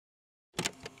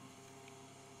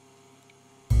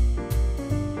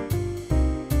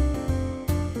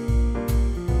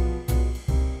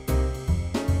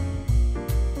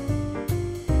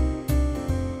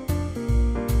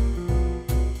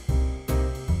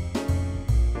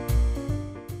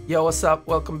Yo, what's up?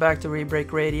 Welcome back to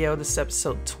Rebreak Radio. This is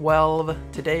episode 12.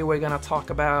 Today we're gonna talk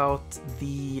about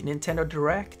the Nintendo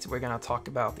Direct. We're gonna talk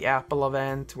about the Apple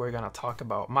event. We're gonna talk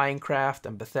about Minecraft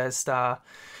and Bethesda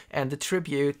and the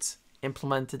tribute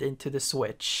implemented into the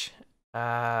Switch.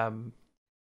 I'm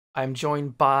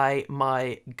joined by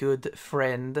my good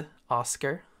friend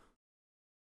Oscar.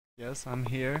 Yes, I'm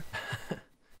here.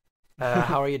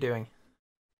 How are you doing?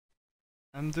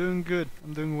 I'm doing good.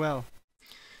 I'm doing well.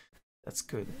 That's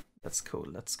good. That's cool.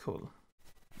 That's cool.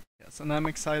 Yes, and I'm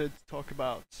excited to talk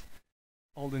about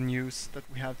all the news that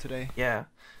we have today. Yeah.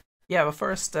 But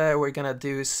first we're gonna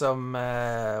do some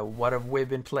what have we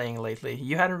been playing lately.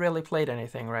 You hadn't really played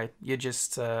anything, right? You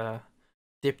just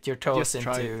dipped your toes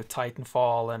into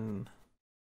Titanfall and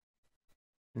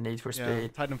Need for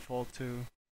Speed. Titanfall 2.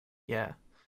 Yeah.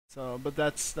 So, but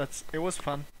that's it was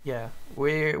fun. Yeah.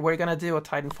 We're gonna do a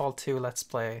Titanfall 2 Let's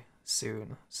Play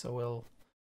soon, so we'll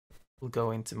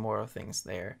go into more things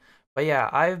there. But yeah,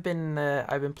 I've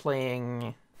been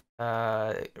playing.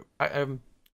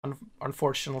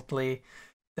 Unfortunately,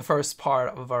 the first part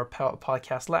of our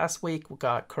podcast last week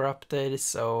got corrupted,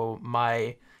 so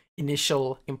my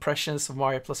initial impressions of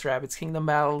Mario plus Rabbids Kingdom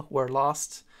Battle were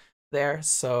lost there.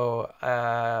 So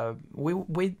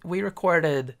we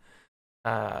recorded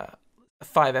 5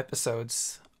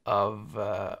 episodes of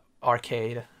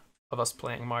arcade of us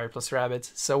playing Mario plus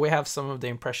Rabbids, so we have some of the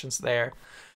impressions there.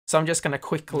 So I'm just gonna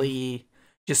quickly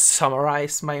just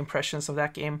summarize my impressions of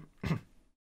that game.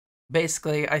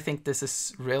 Basically, I think this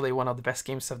is really one of the best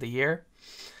games of the year.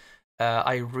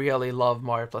 I really love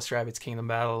Mario plus Rabbids Kingdom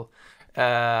Battle.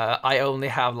 I only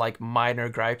have like minor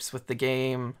gripes with the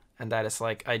game, and that is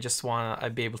like I just want to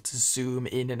be able to zoom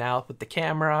in and out with the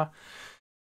camera.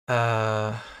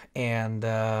 And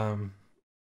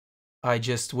I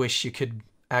just wish you could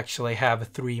actually have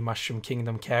 3 Mushroom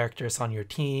Kingdom characters on your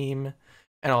team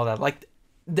and all that. Like,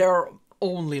 there are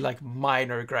only like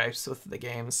minor gripes with the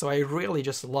game, so I really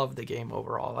just love the game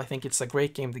overall. I think it's a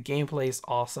great game. The gameplay is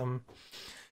awesome.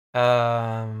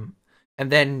 And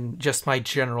then just my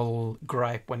general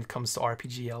gripe when it comes to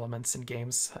RPG elements in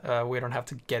games. We don't have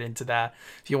to get into that.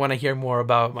 If you want to hear more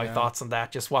about my thoughts on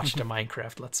that, just watch the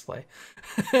Minecraft Let's Play.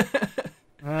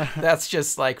 That's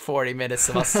just like 40 minutes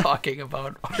of us talking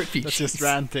about RPGs. That's just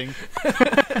ranting.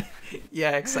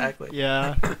 Yeah, exactly.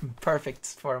 Yeah. Perfect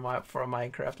for a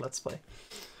Minecraft Let's Play.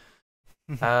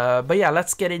 But yeah,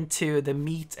 let's get into the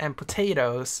meat and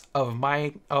potatoes of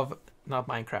Metroid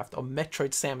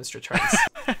Samus Returns.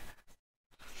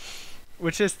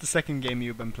 Which is the second game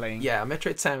you've been playing. Yeah,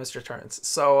 Metroid Samus Returns.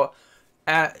 So,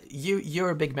 you're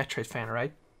a big Metroid fan,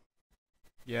 right?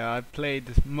 Yeah, I've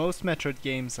played most Metroid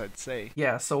games, I'd say.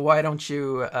 Yeah, so why don't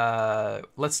you,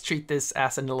 let's treat this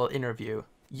as a little interview.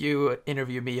 You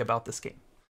interview me about this game.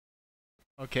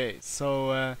 Okay,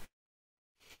 so,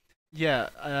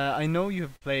 I know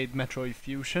you've played Metroid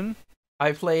Fusion.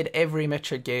 I've played every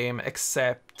Metroid game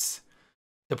except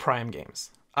the Prime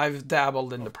games. I've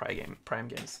dabbled in the Prime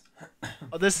games.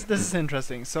 Oh, this is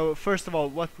interesting. So, first of all,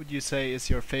 what would you say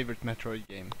is your favorite Metroid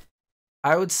game?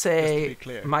 I would say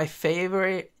my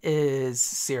favorite is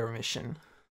Zero Mission.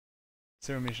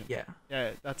 Zero Mission. Yeah.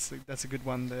 Yeah, that's a good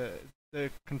one. The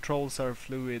controls are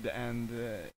fluid and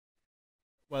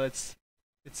well, it's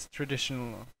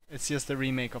traditional. It's just a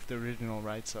remake of the original,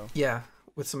 right? So yeah,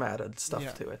 with some added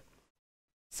stuff to it.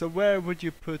 So where would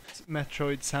you put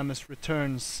Metroid Samus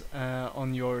Returns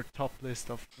on your top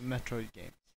list of Metroid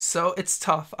games? So it's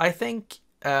tough. I think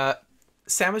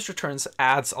Samus Returns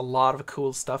adds a lot of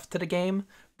cool stuff to the game,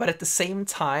 but at the same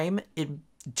time, it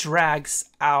drags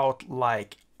out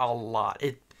like a lot.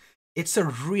 It's a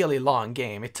really long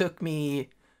game. It took me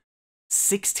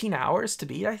 16 hours to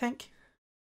beat, I think.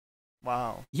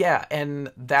 Wow. Yeah,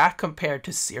 and that compared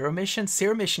to Zero Mission is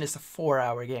a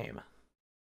 4-hour game.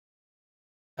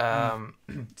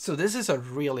 So this is a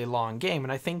really long game,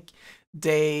 and I think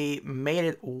they made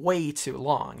it way too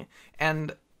long.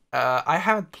 And I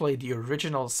haven't played the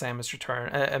original Samus Return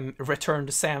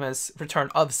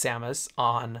of Samus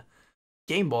on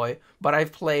Game Boy, but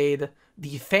I've played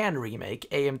the fan remake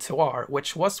AM2R,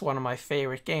 which was one of my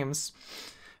favorite games.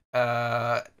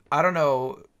 I don't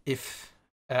know if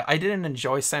I didn't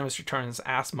enjoy Samus Returns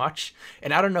as much,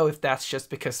 and I don't know if that's just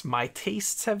because my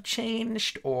tastes have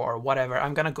changed or whatever.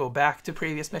 I'm gonna go back to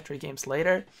previous Metroid games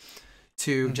later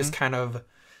to just kind of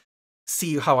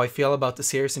see how I feel about the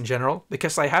series in general,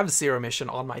 because I have Zero Mission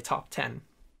on my top 10.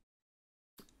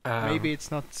 Maybe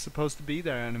it's not supposed to be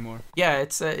there anymore. Yeah,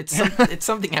 it's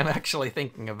something I'm actually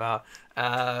thinking about.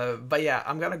 But yeah,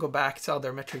 I'm gonna go back to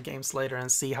other Metroid games later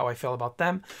and see how I feel about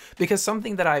them, because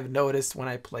something that I've noticed when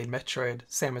I played Metroid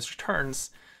Samus Returns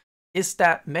is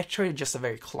that Metroid is just a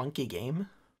very clunky game.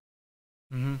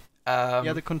 Mm-hmm.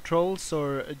 Yeah, the controls,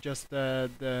 or just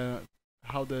the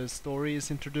how the story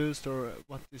is introduced, or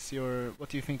what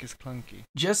do you think is clunky?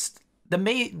 Just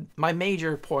my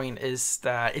major point is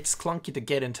that it's clunky to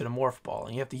get into the morph ball,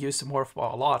 and you have to use the morph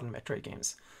ball a lot in Metroid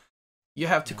games. You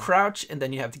have to crouch, and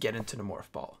then you have to get into the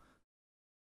morph ball,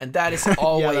 and that is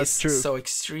always so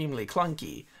extremely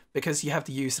clunky because you have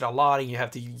to use it a lot, and you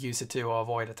have to use it to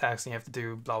avoid attacks, and you have to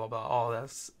do blah blah blah, all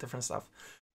that different stuff.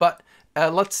 But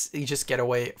let's just get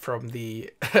away from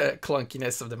the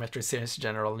clunkiness of the Metroid series in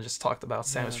general and just talk about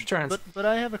Samus Returns. But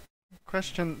I have a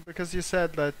question, because you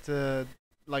said that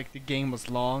like the game was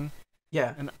long.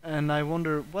 Yeah. And I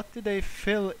wonder, what did they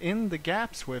fill in the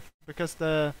gaps with? Because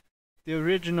the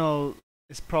original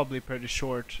is probably pretty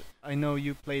short. I know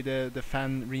you played the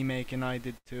fan remake, and I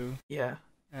did too. Yeah.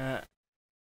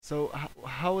 So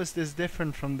how is this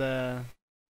different from the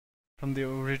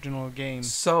original game?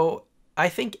 So I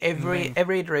think every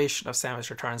iteration of Samus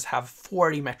Returns have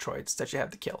 40 Metroids that you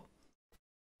have to kill.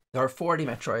 There are 40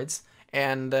 Metroids,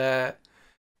 and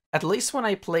at least when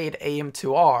I played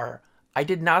AM2R, I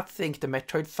did not think the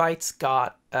Metroid fights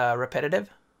got repetitive.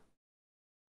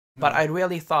 But I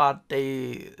really thought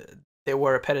they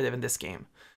were repetitive in this game.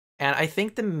 And I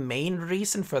think the main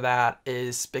reason for that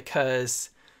is because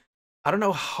I don't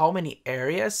know how many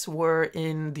areas were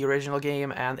in the original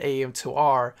game and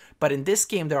AM2R, but in this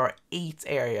game there are 8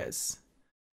 areas.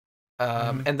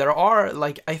 And there are,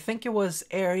 like, I think it was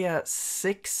area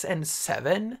 6 and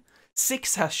 7.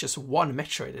 6 has just 1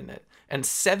 Metroid in it, and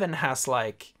 7 has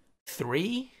like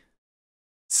 3.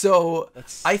 So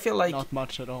that's I feel like not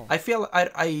much at all.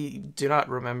 I do not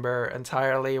remember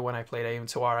entirely when I played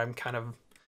AM2R. I'm kind of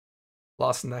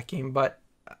lost in that game, but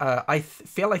I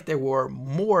feel like there were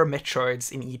more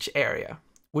Metroids in each area,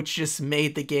 which just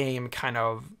made the game kind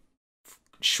of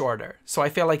shorter. So I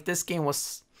feel like this game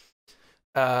was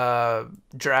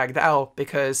dragged out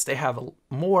because they have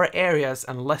more areas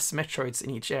and less Metroids in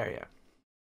each area.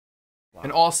 Wow.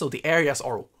 And also the areas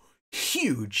are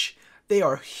huge. They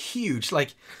are huge.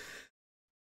 Like,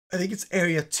 I think it's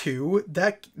area 2.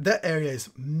 That area is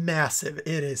massive.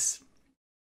 It is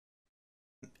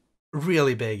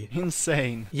really big.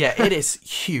 Insane. Yeah, it is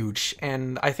huge,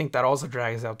 and I think that also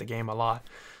drags out the game a lot.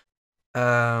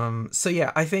 So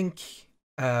yeah, I think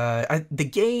the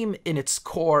game in its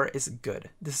core is good.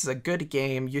 This is a good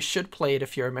game. You should play it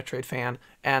if you're a Metroid fan,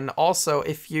 and also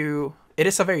it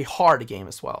is a very hard game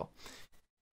as well.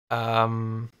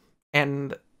 And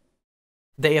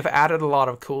they have added a lot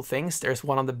of cool things. There's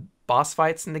one of the boss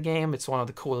fights in the game. It's one of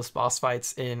the coolest boss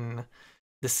fights in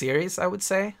the series, I would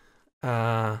say.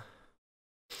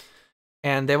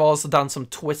 And they've also done some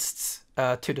twists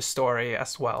to the story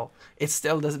as well. It's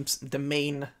still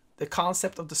the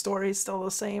concept of the story is still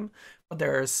the same, but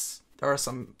there are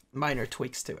some minor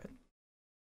tweaks to it.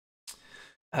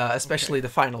 Especially the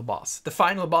final boss. The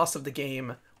final boss of the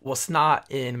game was not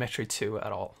in Metroid 2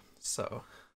 at all. So,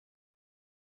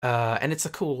 and it's a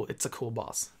cool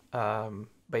boss.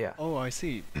 But yeah. Oh, I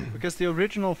see. Because the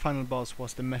original final boss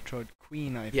was the Metroid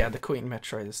Queen, I think. Yeah, the Queen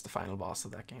Metroid is the final boss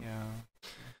of that game. Yeah.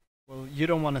 Well, you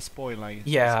don't want to spoil, like.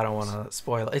 Yeah, I don't want to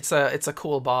spoil. It's a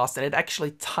cool boss, and it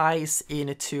actually ties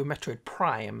into Metroid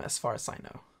Prime, as far as I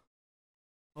know.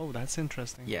 Oh, that's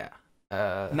interesting. Yeah.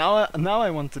 Now I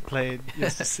want to play it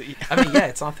just to see. I mean, yeah,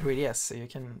 it's on 3DS, so you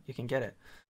can get it.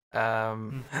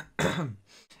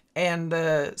 And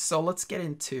so let's get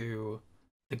into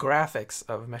the graphics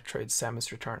of Metroid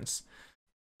Samus Returns,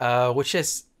 which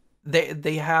is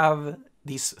they have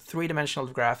these 3-dimensional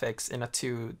graphics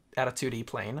at a 2D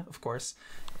plane, of course,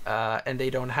 and they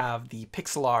don't have the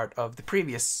pixel art of the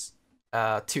previous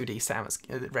 2D Samus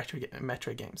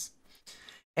Metroid games.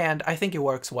 And I think it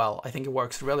works well. I think it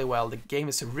works really well. The game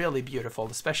is really beautiful,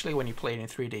 especially when you play it in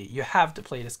 3D. You have to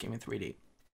play this game in 3D.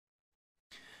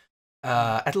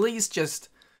 At least just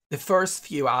the first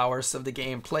few hours of the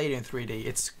game played in 3D,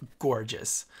 it's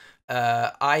gorgeous.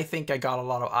 I think I got a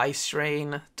lot of eye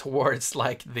strain towards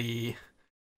like the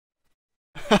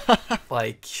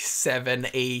like 7,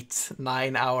 8,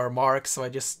 9 hour mark, so I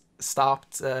just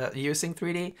stopped using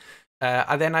 3D.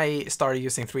 And then I started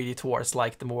using 3D towards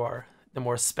like the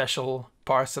more special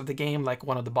parts of the game, like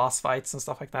one of the boss fights and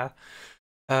stuff like that.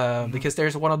 Because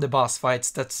there's one of the boss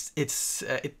fights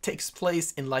it takes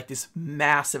place in like this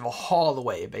massive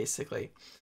hallway, basically,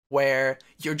 where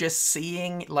you're just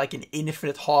seeing like an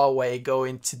infinite hallway go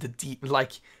into the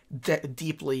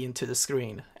deeply into the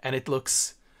screen, and it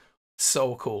looks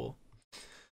so cool.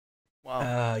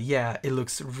 Wow. Yeah, it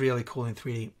looks really cool in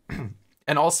 3D.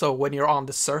 And also when you're on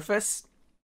the surface,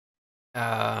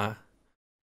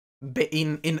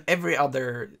 in every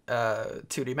other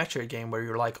 2D Metroid game where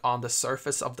you're like on the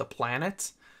surface of the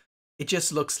planet, it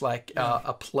just looks like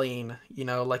a plane, you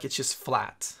know, like it's just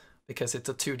flat because it's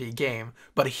a 2D game.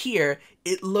 But here,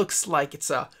 it looks like it's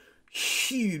a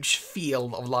huge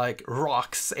field of like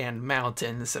rocks and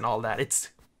mountains and all that. It's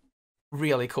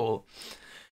really cool.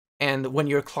 And when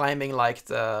you're climbing like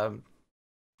the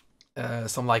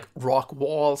some like rock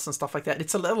walls and stuff like that,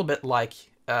 it's a little bit like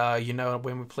you know,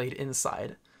 when we played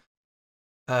Inside.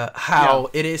 How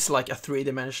it is like a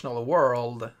three-dimensional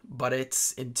world, but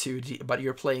it's in 2D, but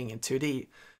you're playing in 2D.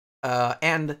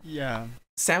 And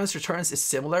Samus Returns is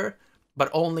similar, but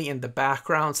only in the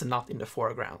backgrounds and not in the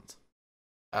foreground.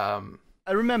 I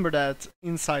remember that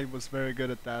Inside was very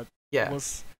good at that. Yeah.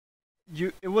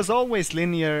 It was always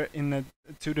linear in a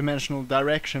two-dimensional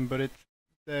direction, but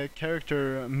the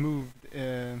character moved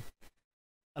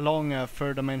along a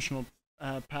third-dimensional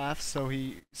path, so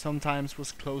he sometimes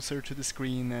was closer to the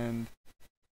screen, and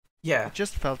it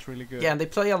just felt really good. Yeah, and they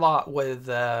play a lot with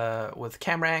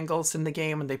camera angles in the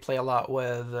game, and they play a lot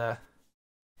with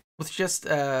just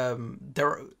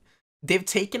they've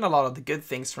taken a lot of the good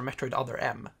things from Metroid Other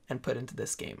M and put into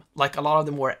this game. Like a lot of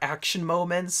the more action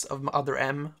moments of Other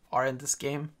M are in this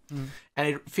game, and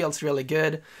it feels really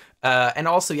good. And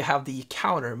also you have the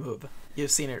counter move. You've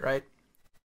seen it, right?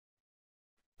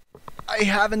 I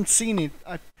haven't seen it.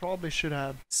 I probably should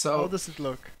have. So how does it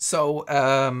look? So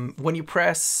when you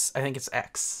press, I think it's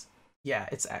X. Yeah,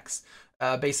 it's X.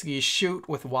 Basically, you shoot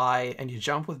with Y and you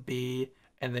jump with B,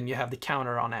 and then you have the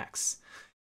counter on X.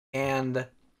 And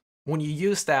when you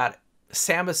use that,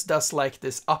 Samus does like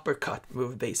this uppercut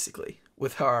move basically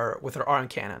with her arm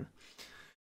cannon.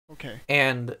 Okay.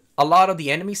 And a lot of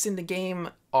the enemies in the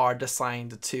game are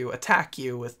designed to attack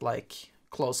you with like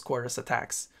close quarters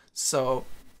attacks. So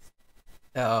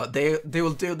they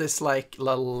will do this like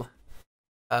little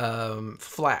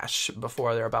flash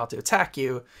before they're about to attack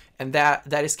you, and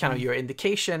that is kind of your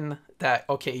indication that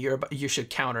okay, you should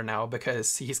counter now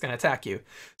because he's gonna attack you.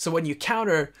 So when you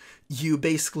counter, you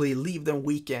basically leave them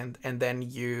weakened, and then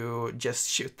you just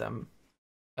shoot them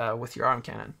with your arm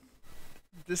cannon.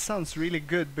 This sounds really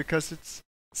good because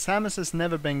Samus has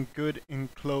never been good in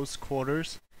close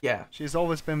quarters. Yeah, she's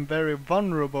always been very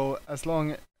vulnerable.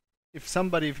 If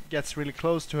somebody gets really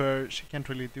close to her, she can't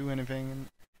really do anything. And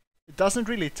it doesn't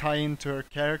really tie into her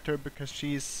character because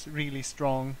she's really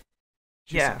strong.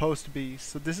 She's supposed to be.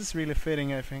 So this is really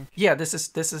fitting, I think. Yeah, this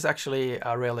is actually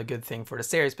a really good thing for the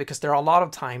series because there are a lot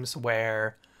of times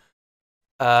where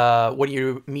when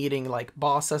you're meeting like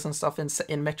bosses and stuff in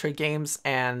Metroid games,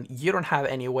 and you don't have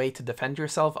any way to defend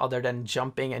yourself other than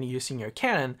jumping and using your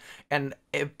cannon, and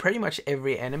pretty much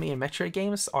every enemy in Metroid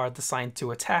games are designed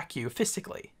to attack you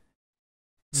physically.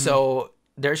 So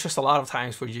there's just a lot of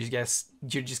times where you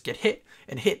just get hit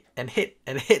and hit and hit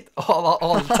and hit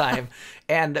all the time,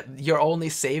 and your only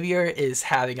savior is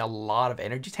having a lot of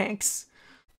energy tanks,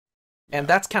 and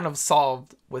that's kind of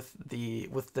solved with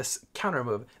this counter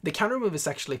move. The counter move is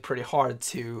actually pretty hard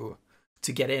to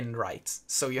get in right,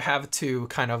 so you have to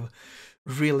kind of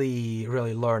really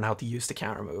learn how to use the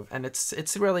counter move, and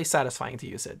it's really satisfying to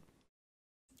use it.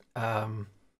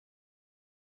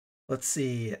 Let's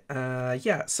see.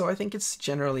 Yeah, so I think it's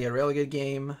generally a really good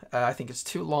game. I think it's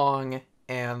too long,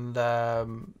 and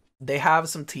they have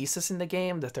some teases in the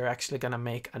game that they're actually gonna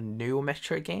make a new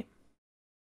Metroid game.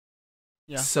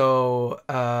 Yeah. So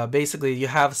basically, you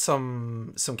have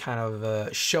some kind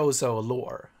of Shouzo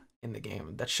lore in the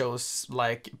game that shows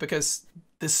like, because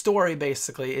the story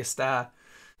basically is that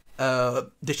the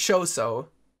Shouzo,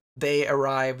 they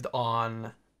arrived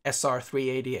on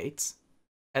SR388.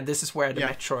 And this is where the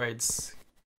Metroids...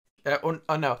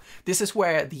 this is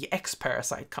where the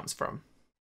X-Parasite comes from.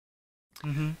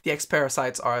 The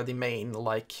X-Parasites are the main,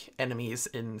 like, enemies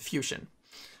in Fusion.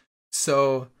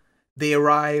 So, they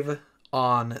arrive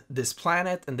on this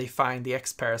planet, and they find the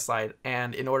X-Parasite,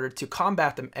 and in order to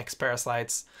combat the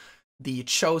X-Parasites, the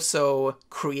Choso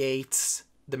creates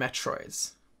the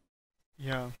Metroids.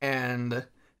 Yeah. And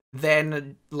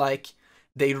then, like...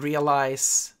 they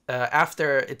realize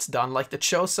after it's done, like the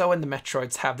Choso and the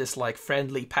Metroids have this like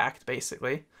friendly pact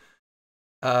basically.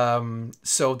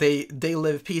 So they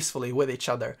live peacefully with each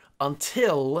other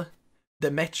until the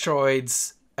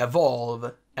Metroids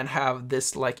evolve and have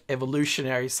this like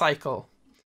evolutionary cycle,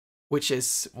 which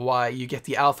is why you get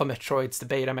the Alpha Metroids, the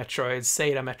Beta Metroids,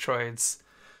 Zeta Metroids,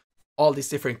 all these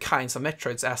different kinds of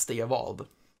Metroids as they evolve.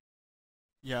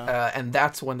 Yeah. And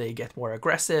that's when they get more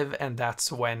aggressive, and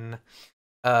that's when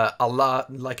a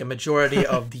majority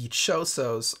of the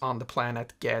Chosos on the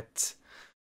planet get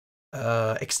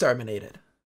exterminated.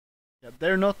 Yeah,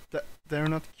 they're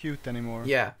not cute anymore.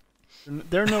 Yeah,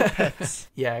 They're no pets.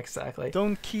 Yeah, exactly.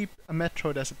 Don't keep a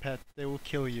Metroid as a pet. They will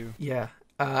kill you. Yeah.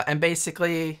 And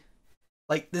basically,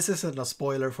 like, this isn't a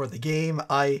spoiler for the game.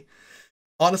 I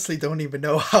honestly don't even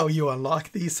know how you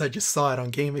unlock these. I just saw it on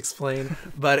Game Explain.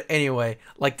 But anyway,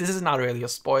 like, this is not really a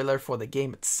spoiler for the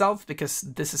game itself because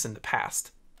this is in the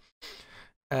past.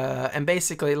 And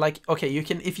basically, like, okay, you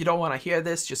can, if you don't want to hear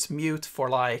this, just mute for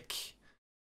like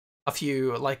a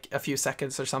few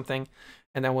seconds or something,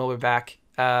 and then we'll be back.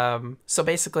 So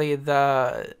basically,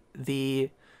 the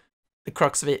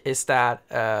crux of it is that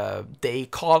they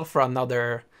call for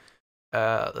another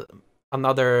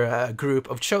group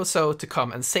of Choso to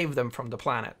come and save them from the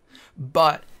planet,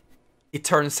 but it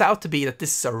turns out to be that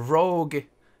this is a rogue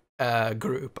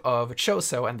group of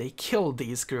Choso, and they killed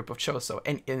these group of Choso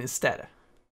instead.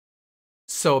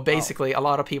 So basically, a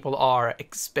lot of people are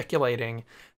speculating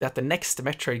that the next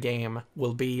Metroid game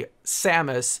will be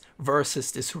Samus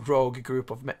versus this rogue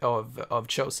group of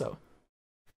Choso.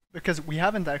 Because we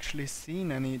haven't actually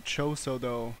seen any Choso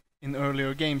though in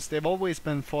earlier games. They've always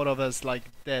been thought of as like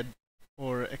dead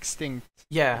or extinct.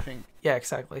 Yeah, I think. Yeah,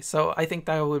 exactly. So I think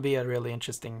that would be a really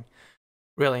interesting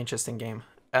game.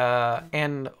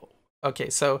 And okay,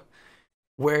 so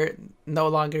we're no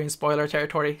longer in spoiler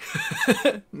territory.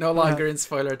 No longer in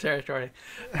spoiler territory.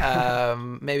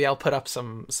 Maybe I'll put up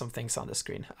some things on the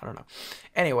screen. I don't know.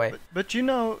 Anyway. But you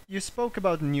know, you spoke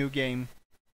about new game,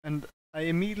 and I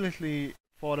immediately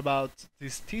thought about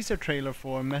this teaser trailer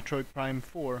for Metroid Prime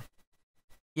 4.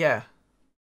 Yeah.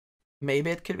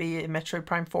 Maybe it could be Metroid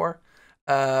Prime 4.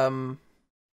 Yeah,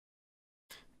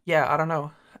 I don't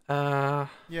know.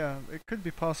 Yeah, it could be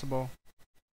possible.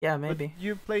 Yeah, maybe. But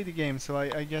you played the game, so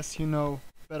I guess you know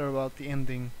better about the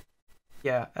ending.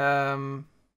 Yeah.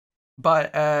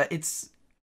 But it's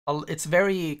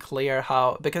very clear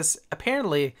how, because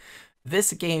apparently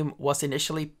this game was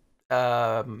initially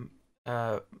what's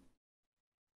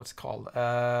it called?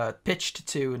 Pitched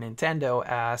to Nintendo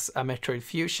as a Metroid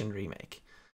Fusion remake.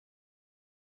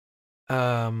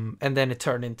 And then it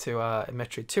turned into a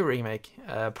Metroid 2 remake,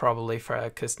 probably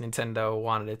because Nintendo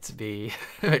wanted it to be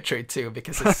Metroid 2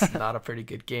 because it's not a pretty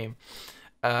good game.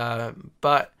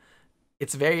 But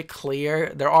it's very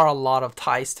clear there are a lot of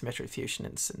ties to Metroid Fusion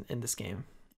in this game.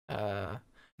 There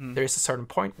is a certain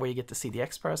point where you get to see the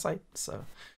X-Parasite. So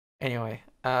anyway,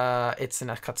 it's in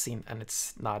a cutscene and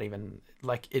it's not even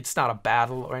like it's not a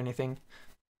battle or anything.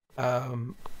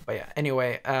 But yeah,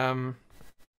 anyway,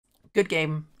 good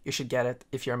game. You should get it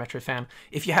if you're a Metroid fan.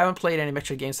 If you haven't played any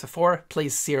Metroid games before, play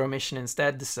Zero Mission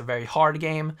instead. This is a very hard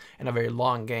game and a very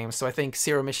long game. So I think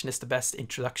Zero Mission is the best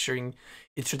introductory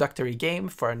game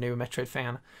for a new Metroid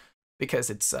fan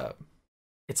because it's a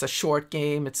short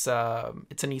game. It's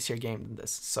an easier game than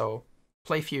this. So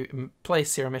play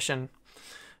Zero Mission,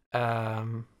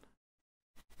 and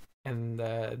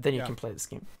then you can play this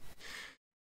game.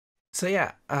 So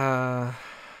yeah,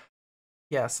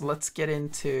 so let's get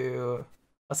into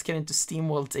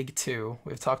SteamWorld Dig 2.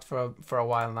 We've talked for a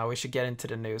while now. We should get into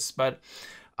the news, but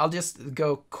I'll just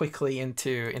go quickly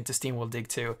into SteamWorld Dig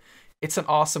 2. It's an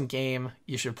awesome game.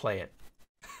 You should play it.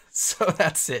 So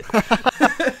that's it.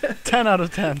 10 out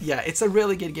of 10. Yeah, it's a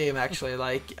really good game actually.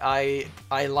 Like I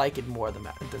like it more than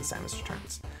Samus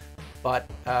Returns. But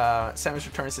Samus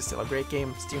Returns is still a great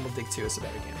game. SteamWorld Dig 2 is a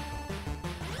better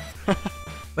game.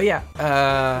 But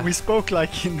yeah, we spoke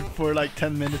for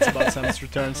 10 minutes about Samus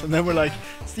Returns, and then we're like,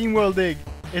 SteamWorld Dig,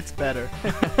 it's better.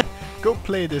 Go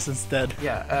play this instead.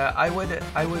 Yeah, I would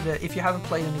if you haven't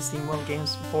played any SteamWorld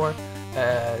games before,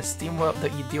 SteamWorld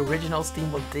the original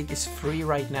SteamWorld Dig is free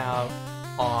right now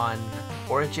on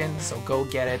Origin, so go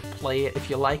get it, play it. If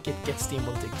you like it, get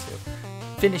SteamWorld Dig 2.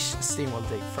 Finish SteamWorld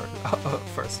Dig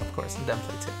first, of course, and then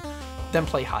play 2. Then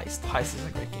play Heist. Heist is a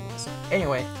great game. So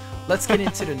anyway. Let's get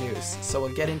into the news. So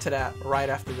we'll get into that right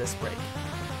after this break.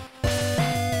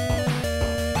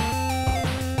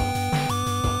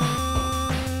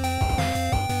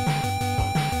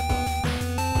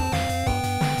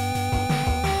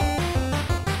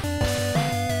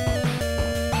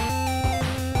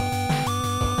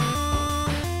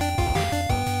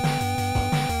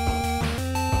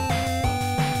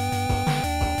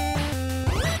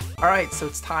 All right, so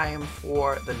it's time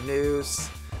for the news.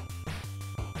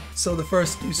 So the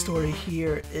first news story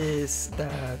here is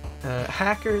that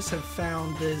hackers have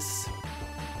found this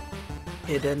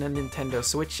hidden Nintendo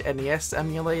Switch NES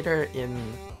emulator in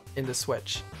the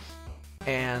Switch,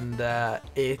 and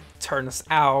it turns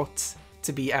out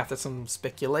to be, after some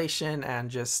speculation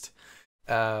and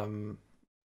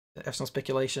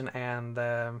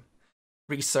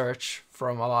research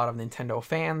from a lot of Nintendo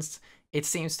fans, it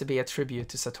seems to be a tribute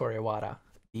to Satoru Iwata,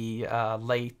 the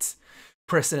late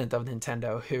president of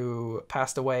Nintendo who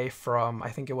passed away from,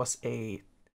 I think it was a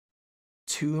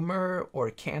tumor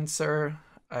or cancer.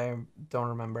 I don't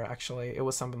remember actually. It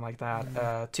was something like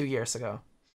that 2 years ago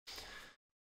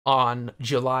on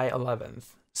July 11th.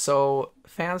 So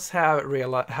fans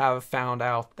have found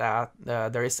out that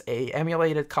there is a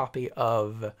emulated copy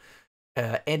of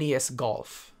NES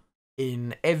Golf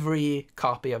in every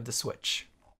copy of the Switch.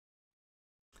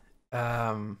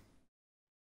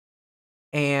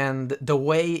 And the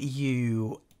way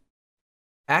you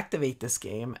activate this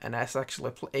game and is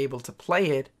actually able to play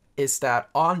it is that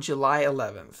on July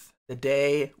 11th, the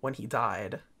day when he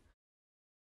died,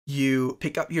 you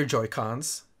pick up your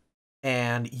Joy-Cons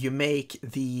and you make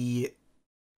the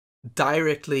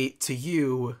directly to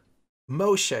you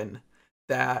motion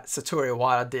that Satoru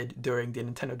Iwata did during the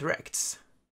Nintendo Directs.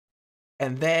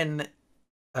 And then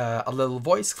a little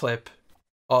voice clip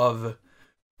of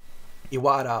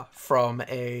Iwata from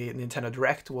a Nintendo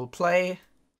Direct will play,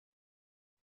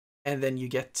 and then you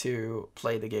get to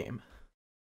play the game.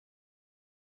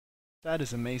 That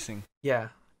is amazing. Yeah,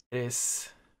 it is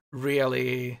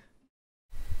really...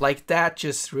 Like, that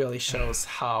just really shows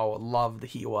how loved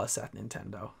he was at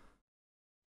Nintendo.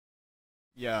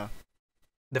 Yeah.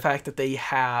 The fact that they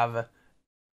have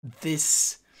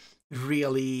this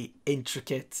really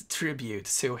intricate tribute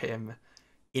to him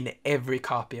in every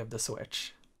copy of the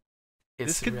Switch.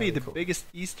 This could really be the cool. biggest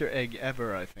Easter egg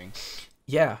ever, I think.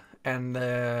 Yeah, and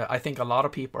I think a lot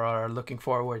of people are looking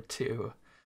forward to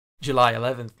July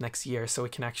 11th next year, so we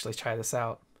can actually try this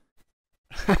out.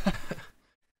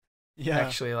 Yeah.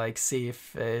 Actually, like, see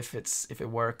if it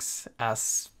works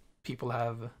as people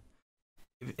have,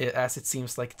 as it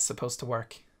seems like it's supposed to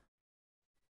work.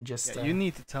 Just you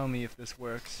need to tell me if this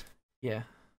works. Yeah.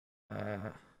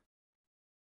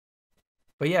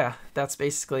 But yeah, that's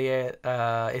basically it.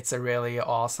 It's a really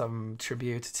awesome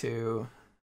tribute to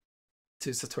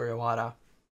Satoru Iwata.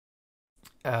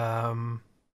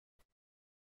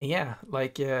 Yeah,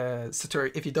 like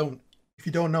Satoru. If you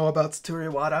don't know about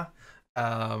Satoru Iwata,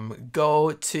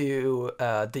 go to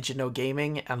Digino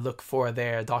Gaming and look for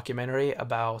their documentary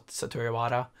about Satoru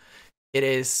Iwata. It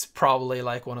is probably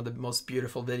like one of the most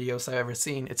beautiful videos I've ever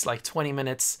seen. It's like 20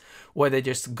 minutes where they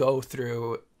just go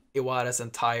through Iwata's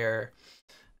entire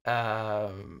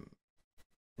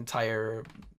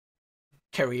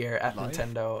career at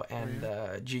Nintendo,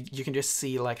 and you can just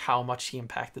see like how much he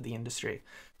impacted the industry.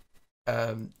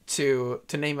 To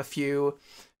name a few,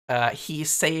 he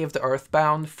saved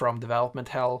Earthbound from development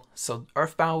hell, so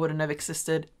Earthbound wouldn't have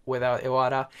existed without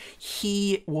Iwata.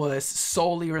 He was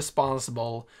solely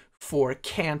responsible for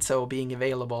Kanto being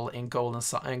available in gold and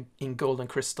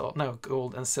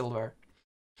silver.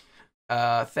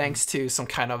 Thanks to some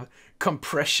kind of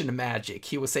compression magic,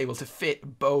 he was able to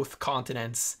fit both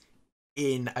continents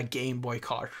in a Game Boy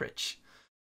cartridge.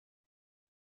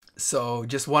 So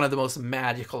just one of the most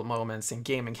magical moments in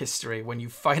gaming history when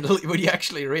you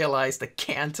actually realize that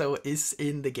Kanto is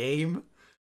in the game.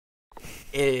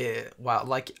 Wow,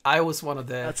 like I was one of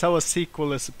the... That's how a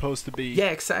sequel is supposed to be.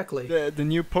 Yeah, exactly. The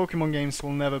new Pokemon games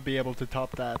will never be able to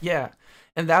top that. Yeah,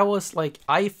 and that was like,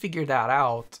 I figured that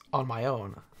out on my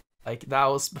own. Like, that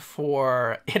was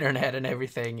before internet and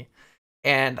everything.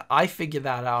 And I figured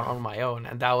that out on my own,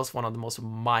 and that was one of the most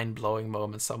mind-blowing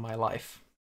moments of my life.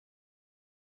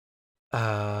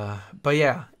 But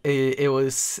yeah, it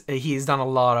was... He's done a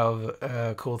lot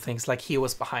of cool things. Like, he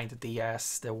was behind the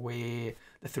DS, the Wii,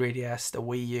 the 3DS, the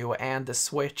Wii U, and the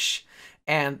Switch.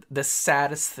 And the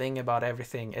saddest thing about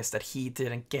everything is that he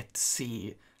didn't get to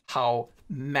see how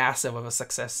massive of a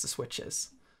success the Switch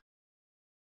is.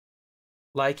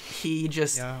 Like, he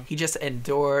just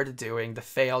endured doing the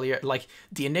failure, like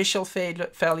the initial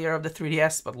failure of the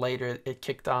 3DS, but later it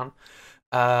kicked on.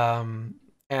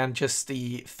 And just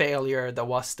the failure that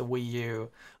was the Wii U.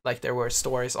 Like, there were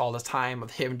stories all the time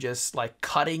of him just like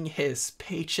cutting his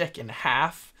paycheck in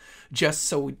half just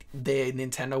so the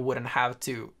Nintendo wouldn't have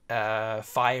to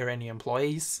fire any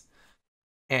employees.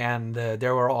 And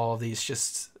there were all these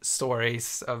just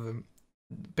stories of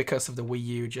because of the Wii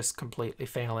U just completely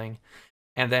failing.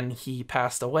 And then he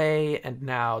passed away, and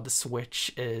now the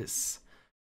Switch is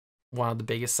one of the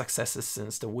biggest successes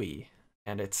since the Wii.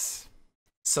 And it's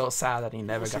so sad that he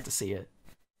never got to see it.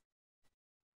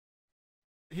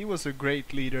 He was a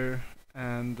great leader,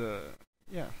 and did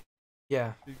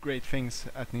great things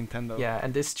at Nintendo. Yeah,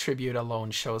 and this tribute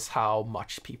alone shows how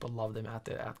much people loved him at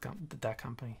that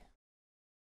company.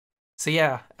 So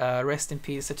yeah, rest in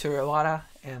peace, Satoru Iwata,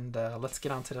 and let's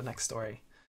get on to the next story.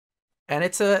 And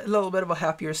it's a little bit of a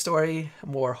happier story, a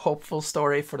more hopeful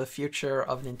story for the future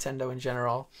of Nintendo in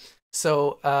general.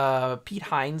 So Pete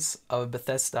Hines of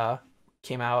Bethesda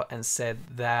came out and said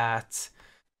that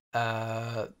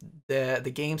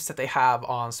the games that they have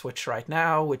on Switch right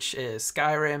now, which is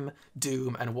Skyrim,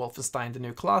 Doom, and Wolfenstein: The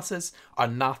New Colossus, are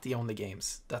not the only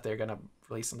games that they're gonna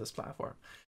release on this platform.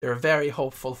 They're very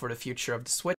hopeful for the future of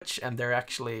the Switch, and they're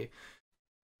actually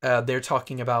they're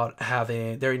talking about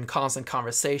they're in constant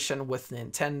conversation with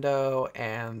Nintendo,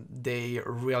 and they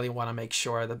really want to make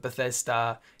sure that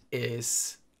Bethesda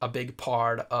is a big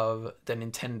part of the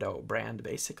Nintendo brand,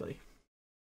 basically.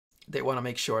 They want to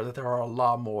make sure that there are a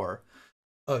lot more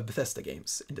of Bethesda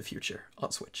games in the future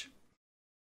on Switch.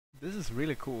 This is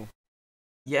really cool.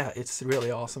 Yeah, it's really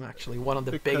awesome, actually. One of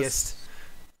the biggest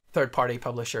third-party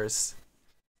publishers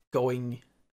going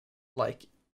like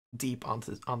deep on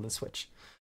the Switch.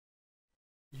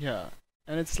 Yeah,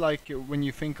 and it's like when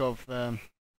you think of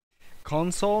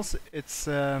consoles, it's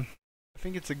I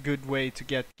think it's a good way to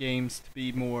get games to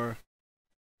be more.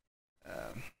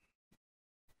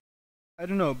 I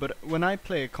don't know, but when I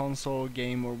play a console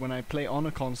game or when I play on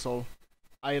a console,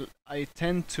 I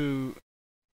tend to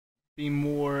be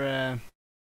more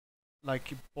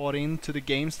like bought into the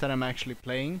games that I'm actually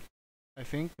playing. I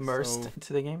think immersed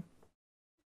into the game.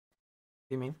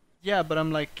 You mean? Yeah, but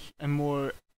I'm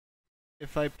more.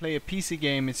 If I play a PC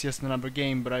game, it's just another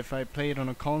game. But if I play it on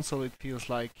a console, it feels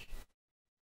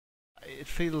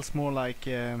more like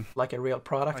a real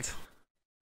product.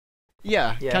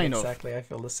 Yeah, kind of. Exactly. I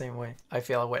feel the same way. I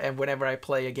feel and whenever I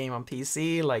play a game on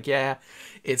PC, like, yeah,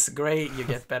 it's great. You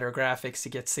get better graphics,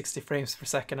 you get 60 frames per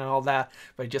second and all that,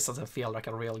 but it just doesn't feel like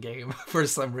a real game for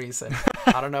some reason.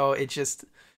 I don't know. It just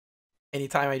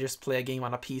anytime I just play a game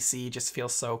on a PC, it just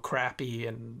feels so crappy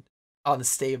and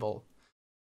unstable.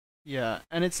 Yeah,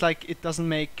 and it's like it doesn't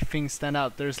make things stand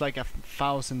out. There's like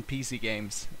 1,000 PC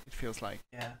games. It feels like.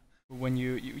 Yeah. When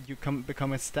you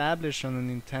become established on a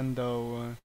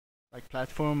Nintendo. Like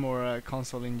platform or a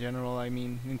console in general. I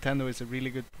mean, Nintendo is a really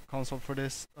good console for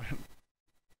this.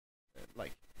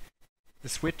 Like, the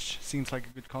Switch seems like a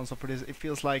good console for this. It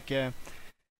feels like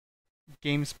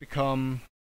games become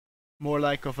more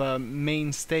like of a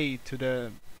mainstay to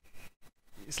the.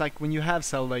 It's like when you have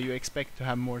Zelda, you expect to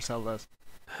have more Zeldas,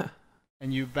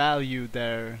 and you value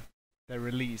their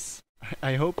release.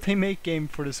 I hope they make game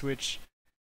for the Switch.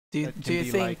 Do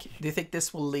you think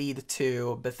this will lead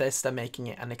to Bethesda making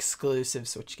it an exclusive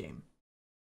Switch game?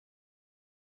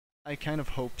 I kind of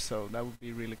hope so. That would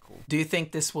be really cool. Do you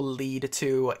think this will lead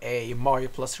to a Mario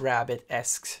plus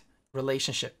Rabbids-esque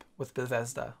relationship with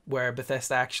Bethesda, where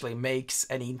Bethesda actually makes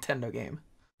a Nintendo game?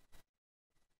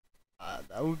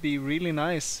 That would be really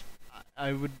nice.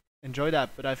 I would enjoy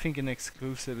that, but I think an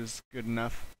exclusive is good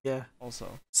enough. Yeah.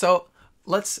 Also. So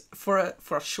let's for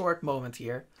a short moment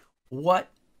here. What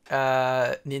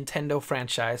Nintendo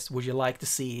franchise would you like to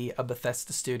see a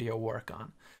Bethesda studio work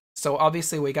on? So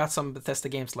obviously we got some Bethesda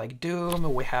games like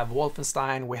Doom, we have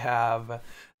Wolfenstein, we have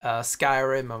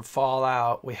Skyrim and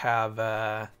Fallout, we have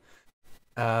The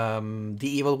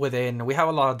Evil Within. We have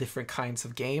a lot of different kinds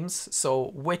of games.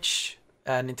 So which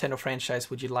Nintendo franchise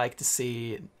would you like to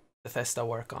see Bethesda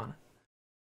work on?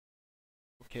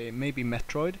 Okay, maybe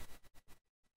Metroid.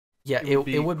 Yeah,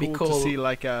 it would be cool to see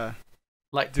like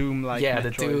Doom, like yeah, Metroid.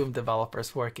 The Doom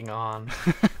developers working on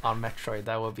Metroid.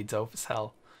 That would be dope as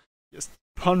hell. Just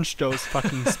punch those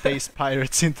fucking space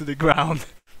pirates into the ground.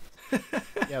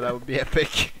 Yeah, that would be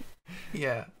epic.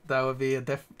 Yeah, that would be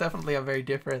definitely a very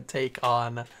different take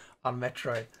on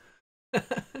Metroid.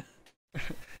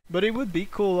 But it would be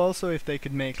cool also if they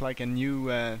could make like a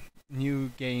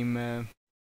new game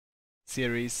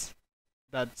series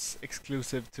that's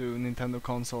exclusive to Nintendo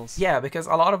consoles. Yeah, because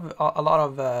a lot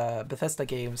of Bethesda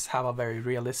games have a very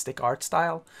realistic art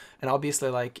style, and obviously,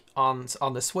 like on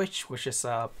the Switch, which is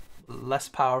a less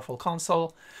powerful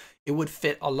console, it would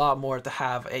fit a lot more to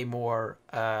have a more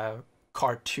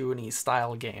cartoony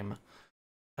style game,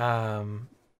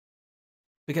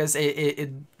 because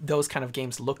those kind of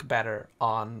games look better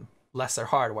on lesser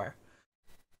hardware.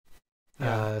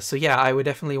 Yeah. So yeah, I would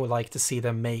definitely like to see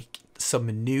them make some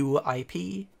new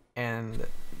IP, and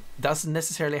doesn't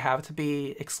necessarily have to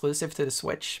be exclusive to the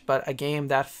Switch, but a game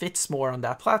that fits more on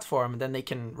that platform, then they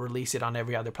can release it on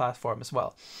every other platform as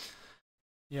well.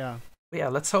 Yeah. But yeah,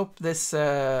 let's hope this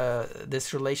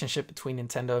relationship between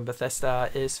Nintendo and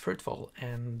Bethesda is fruitful,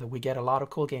 and we get a lot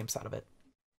of cool games out of it.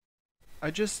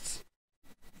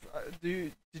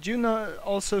 Did you not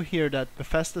also hear that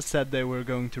Bethesda said they were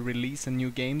going to release a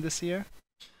new game this year?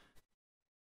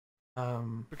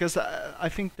 Because I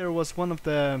think there was one of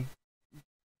the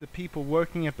people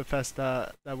working at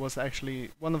Bethesda that was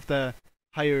actually one of the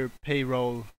higher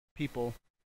payroll people,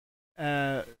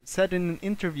 said in an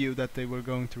interview that they were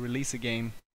going to release a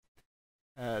game.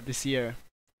 this year.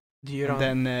 You And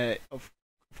don't. then of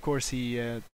course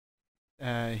he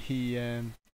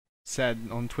said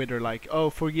on Twitter like, "Oh,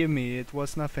 forgive me, it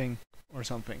was nothing," or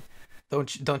something.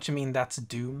 Don't you mean that's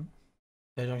Doom?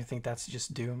 Don't you think that's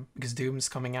just Doom? Because Doom's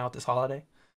coming out this holiday.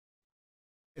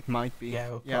 It might be.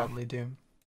 Yeah, Yeah. probably Doom.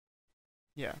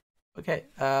 Yeah. Okay,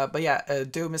 but yeah,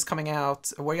 Doom is coming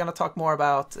out. We're gonna talk more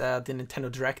about the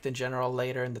Nintendo Direct in general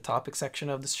later in the topic section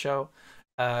of this show.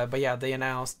 But yeah, they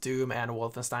announced Doom and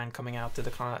Wolfenstein coming out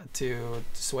to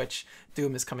Switch.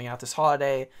 Doom is coming out this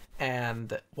holiday,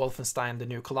 and Wolfenstein: The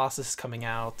New Colossus is coming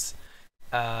out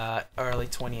early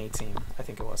 2018, I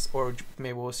think it was, or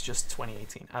maybe it was just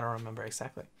 2018. I don't remember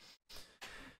exactly.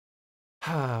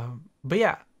 But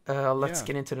yeah, let's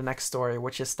get into the next story,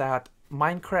 which is that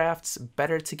Minecraft's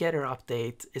Better Together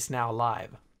update is now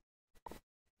live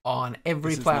on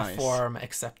every platform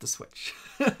except the Switch.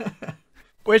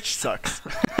 Which sucks.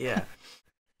 Yeah.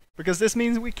 Because this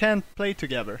means we can't play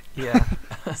together. Yeah.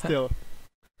 Still.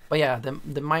 But yeah,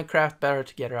 the Minecraft Better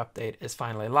Together update is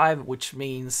finally live, which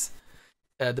means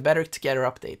the Better Together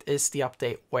update is the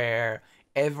update where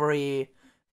every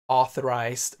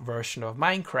authorized version of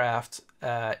Minecraft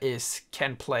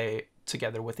can play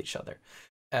together with each other.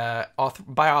 By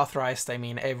authorized, I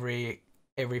mean every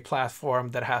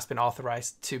platform that has been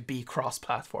authorized to be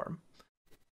cross-platform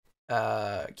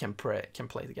can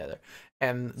play together.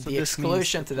 And so the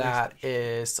exclusion to that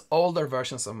is older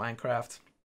versions of Minecraft,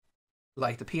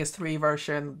 like the PS3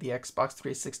 version, the Xbox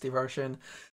 360 version,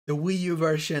 the Wii U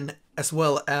version, as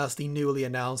well as the newly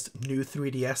announced new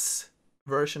 3DS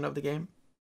version of the game.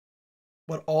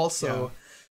 But also,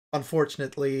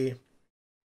 unfortunately,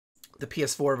 the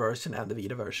PS4 version and the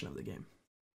Vita version of the game.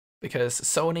 Because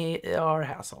Sony are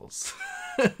assholes.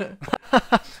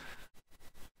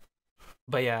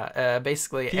 But yeah,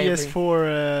 basically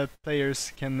PS4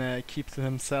 players can keep to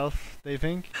themselves, they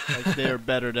think. Like they're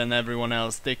better than everyone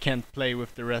else. They can't play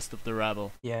with the rest of the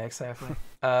rabble. Yeah, exactly.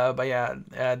 But yeah,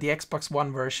 the Xbox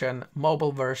One version,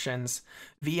 mobile versions,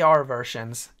 VR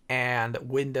versions, and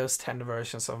Windows 10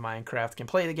 versions of Minecraft can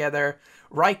play together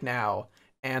right now.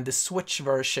 And the Switch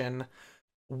version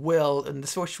will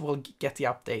get the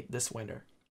update this winter.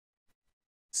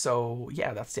 So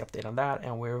yeah, that's the update on that,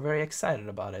 and we're very excited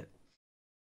about it.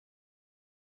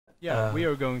 Yeah, we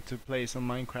are going to play some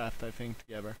Minecraft, I think,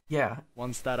 together. Yeah.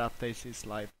 Once that update is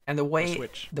live. And the way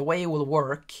it will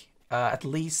work, at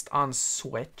least on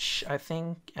Switch, I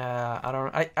think.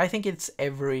 I think it's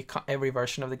every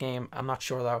version of the game. I'm not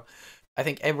sure though. I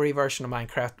think every version of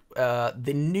Minecraft,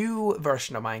 the new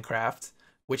version of Minecraft,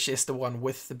 which is the one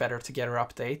with the Better Together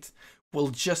update, will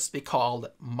just be called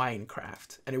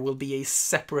Minecraft, and it will be a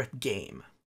separate game.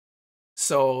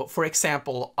 So, for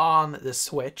example, on the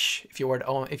Switch, if you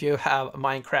have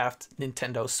Minecraft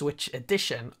Nintendo Switch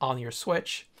Edition on your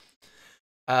Switch,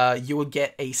 you will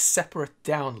get a separate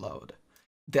download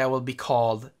that will be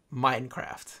called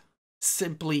Minecraft.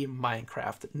 Simply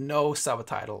Minecraft, no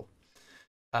subtitle.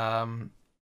 And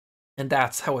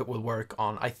that's how it will work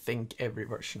on, I think, every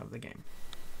version of the game.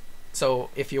 So,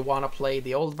 if you want to play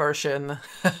the old version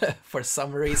for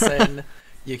some reason,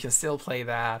 you can still play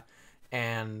that.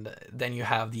 And then you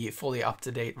have the fully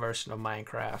up-to-date version of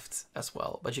Minecraft as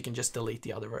well. But you can just delete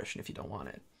the other version if you don't want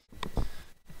it.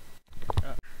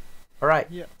 Alright,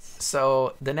 yes.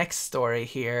 So the next story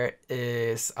here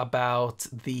is about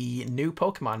the new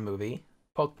Pokemon movie.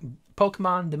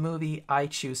 Pokemon the movie I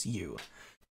Choose You,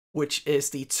 which is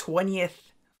the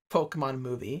 20th Pokemon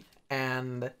movie.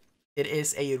 And it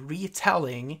is a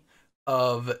retelling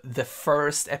of the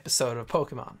first episode of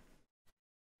Pokemon.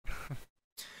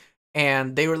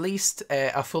 And they released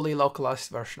a fully localized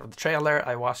version of the trailer.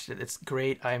 I watched it. It's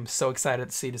great. I'm so excited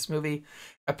to see this movie.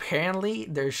 Apparently,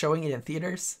 they're showing it in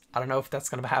theaters. I don't know if that's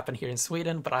going to happen here in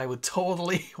Sweden, but I would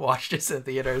totally watch this in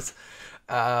theaters.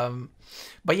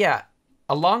 But yeah,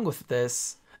 along with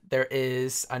this, there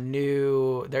is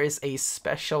a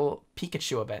special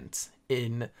Pikachu event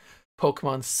in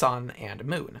Pokemon Sun and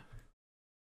Moon.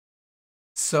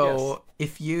 So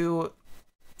if you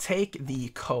take the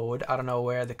code, I don't know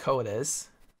where the code is,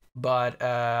 but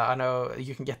I know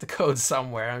you can get the code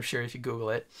somewhere, I'm sure, if you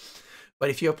Google it. But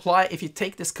if you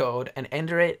take this code and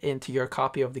enter it into your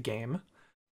copy of the game,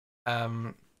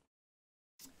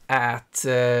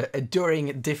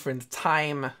 during different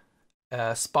time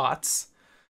spots,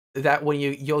 that when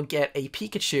you'll get a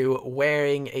Pikachu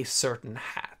wearing a certain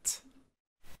hat.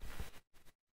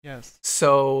 Yes.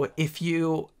 So if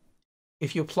you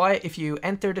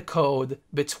enter the code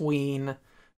between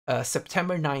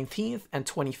September 19th and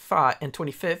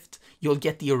 25th, you'll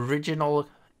get the original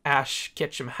Ash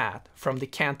Ketchum hat from the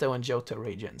Kanto and Johto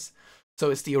regions.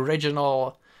 So it's the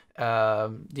original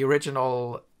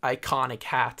iconic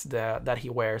hat that he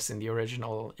wears in the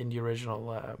original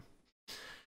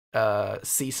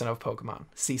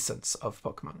seasons of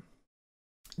Pokemon.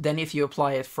 Then if you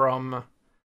apply it from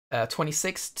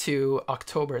 26th to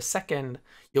October 2nd,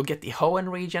 you'll get the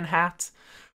Hoenn region hat.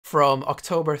 From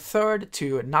October 3rd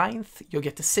to 9th, you'll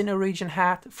get the Sinnoh region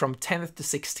hat. From 10th to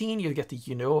 16th, you'll get the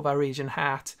Unova region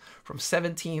hat. From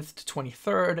 17th to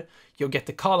 23rd, you'll get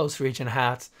the Kalos region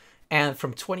hat. And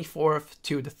from 24th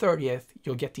to the 30th,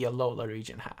 you'll get the Alola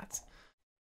region hat.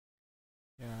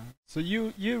 Yeah. So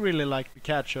you really like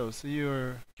Pikachu, so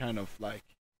you're kind of like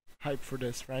hyped for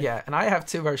this, right? Yeah, and I have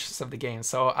 2 versions of the game,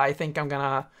 so I think I'm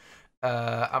gonna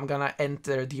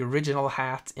enter the original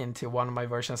hat into one of my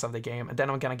versions of the game, and then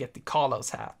I'm gonna get the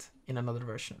Kalos hat in another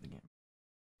version of the game.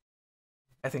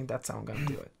 I think that's how I'm gonna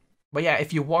do it. But yeah,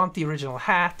 if you want the original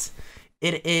hat,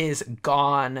 it is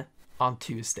gone on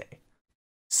Tuesday.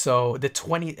 So the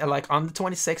on the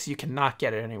 26th, you cannot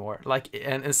get it anymore.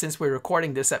 And since we're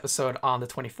recording this episode on the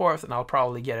 24th, and I'll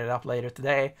probably get it up later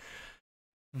today,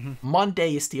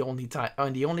 Monday is the only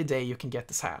day you can get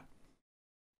this hat.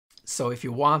 So if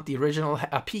you want the original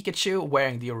Pikachu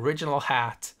wearing the original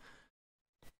hat,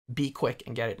 be quick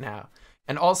and get it now.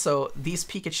 And also, these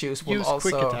Pikachus will use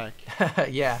quick attack.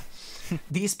 Yeah,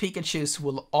 these Pikachus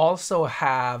will also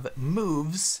have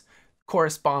moves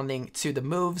corresponding to the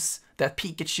moves that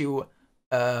Pikachu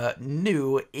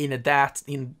knew in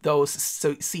those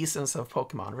seasons of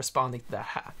Pokemon, responding to that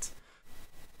hat.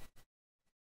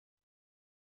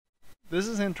 This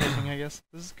is interesting, I guess.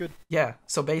 This is good. Yeah,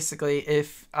 so basically,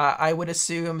 if I would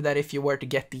assume that if you were to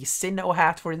get the Sinnoh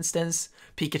hat, for instance,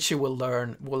 Pikachu will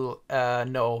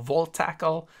know Volt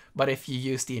Tackle, but if you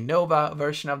use the Nova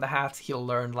version of the hat, he'll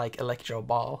learn like Electro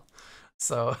Ball.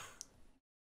 So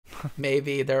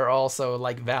maybe there are also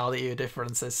like value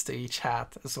differences to each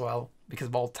hat as well, because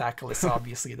Volt Tackle is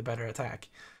obviously the better attack.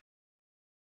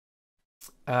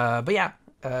 But yeah,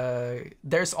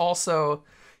 there's also,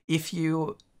 if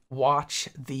you watch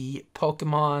the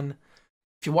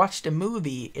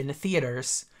movie in the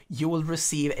theaters, you will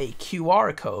receive a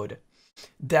QR code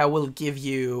that will give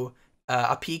you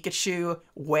a Pikachu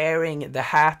wearing the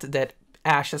hat that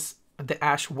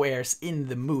Ash wears in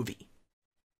the movie.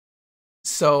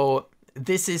 So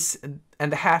the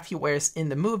hat he wears in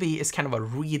the movie is kind of a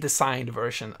redesigned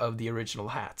version of the original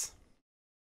hat.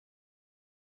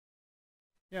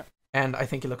 Yeah. And I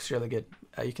think it looks really good.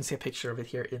 You can see a picture of it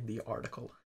here in the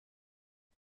article.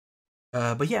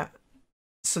 But yeah,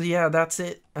 so yeah, that's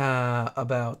it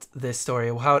about this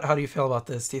story. How do you feel about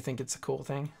this? Do you think it's a cool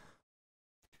thing?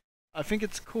 I think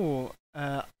it's cool.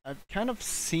 I've kind of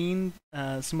seen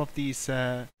some of these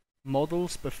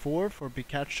models before for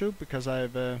Pikachu, because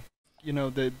I've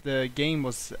the game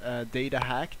was data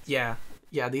hacked. Yeah,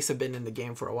 these have been in the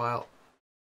game for a while.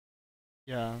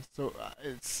 Yeah, so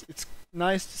it's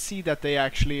nice to see that they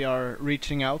actually are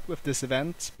reaching out with this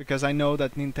event, because I know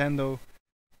that Nintendo,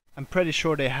 I'm pretty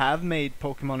sure they have made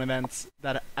Pokemon events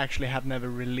that actually have never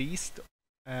released,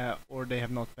 or they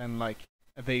have not been like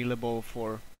available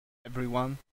for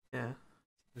everyone. Yeah.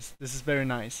 This is very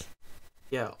nice.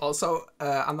 Yeah. Also,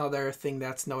 another thing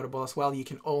that's notable as well, you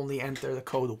can only enter the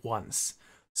code once.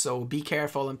 So be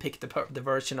careful and pick the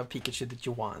version of Pikachu that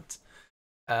you want.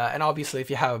 And obviously, if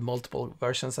you have multiple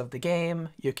versions of the game,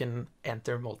 you can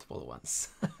enter multiple ones.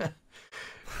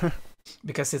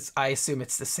 Because I assume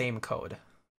it's the same code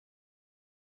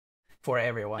for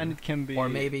everyone. And it can be, or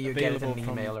maybe you get it in an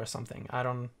email or something. I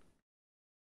don't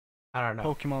know.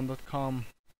 Pokemon.com.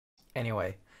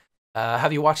 Anyway,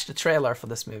 have you watched the trailer for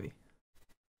this movie?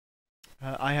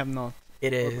 I have not.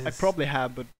 It is. I probably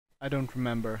have, but I don't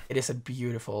remember. It is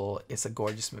it's a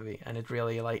gorgeous movie, and it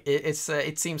really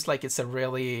it seems like it's a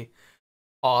really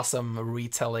awesome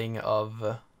retelling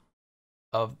of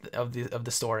the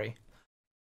story,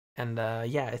 and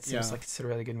it seems like it's a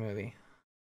really good movie.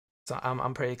 So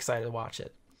I'm pretty excited to watch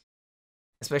it,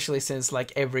 especially since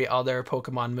like every other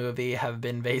Pokemon movie have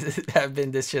been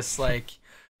this just like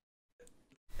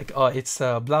oh, it's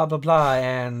blah blah blah,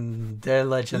 and they're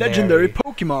legendary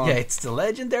Pokemon. Yeah, it's the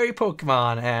legendary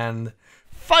Pokemon and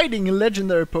fighting a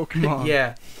legendary Pokemon.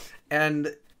 Yeah,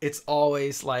 and it's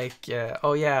always like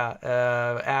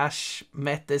Ash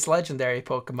met this legendary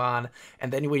Pokemon,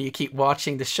 and then when you keep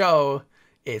watching the show,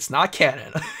 it's not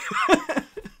canon.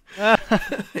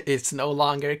 It's no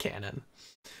longer canon.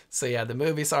 So yeah, the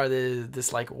movies are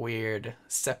this like weird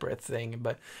separate thing.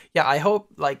 But yeah, I hope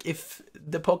like if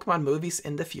the Pokemon movies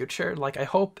in the future, like I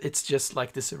hope it's just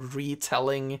like this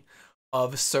retelling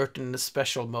of certain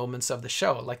special moments of the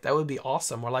show. Like that would be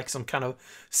awesome, or like some kind of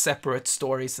separate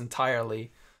stories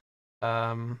entirely.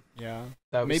 Yeah.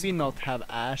 That would be Maybe so not cool. have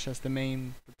Ash as the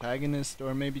main protagonist,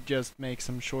 or maybe just make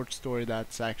some short story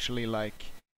that's actually like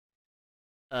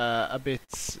a bit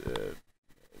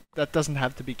that doesn't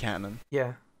have to be canon.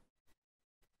 Yeah.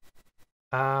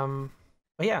 But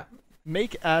yeah,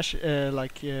 Make Ash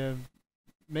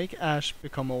make Ash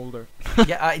become older.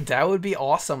 yeah, that would be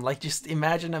awesome. Like, just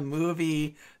imagine a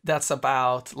movie that's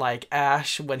about like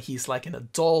Ash when he's like an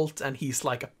adult and he's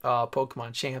like a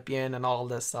Pokemon champion and all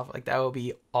this stuff. Like, that would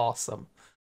be awesome.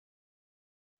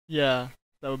 Yeah,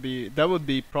 that would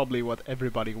be probably what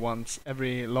everybody wants.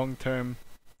 Every long term.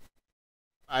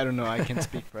 I don't know. I can't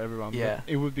speak for everyone, but Yeah,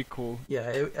 it would be cool. yeah,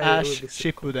 it would Ash be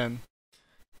super cool. Shippuden.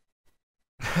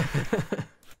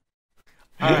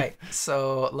 All right,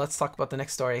 so let's talk about the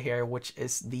next story here, which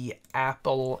is the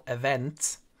Apple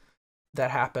event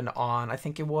that happened on, I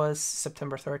think it was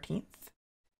September 13th.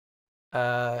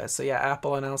 So yeah,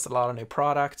 Apple announced a lot of new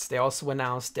products. They also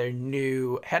announced their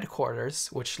new headquarters,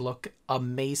 which look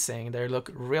amazing. They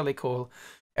look really cool.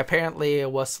 Apparently,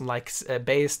 it was like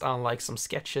based on like some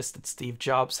sketches that Steve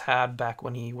Jobs had back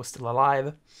when he was still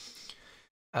alive.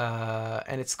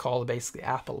 And it's called basically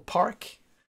Apple Park,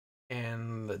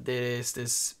 and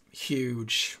this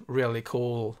huge, really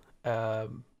cool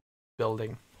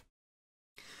building.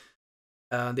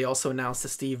 They also announced the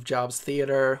Steve Jobs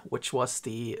Theater, which was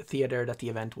the theater that the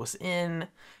event was in,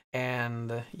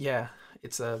 and yeah,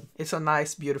 it's a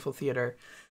nice, beautiful theater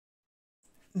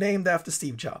named after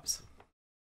Steve Jobs.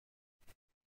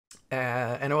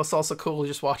 And it was also cool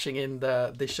just watching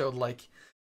they showed like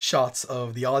shots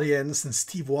of the audience, and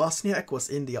Steve Wozniak was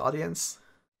in the audience.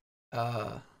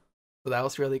 So that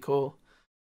was really cool.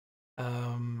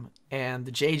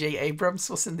 And J.J. Abrams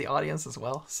was in the audience as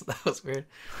well, so that was weird.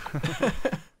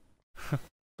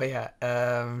 But yeah,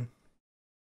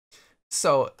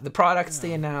 so the products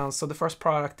they announced. So the first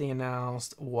product they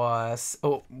announced was,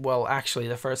 oh well, actually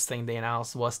the first thing they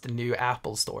announced was the new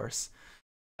Apple stores,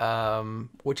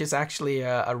 which is actually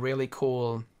a really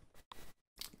cool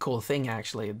thing.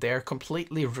 Actually, they're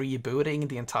completely rebooting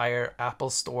the entire Apple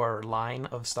Store line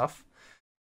of stuff.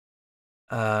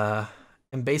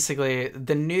 And basically,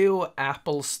 the new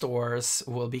Apple stores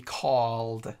will be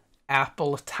called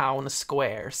Apple Town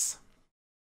Squares.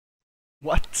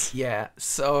 What? Yeah,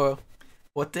 so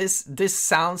what this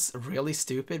sounds really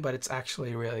stupid, but it's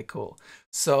actually really cool.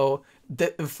 So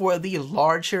for the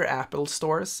larger Apple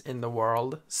stores in the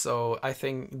world, so I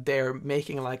think they're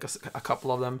making like a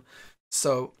couple of them.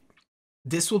 So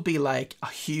this will be like a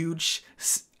huge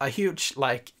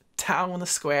like town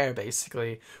square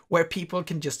basically, where people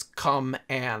can just come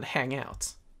and hang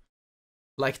out.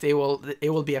 Like it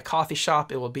will be a coffee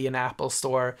shop, it will be an Apple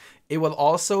store. It will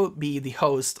also be the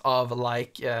host of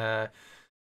like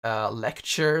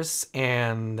lectures,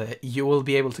 and you will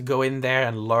be able to go in there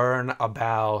and learn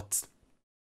about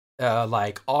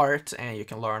like art, and you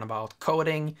can learn about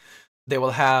coding. They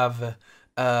will have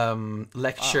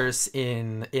lectures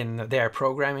in their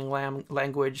programming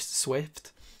language,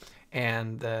 Swift.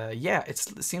 And yeah, it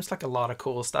seems like a lot of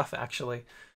cool stuff actually.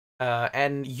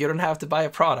 And you don't have to buy a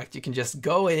product. You can just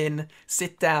go in,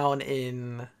 sit down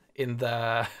in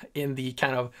the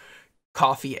kind of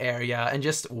coffee area, and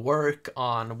just work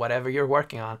on whatever you're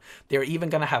working on. They're even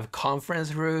gonna have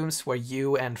conference rooms where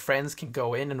you and friends can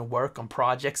go in and work on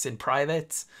projects in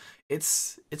private.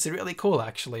 It's really cool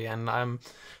actually, and I'm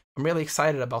really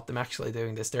excited about them actually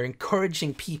doing this. They're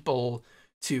encouraging people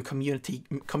to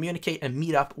communicate and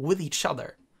meet up with each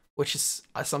other, which is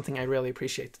something I really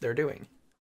appreciate they're doing.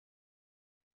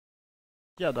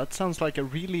 Yeah, that sounds like a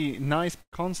really nice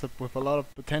concept with a lot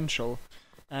of potential.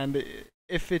 And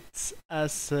if it's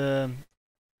as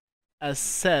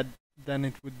said, then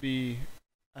it would be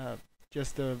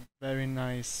just a very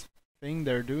nice thing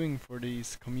they're doing for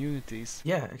these communities.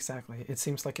 Yeah, exactly. It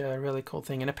seems like a really cool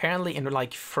thing. And apparently in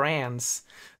like France,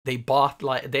 they bought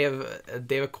like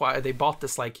they bought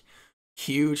this like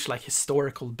huge like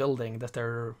historical building that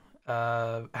they're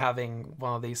having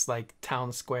one of these like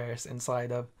town squares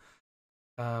inside of.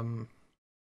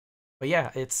 But yeah,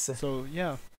 it's So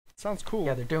yeah, sounds cool.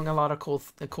 yeah, they're doing a lot of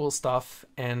cool stuff,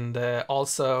 and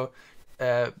also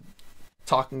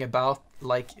talking about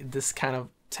like this kind of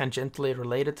tangentially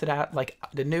related to that, like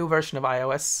the new version of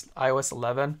iOS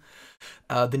 11,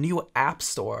 the new App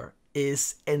Store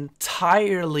is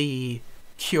entirely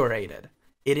curated.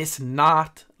 It is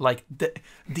not like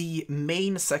the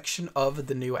main section of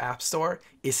the new App Store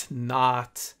is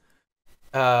not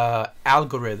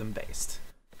algorithm based.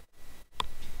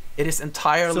 It is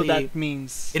entirely. So that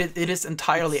means it is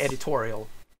entirely editorial,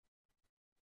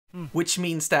 which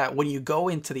means that when you go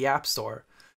into the App Store,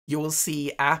 you will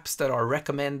see apps that are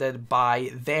recommended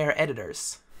by their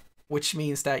editors, which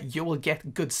means that you will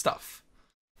get good stuff.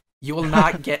 You will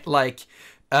not get like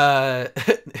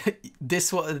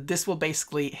this will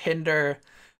basically hinder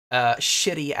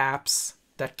shitty apps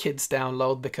that kids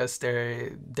download because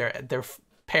their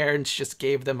parents just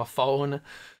gave them a phone.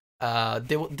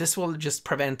 This will just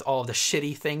prevent all the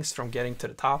shitty things from getting to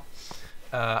the top.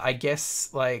 I guess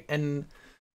like and.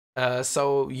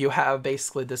 So you have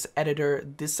basically this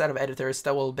set of editors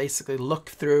that will basically look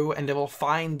through and they will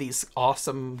find these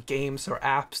awesome games or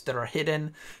apps that are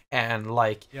hidden and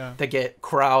like they get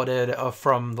crowded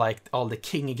from like all the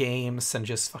king games and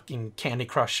just fucking Candy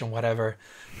Crush and whatever.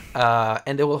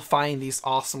 And they will find these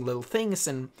awesome little things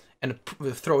and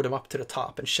throw them up to the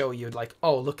top and show you like,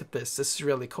 oh, look at this. This is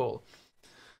really cool.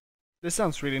 This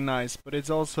sounds really nice, but it's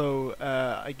also,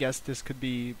 I guess this could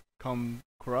become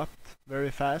corrupt very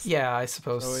fast. Yeah, I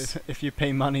suppose. So if you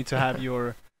pay money to have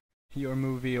your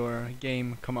movie or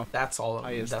game come up, that's all.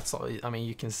 That's all. I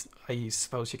mean, I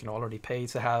suppose you can already pay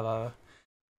to have a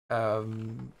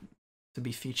to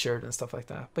be featured and stuff like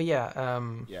that. But yeah,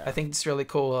 I think it's really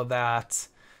cool that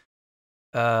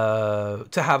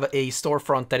to have a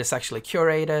storefront that is actually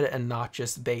curated and not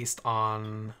just based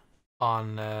on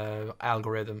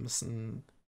algorithms and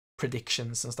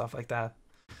predictions and stuff like that.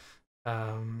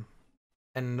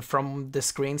 And from the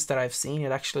screens that I've seen,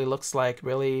 it actually looks like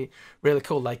really, really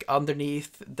cool. Like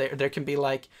underneath, there can be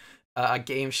like a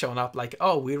game showing up like,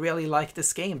 oh, we really like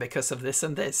this game because of this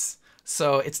and this.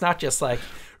 So it's not just like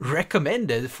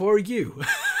recommended for you.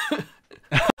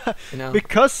 You know?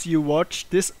 Because you watched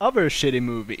this other shitty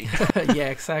movie. Yeah,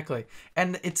 exactly.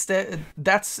 And this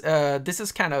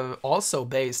is kind of also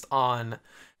based on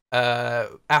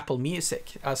Apple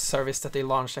Music, a service that they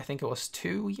launched, I think it was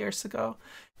 2 years ago.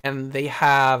 And they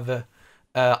have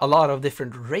a lot of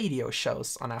different radio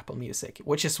shows on Apple Music,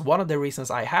 which is one of the reasons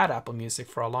I had Apple Music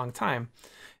for a long time.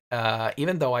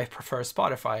 Even though I prefer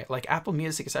Spotify, like Apple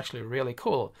Music is actually really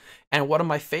cool. And one of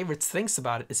my favorite things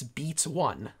about it is Beats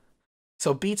One.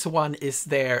 So Beats One is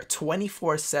their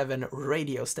 24/7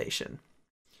 radio station.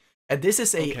 And this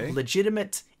is a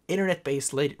legitimate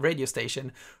internet-based radio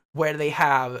station where they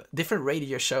have different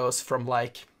radio shows from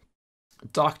like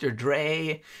Dr.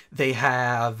 Dre, they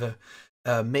have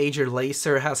Major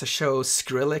Lazer has a show,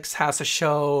 Skrillex has a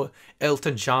show,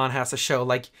 Elton John has a show.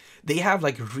 Like they have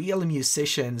like real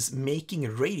musicians making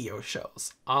radio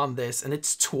shows on this, and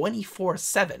it's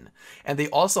 24/7. And they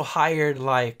also hired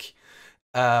like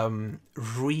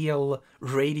real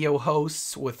radio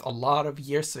hosts with a lot of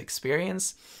years of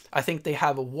experience. I think they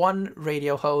have one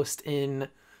radio host in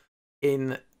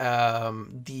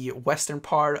the western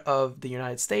part of the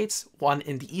United States, one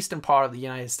in the eastern part of the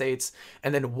United States,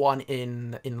 and then one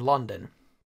in London,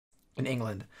 in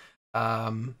England.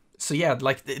 So yeah,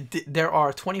 like there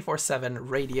are 24/7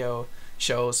 radio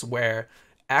shows where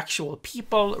actual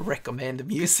people recommend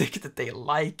music that they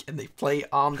like and they play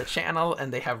on the channel,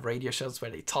 and they have radio shows where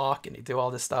they talk and they do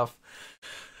all this stuff.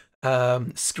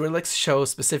 Skrillex show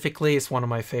specifically is one of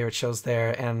my favorite shows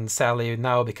there, and sadly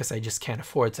now, because I just can't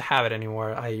afford to have it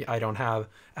anymore, I don't have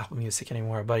Apple Music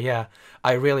anymore. But yeah,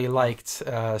 I really liked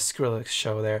Skrillex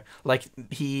show there. Like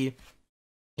he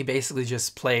basically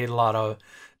just played a lot of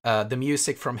the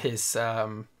music from his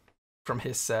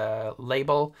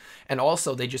label, and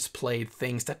also they just played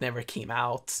things that never came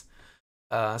out,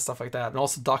 stuff like that. And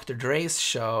also Dr. Dre's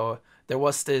show, there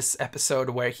was this episode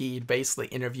where he basically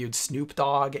interviewed Snoop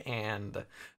Dogg, and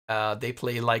they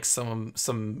play like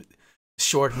some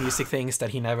short music things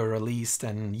that he never released.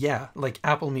 And yeah, like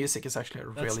Apple Music is actually a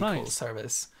really cool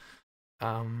service.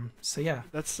 So yeah,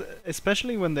 that's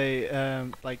especially when they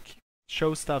like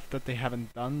show stuff that they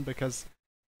haven't done, because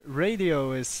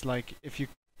radio is like, if you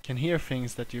can hear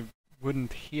things that you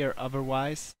wouldn't hear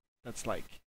otherwise, that's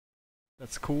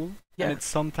cool. Yeah. And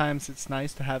sometimes it's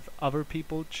nice to have other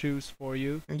people choose for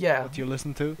you what you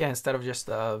listen to. Yeah, instead of just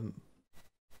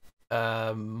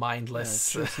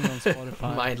mindless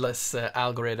mindless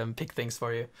algorithm pick things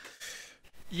for you.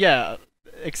 Yeah,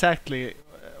 exactly.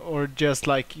 Or just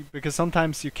like, because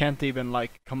sometimes you can't even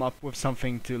like come up with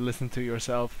something to listen to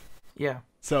yourself. Yeah.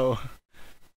 So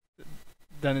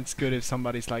then it's good if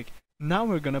somebody's like, now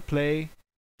we're gonna play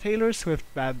Taylor Swift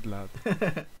Bad Blood.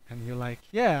 And you're like,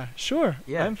 yeah, sure,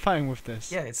 yeah, I'm fine with this.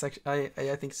 Yeah, it's like I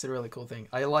think it's a really cool thing.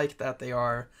 I like that they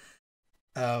are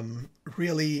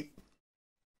really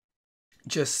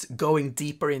just going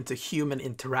deeper into human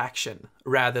interaction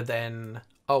rather than,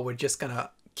 oh, we're just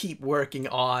gonna keep working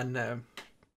on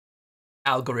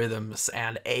algorithms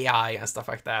and AI and stuff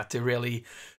like that to really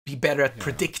be better at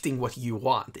predicting what you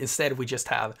want. Instead, we just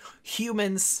have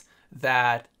humans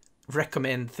that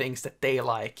recommend things that they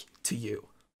like to you.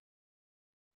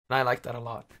 And I like that a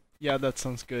lot. Yeah, that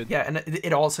sounds good. Yeah, and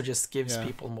it also just gives Yeah.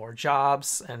 people more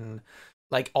jobs, and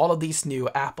like all of these new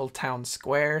Apple Town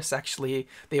Squares, actually,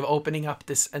 they're opening up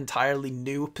this entirely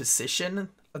new position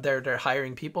they're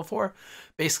hiring people for.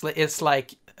 Basically, it's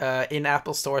like in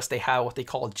Apple stores they have what they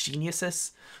call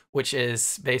geniuses, which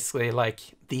is basically like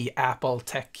the Apple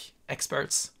tech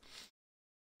experts.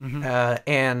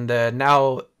 And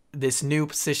now this new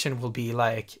position will be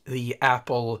like the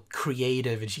Apple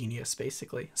creative genius,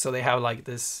 basically. So they have like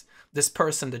this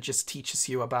person that just teaches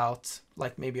you about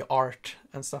like maybe art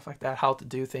and stuff like that, how to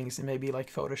do things in maybe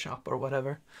like Photoshop or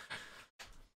whatever.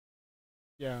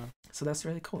 Yeah. So that's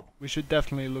really cool. We should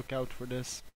definitely look out for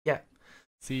this. Yeah.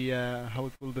 See how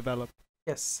it will develop.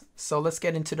 Yes. So let's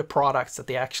get into the products that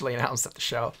they actually announced at the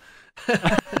show.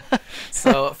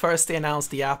 So first they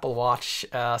announced the Apple Watch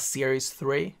Series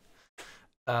 3.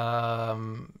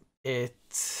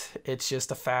 It's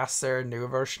just a faster, new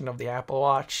version of the Apple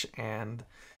Watch, and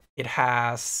it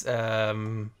has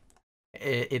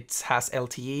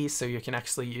LTE, so you can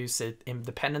actually use it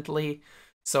independently.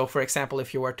 So, for example,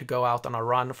 if you were to go out on a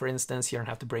run, for instance, you don't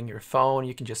have to bring your phone.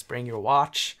 You can just bring your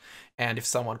watch, and if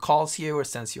someone calls you or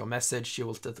sends you a message, you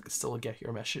will still get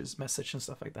your message and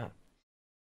stuff like that.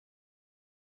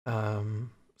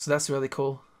 So that's really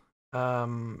cool.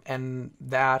 And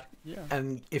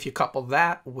if you couple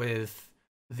that with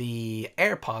the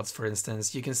AirPods, for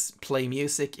instance, you can play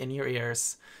music in your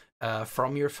ears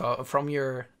from your phone, from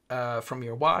your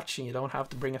watch, and you don't have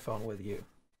to bring a phone with you.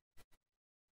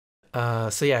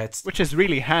 So yeah, which is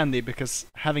really handy, because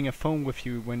having a phone with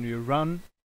you when you run,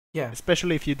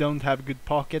 especially if you don't have good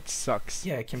pockets, sucks.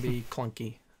 Yeah, it can be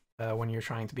clunky when you're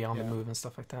trying to be on the move and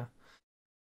stuff like that.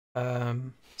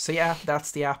 So yeah,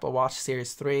 that's the Apple Watch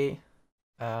Series 3.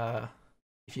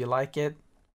 If you like it,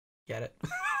 get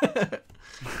it.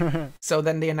 So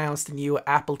then they announced the new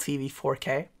Apple TV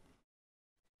 4K,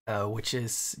 which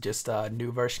is just a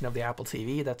new version of the Apple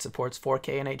TV that supports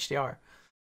 4K and HDR.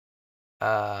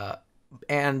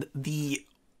 And the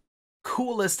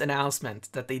coolest announcement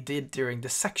that they did during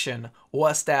this section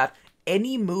was that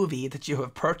any movie that you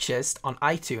have purchased on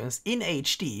iTunes in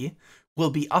HD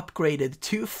will be upgraded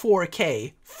to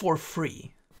 4K for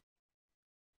free.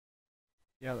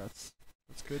 Yeah, that's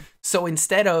good. So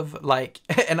instead of like,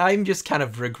 and I'm just kind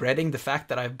of regretting the fact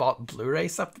that I've bought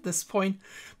Blu-rays up to this point,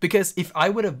 because if I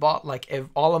would have bought like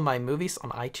all of my movies on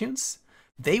iTunes,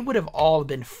 they would have all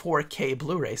been 4K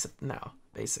Blu-rays now,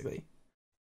 basically.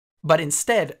 But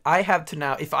instead, I have to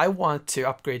now, if I want to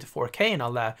upgrade to 4K and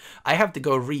all that, I have to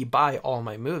go re-buy all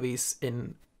my movies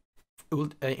in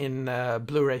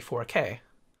Blu-ray 4K.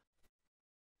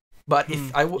 But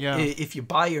if you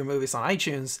buy your movies on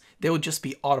iTunes, they will just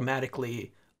be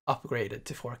automatically upgraded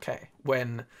to 4K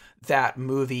when that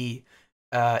movie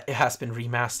it has been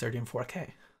remastered in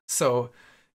 4K. So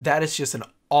that is just an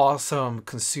awesome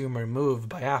consumer move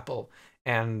by Apple,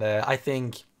 and I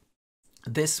think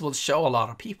this will show a lot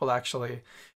of people actually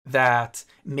that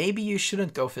maybe you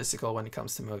shouldn't go physical when it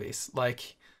comes to movies.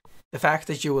 Like the fact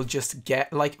that you will just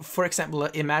get, like, for example,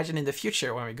 imagine in the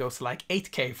future when we go to like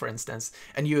 8K, for instance,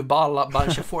 and you bought a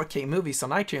bunch of 4K movies on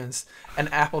iTunes,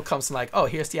 and Apple comes and like, oh,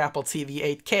 here's the Apple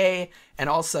TV 8K, and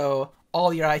also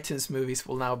all your iTunes movies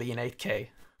will now be in 8K.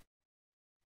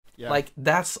 Yeah. Like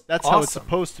that's awesome. How it's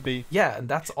supposed to be. Yeah, and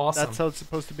that's awesome. That's how it's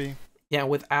supposed to be. Yeah,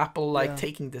 with Apple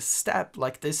taking this step,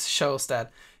 like this shows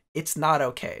that it's not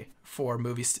okay for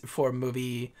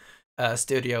movie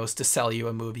studios to sell you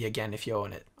a movie again if you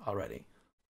own it already.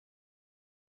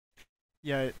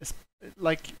 Yeah, it's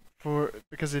like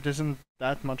because it isn't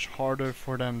that much harder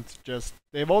for them to just,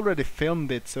 they've already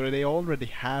filmed it, so they already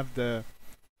have it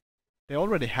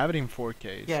in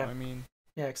 4K. Yeah. So, I mean,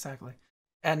 yeah, exactly.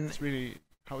 And it's really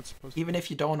how it's supposed even to be. if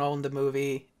you don't own the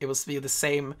movie, it will be the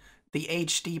same. The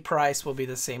HD price will be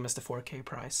the same as the 4K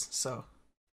price. So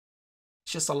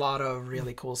it's just a lot of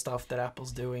really cool stuff that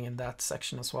Apple's doing in that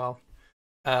section as well.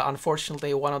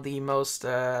 Unfortunately, one of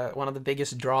the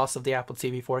biggest draws of the Apple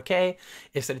TV 4K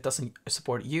is that it doesn't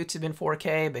support YouTube in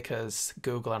 4K because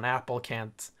Google and Apple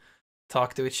can't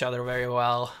talk to each other very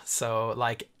well. So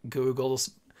like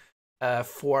Google's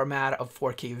format of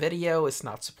 4K video is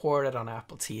not supported on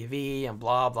Apple TV, and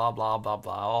blah blah blah blah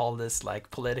blah, all this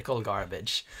like political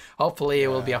garbage. Hopefully it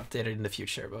will be updated in the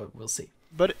future, but we'll see.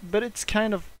 But it's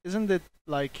kind of, isn't it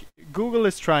like Google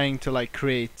is trying to like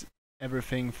create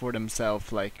everything for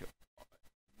themselves, like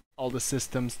all the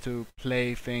systems to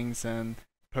play things and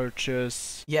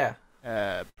purchase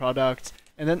products,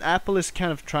 and then Apple is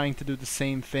kind of trying to do the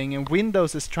same thing, and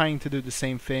Windows is trying to do the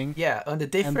same thing. Yeah, and the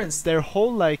difference, and their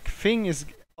whole like thing is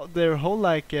their whole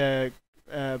like the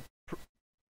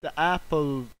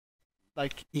Apple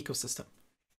like ecosystem.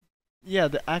 Yeah,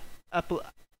 the Apple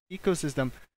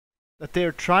ecosystem that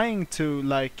they're trying to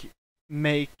like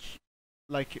make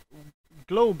like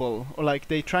global, or like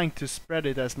they trying to spread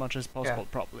it as much as possible,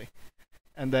 probably.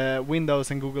 And Windows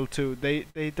and Google too,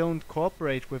 they don't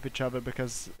cooperate with each other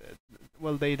because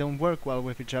well, they don't work well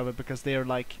with each other because they're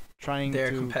like trying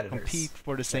to compete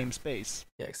for the same space.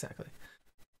 Yeah, exactly.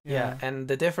 Yeah, and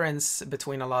the difference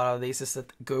between a lot of these is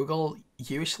that Google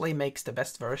usually makes the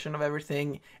best version of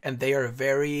everything, and they are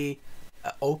very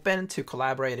open to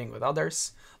collaborating with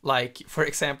others. Like, for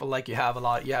example, like you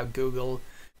have Google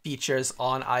features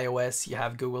on iOS, you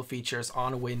have Google features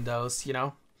on Windows, you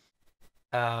know?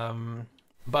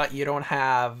 But you don't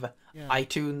have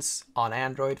iTunes on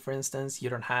Android, for instance.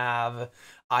 You don't have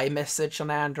iMessage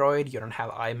on Android. You don't have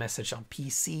iMessage on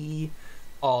PC.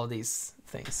 All these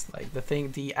things, like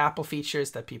the Apple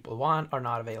features that people want are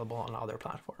not available on other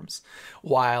platforms,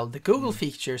 while the Google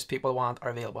features people want are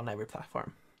available on every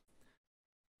platform.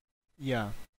 Yeah.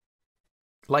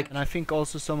 Like, and I think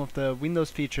also some of the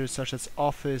Windows features, such as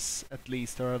Office, at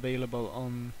least, are available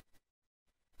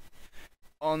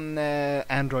on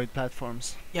Android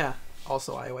platforms. Yeah,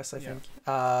 also iOS, I think.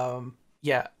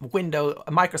 Yeah,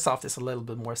 Microsoft is a little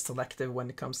bit more selective when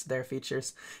it comes to their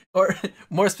features. Or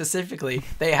more specifically,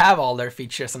 they have all their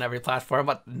features on every platform,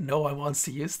 but no one wants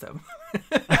to use them.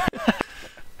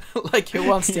 Like, who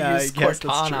wants to use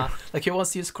Cortana? Like, who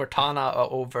wants to use Cortana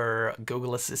over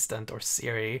Google Assistant or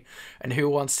Siri? And who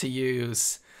wants to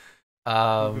use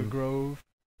Google Groove?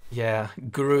 Yeah,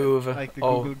 Groove. Like the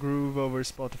Google Groove over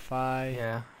Spotify.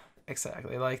 Yeah,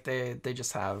 exactly. Like they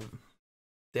just have,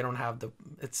 they don't have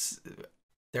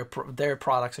their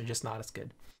products are just not as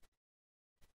good.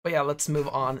 But yeah, let's move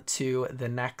on to the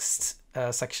next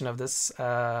section of this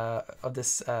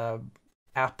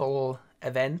Apple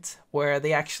event, where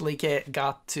they actually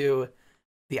got to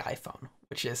the iPhone,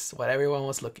 which is what everyone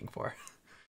was looking for.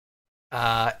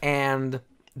 And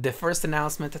the first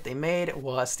announcement that they made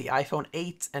was the iPhone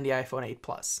 8 and the iPhone 8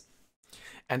 Plus.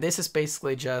 And this is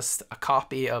basically just a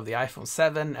copy of the iPhone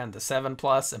 7 and the 7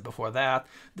 Plus, and before that,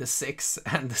 the 6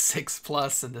 and the 6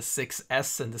 Plus and the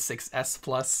 6S and the 6S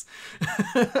Plus.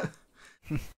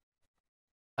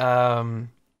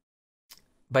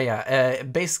 But yeah,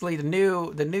 basically the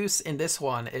news in this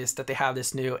one is that they have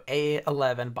this new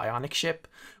A11 Bionic chip,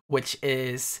 which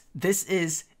is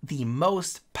the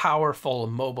most powerful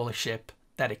mobile chip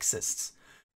that exists.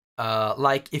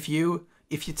 Like if you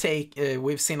take,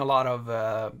 we've seen a lot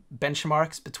of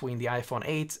benchmarks between the iPhone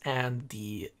 8 and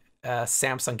the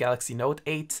Samsung Galaxy Note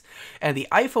 8, and the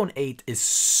iPhone 8 is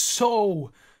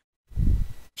so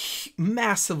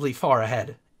massively far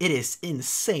ahead. It is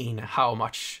insane how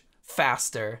much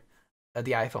faster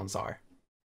the iPhones are.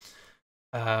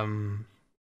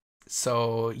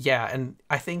 So yeah, and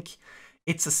I think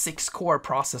it's a 6-core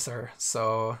processor,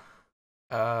 so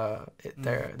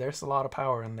there's a lot of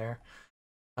power in there,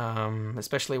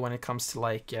 especially when it comes to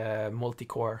like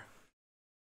multi-core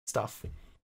stuff.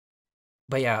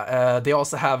 But yeah, they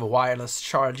also have wireless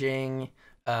charging,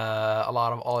 a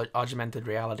lot of augmented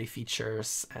reality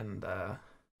features, and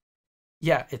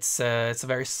yeah, it's a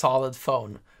very solid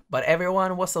phone. But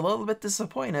everyone was a little bit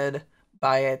disappointed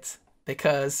by it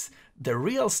because the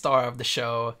real star of the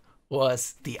show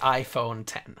was the iPhone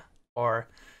 10, or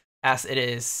as it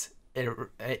is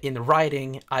in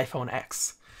writing, iPhone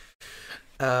X.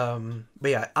 But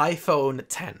yeah, iPhone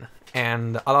 10.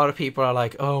 And a lot of people are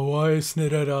like, oh, why isn't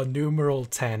it at a numeral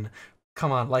 10?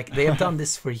 Come on, like, they have done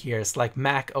this for years. Like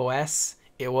Mac OS,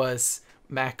 it was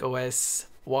Mac OS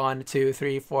 1, 2,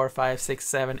 3, 4, 5, 6,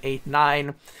 7, 8,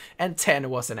 9, and 10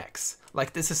 was an X.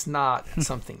 Like, this is not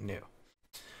something new.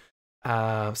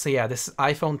 So yeah, this is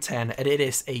iPhone 10, and it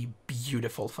is a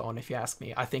beautiful phone, if you ask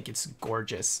me. I think it's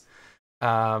gorgeous.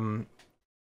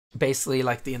 Basically,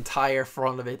 like, the entire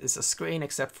front of it is a screen,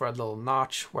 except for a little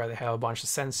notch where they have a bunch of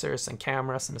sensors and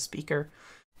cameras and a speaker.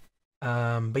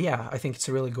 But yeah, I think it's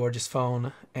a really gorgeous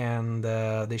phone, and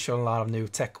they showed a lot of new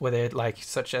tech with it, like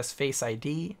such as Face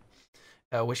ID,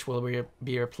 which will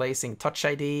be replacing Touch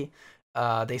ID.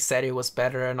 They said it was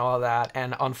better and all that,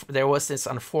 and there was this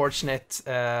unfortunate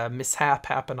mishap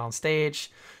happen on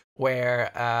stage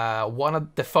where one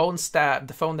of the phone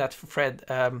that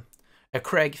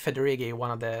Craig Federighi,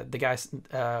 one of the guys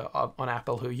on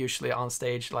Apple who usually on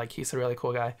stage, like, he's a really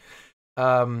cool guy.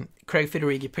 Craig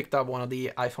Federighi picked up one of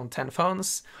the iPhone 10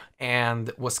 phones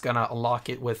and was gonna unlock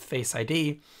it with Face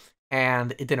ID,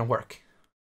 and it didn't work.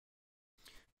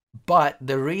 But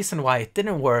the reason why it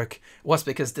didn't work was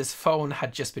because this phone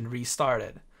had just been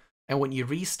restarted. and when you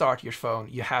restart your phone,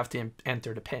 you have to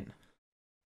enter the PIN.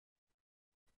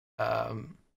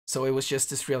 So it was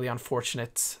just this really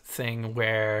unfortunate thing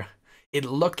where it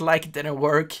looked like it didn't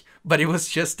work, but it was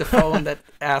just the phone that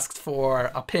asked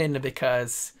for a PIN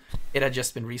because it had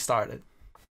just been restarted.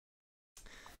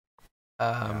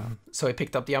 So I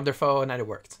picked up the other phone and it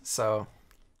worked. So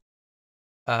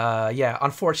yeah,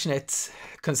 unfortunate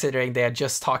considering they had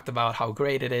just talked about how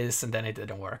great it is and then it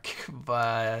didn't work.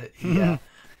 But yeah,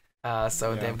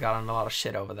 so they've gotten a lot of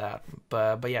shit over that.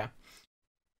 But yeah.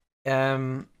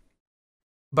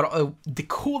 But the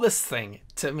coolest thing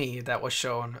to me that was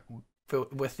shown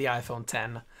with the iPhone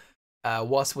 10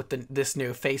 was with this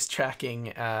new face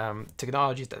tracking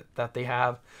technology that they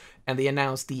have, and they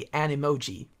announced the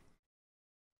Animoji,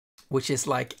 which is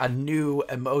like a new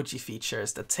emoji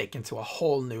features that take into a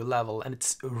whole new level, and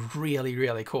it's really,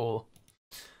 really cool.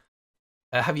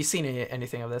 Have you seen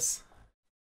anything of this?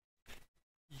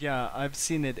 Yeah, I've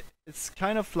seen it. It's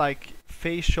kind of like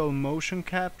facial motion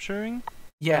capturing.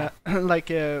 Yeah. Like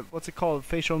what's it called?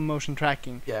 Facial motion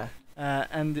tracking. Yeah.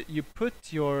 And you put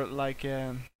your like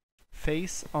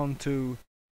face onto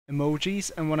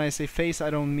emojis, and when I say face,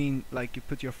 I don't mean like you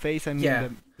put your face. I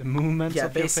mean the movements of your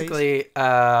face. Yeah, basically,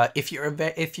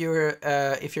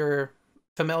 if you're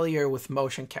familiar with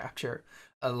motion capture,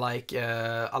 like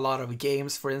a lot of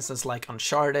games, for instance, like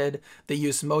Uncharted, they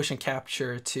use motion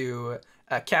capture to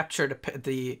capture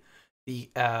the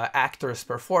actor's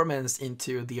performance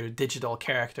into their digital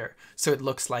character, so it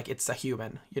looks like it's a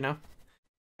human, you know?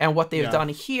 And what they've done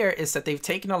here is that they've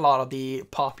taken a lot of the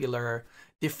popular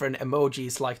different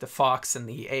emojis, like the fox and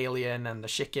the alien and the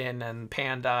chicken and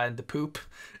panda and the poop.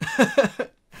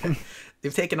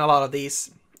 They've taken a lot of these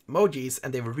emojis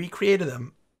and they've recreated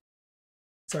them.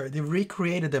 They've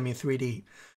recreated them in 3D.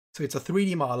 So it's a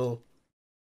 3D model.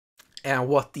 And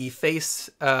what the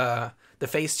face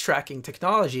tracking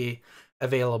technology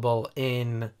available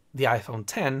in the iPhone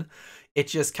 10, it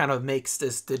just kind of makes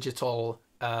this digital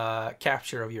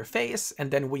capture of your face,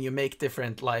 and then when you make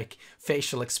different like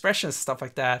facial expressions, stuff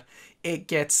like that, it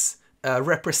gets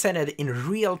represented in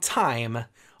real time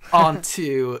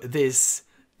onto this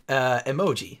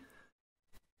emoji.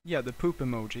 Yeah, the poop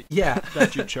emoji. Yeah.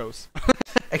 That you chose.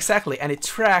 Exactly, and it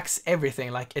tracks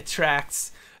everything. Like it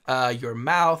tracks your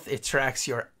mouth, it tracks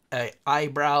your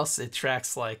eyebrows, it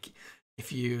tracks like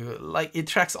if you like, it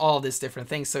tracks all these different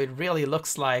things. So it really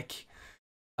looks like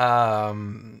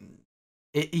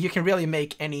you can really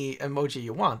make any emoji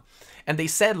you want. And they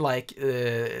said like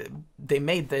they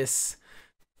made this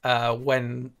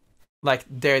when like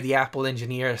the Apple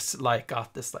engineers like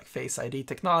got this like Face ID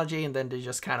technology, and then they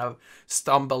just kind of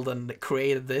stumbled and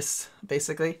created this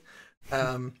basically.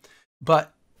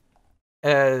 But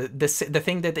the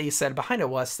thing that they said behind it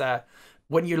was that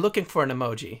when you're looking for an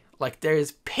emoji, like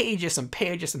there's pages and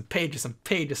pages and pages and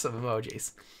pages of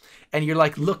emojis. And you're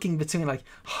like looking between like,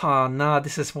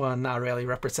 this is one not really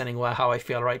representing how I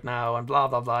feel right now, and blah,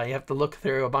 blah, blah. You have to look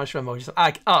through a bunch of emojis.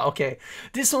 Like, okay,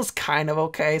 this one's kind of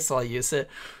okay, so I'll use it.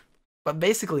 But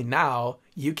basically now,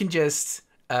 you can just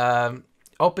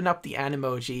open up the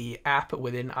Animoji app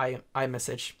within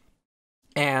iMessage,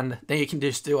 and then you can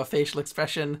just do a facial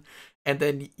expression, and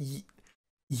then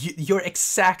your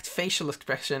exact facial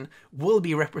expression will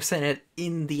be represented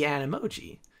in the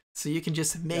Animoji. So you can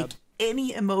just make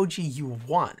any emoji you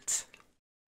want.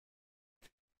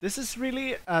 This is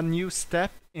really a new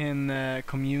step in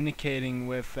communicating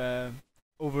with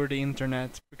over the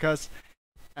internet, because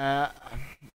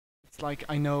it's like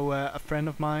I know a friend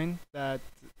of mine that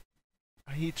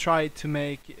he tried to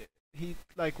make, he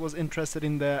like was interested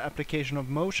in the application of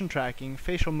motion tracking,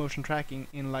 facial motion tracking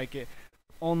in like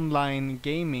online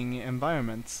gaming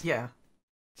environments. Yeah.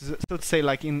 So to say,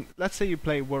 like in, let's say you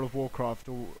play World of Warcraft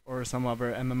or some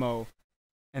other MMO,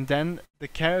 and then the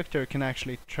character can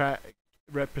actually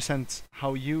represent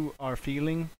how you are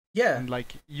feeling. Yeah. And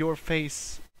like your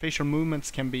facial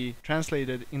movements can be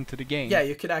translated into the game. Yeah,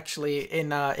 you could actually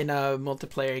in a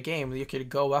multiplayer game, you could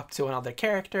go up to another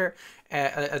character,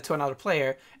 to another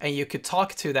player, and you could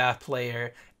talk to that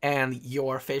player, and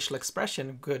your facial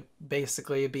expression could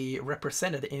basically be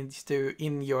represented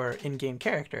in your in-game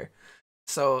character.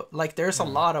 So, like, there's a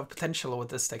lot of potential with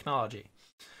this technology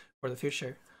for the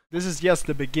future. This is just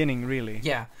the beginning, really.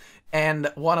 Yeah, and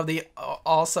one of the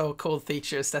also cool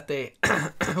features that they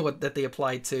that they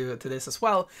applied to this as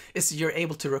well is you're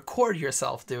able to record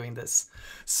yourself doing this.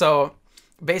 So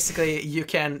basically, you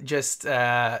can just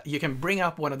you can bring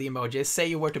up one of the emojis. Say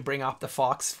you were to bring up the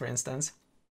fox, for instance,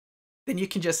 then you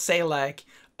can just say like,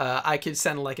 I could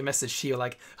send like a message to you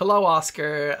like, "Hello,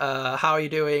 Oscar. How are you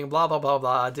doing? Blah blah blah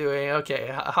blah. Doing okay.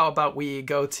 How about we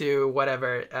go to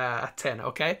whatever at 10?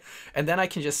 Okay." And then I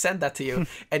can just send that to you,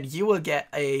 and you will get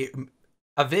a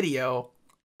video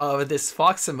of this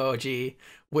fox emoji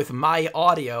with my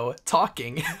audio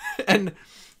talking, and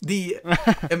the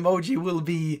emoji will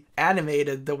be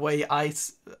animated the way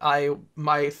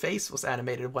my face was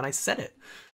animated when I said it.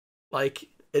 Like,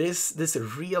 it is this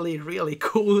really, really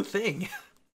cool thing.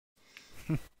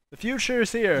 The future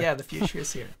is here. Yeah, the future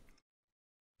is here.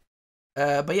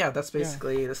 But yeah, that's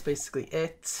basically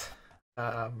it.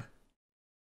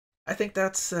 I think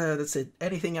that's it.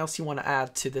 Anything else you want to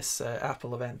add to this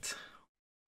Apple event?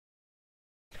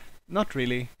 Not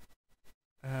really.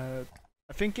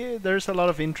 I think there's a lot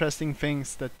of interesting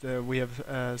things that we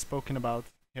have spoken about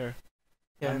here,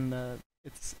 and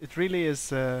it really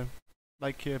is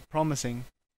promising.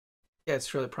 Yeah,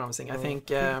 it's really promising. So, I think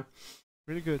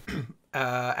really good.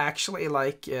 actually,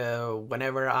 like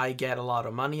whenever I get a lot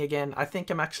of money again, I think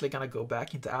I'm actually gonna go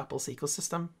back into Apple's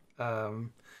ecosystem,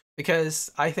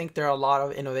 because I think there are a lot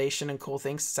of innovation and cool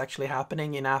things that's actually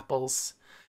happening in Apple's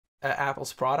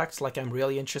products. Like, I'm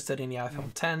really interested in the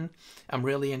iPhone 10. I'm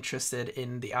really interested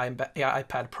in the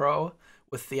iPad Pro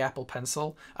with the Apple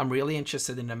Pencil. I'm really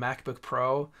interested in the MacBook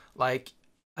Pro. Like,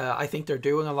 I think they're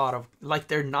doing a lot of, like,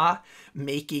 they're not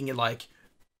making like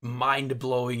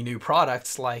mind-blowing new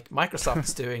products like Microsoft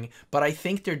is doing, but I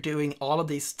think they're doing all of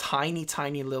these tiny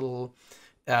little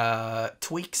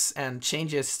tweaks and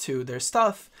changes to their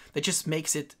stuff that just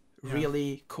makes it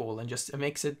really cool, and just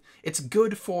it's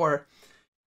good for,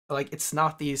 like, it's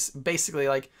not these, basically,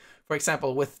 like, for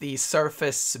example, with the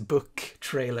Surface Book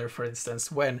trailer, for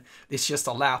instance, when it's just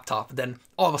a laptop, then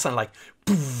all of a sudden, like,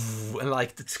 poof, and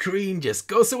like the screen just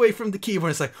goes away from the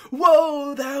keyboard. It's like,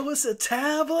 whoa, that was a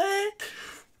tablet.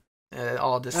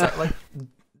 All this stuff, like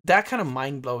that kind of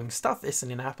mind-blowing stuff isn't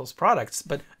in Apple's products,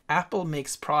 but Apple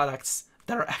makes products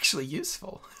that are actually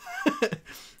useful.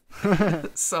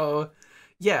 So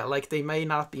yeah, like, they may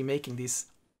not be making these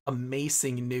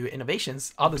amazing new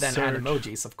innovations other than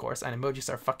animojis, of course.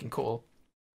 Animojis are fucking cool.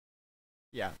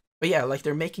 Yeah. But yeah, like,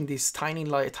 they're making these tiny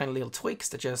little tweaks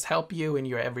that just help you in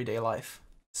your everyday life.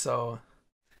 So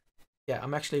yeah,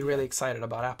 I'm actually really excited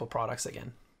about Apple products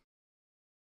again.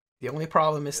 The only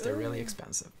problem is they're really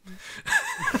expensive.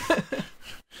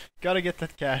 Gotta get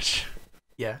that cash.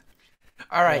 Yeah.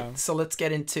 All right, so let's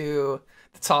get into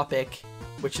the topic,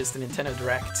 which is the Nintendo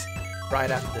Direct,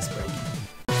 right after this break.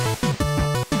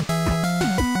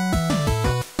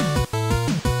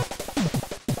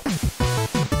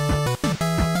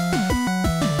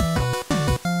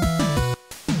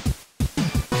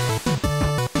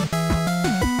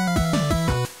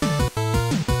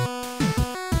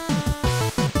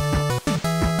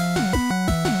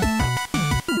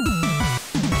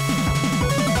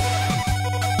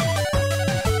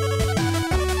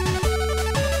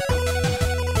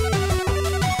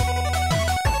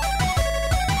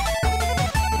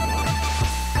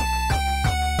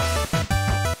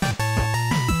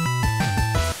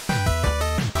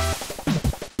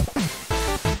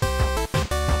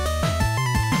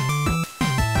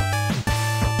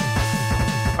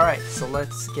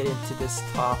 Let's get into this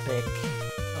topic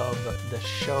of the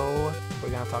show. We're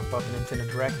going to talk about the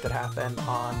Nintendo Direct that happened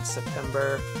on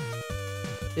September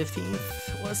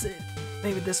 15th, was it?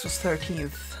 Maybe this was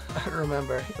 13th. I don't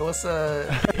remember. It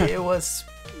was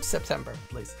September,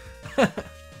 at least,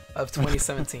 of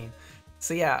 2017.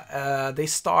 So yeah, they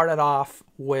started off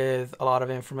with a lot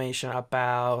of information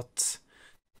about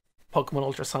Pokemon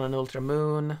Ultra Sun and Ultra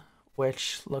Moon,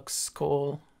 which looks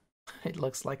cool. It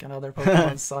looks like another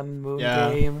Pokemon Sun Moon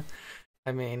game.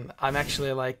 I mean, I'm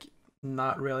actually like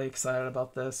not really excited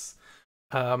about this.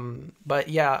 But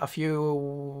yeah,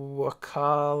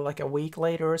 like a week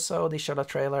later or so, they showed a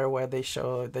trailer where they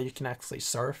show that you can actually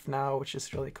surf now, which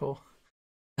is really cool.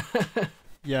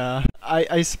 Yeah,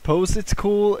 I suppose it's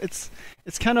cool. It's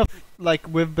kind of like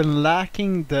we've been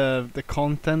lacking the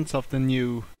contents of the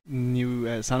new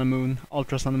Sun and Moon,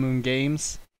 Ultra Sun and Moon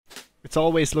games. It's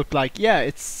always looked like, yeah,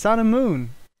 it's Sun and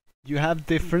Moon. You have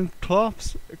different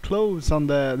clothes on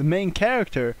the main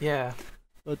character. Yeah.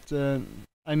 But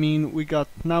I mean, we got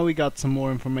some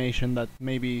more information that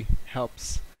maybe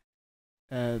helps.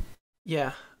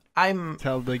 Yeah, I'm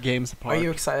tell the games apart. Are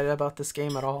you excited about this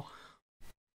game at all?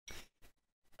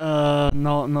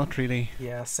 No, not really.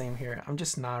 Yeah, same here. I'm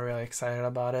just not really excited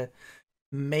about it.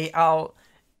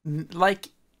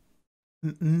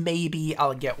 Maybe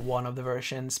I'll get one of the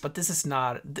versions, but this is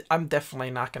not. I'm definitely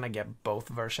not gonna get both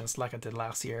versions like I did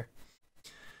last year.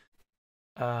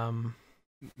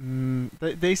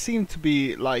 They seem to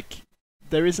be like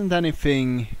there isn't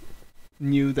anything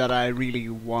new that I really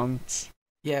want.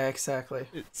 Yeah, exactly.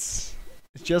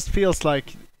 It just feels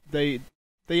like they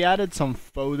added some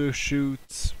photo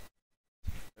shoot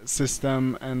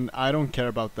system, and I don't care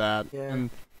about that. Yeah. And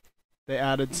they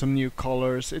added some new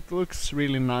colors. It looks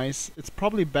really nice. It's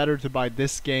probably better to buy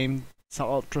this game,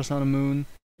 Ultra Sun and Moon,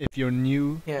 if you're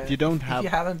new. Yeah. If you don't have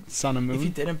if you haven't, Sun and Moon. If you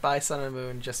didn't buy Sun and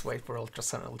Moon, just wait for Ultra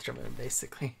Sun and Ultra Moon,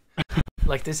 basically.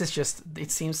 Like, this is just,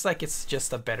 it seems like it's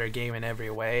just a better game in every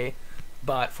way.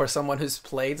 But for someone who's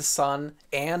played Sun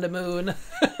and Moon,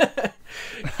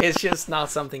 it's just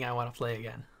not something I want to play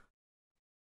again.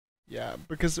 Yeah,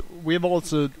 because we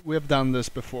have done this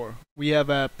before. We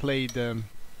have played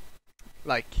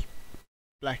like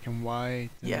Black and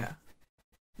White. Yeah.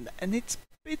 And it's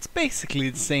basically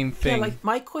the same thing. Yeah, like,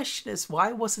 my question is,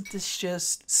 why wasn't this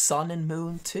just Sun and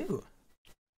Moon too?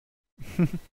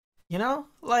 You know,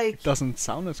 like, it doesn't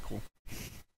sound as cool.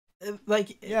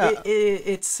 Like, yeah,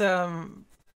 it's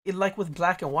like with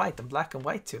Black and White and Black and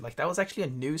White 2. Like, that was actually a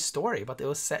new story, but it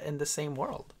was set in the same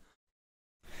world.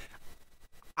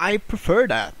 I prefer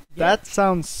that. Yeah.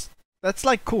 That's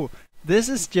like cool. This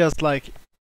is just like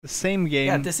the same game,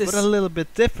 yeah, this is, but a little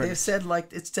bit different. They said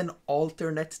like it's an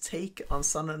alternate take on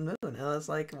Sun and Moon, and I was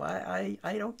like, why?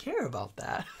 I don't care about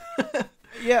that.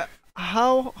 Yeah,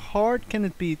 how hard can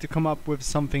it be to come up with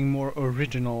something more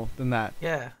original than that?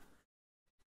 Yeah.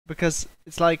 Because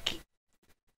it's like,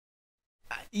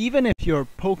 even if you're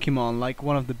Pokemon, like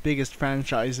one of the biggest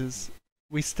franchises,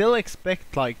 we still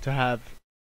expect like to have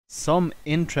some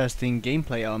interesting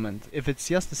gameplay element. If it's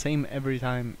just the same every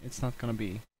time, it's not gonna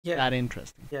be that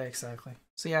interesting. Yeah, exactly.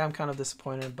 So yeah, I'm kind of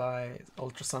disappointed by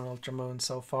Ultra Sun, Ultra Moon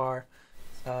so far.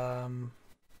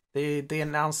 They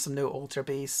announced some new Ultra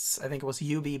Beasts. I think it was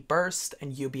UB Burst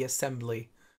and UB Assembly.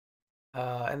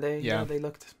 And they they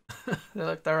looked they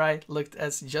looked alright. Looked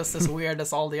just as weird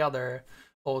as all the other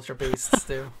Ultra Beasts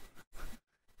do.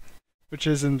 Which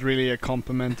isn't really a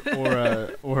compliment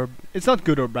or it's not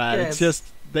good or bad. Yeah, it's just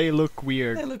they look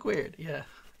weird. They look weird, yeah.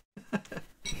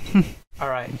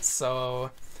 Alright,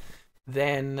 so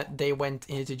then they went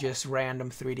into just random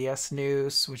 3DS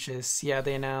news, which is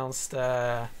they announced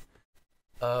the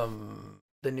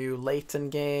new Layton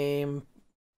game,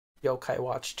 Yokai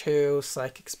Watch 2,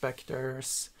 Psychic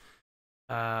Spectres,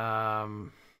 Fire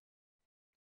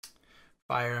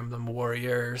Emblem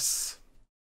Warriors.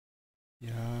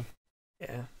 Yeah.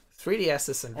 Yeah. 3DS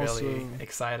isn't Also, really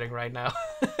exciting right now.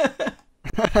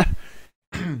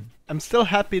 I'm still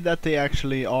happy that they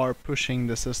actually are pushing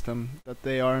the system, that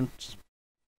they aren't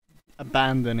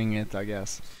abandoning it, I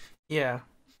guess. Yeah.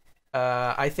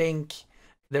 I think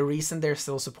the reason they're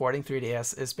still supporting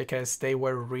 3DS is because they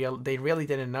really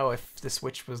didn't know if the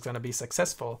Switch was going to be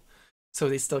successful. So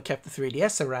they still kept the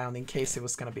 3DS around in case it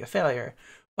was going to be a failure.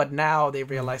 But now they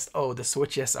realized, oh, the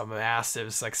Switch is a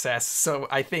massive success. So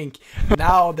I think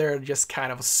now they're just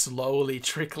kind of slowly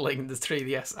trickling the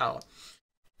 3DS out.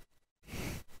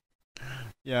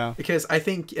 Yeah. Because I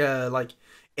think like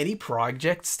any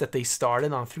projects that they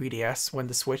started on 3DS when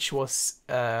the Switch was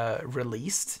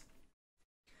released,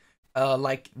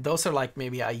 like those are like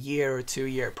maybe a year or 2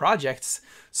 year projects.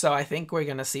 So I think we're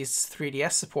gonna see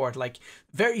 3DS support, like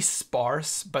very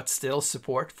sparse but still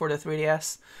support for the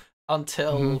 3DS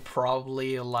until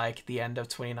probably like the end of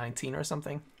 2019 or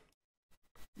something.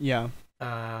 Yeah.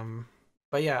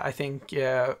 But yeah, I think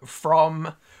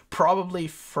from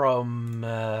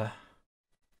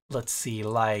let's see,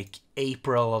 like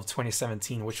April of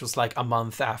 2017, which was like a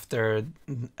month after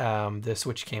the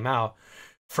Switch came out.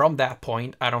 From that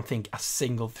point, I don't think a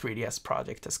single 3DS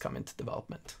project has come into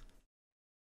development.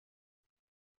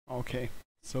 Okay,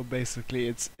 so basically,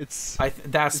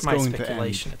 that's my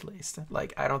speculation at least.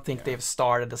 Like, I don't think they've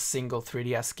started a single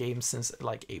 3DS game since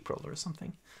like April or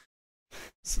something.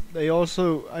 So they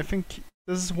also, I think,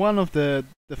 this is one of the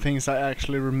things I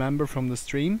actually remember from the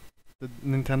stream, the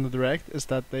Nintendo Direct, is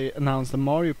that they announced the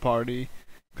Mario Party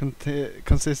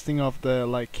consisting of the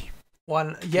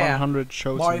 100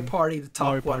 chosen Mario Party, the top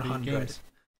Mario Party 100 games.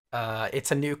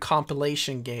 It's a new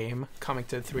compilation game coming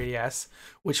to the 3DS,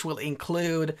 which will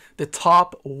include the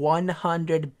top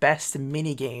 100 best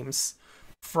mini games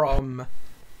from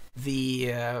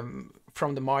the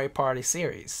Mario Party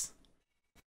series.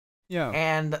 Yeah.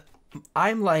 And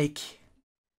I'm like,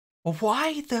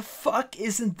 why the fuck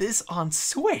isn't this on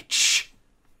Switch?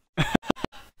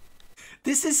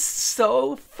 This is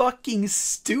so fucking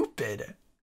stupid.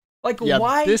 Like,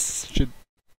 why? This should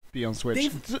be on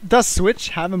Switch. Does Switch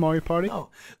have a Mario Party? No.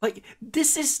 Like,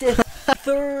 this is the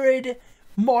third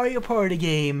Mario Party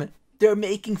game they're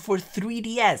making for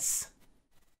 3DS.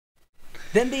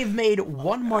 Then they've made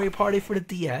one Mario Party for the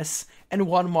DS and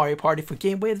one Mario Party for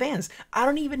Game Boy Advance. I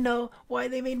don't even know why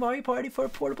they made Mario Party for a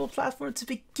portable platform to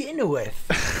begin with.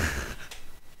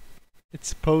 It's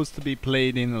supposed to be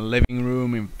played in a living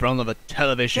room in front of a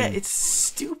television. Yeah, it's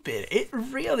stupid. It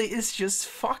really is just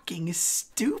fucking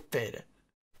stupid.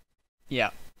 Yeah.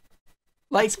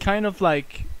 Like, it's kind of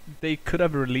like they could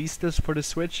have released this for the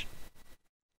Switch,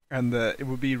 and it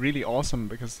would be really awesome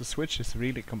because the Switch is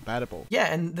really compatible.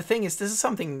 Yeah, and the thing is, this is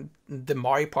something the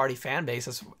Mario Party fan base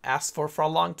has asked for a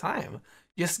long time.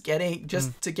 Just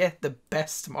to get the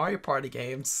best Mario Party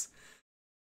games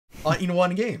in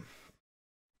one game.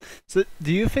 So,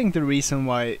 do you think the reason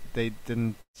why they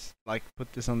didn't like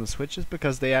put this on the Switch is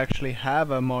because they actually have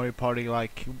a Mario Party,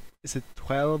 like, is it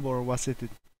 12 or is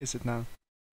it now?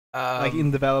 Like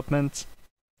in development?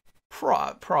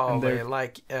 Probably.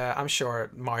 Like, I'm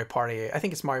sure Mario Party. I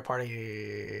think it's Mario Party.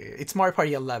 It's Mario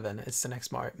Party 11. It's the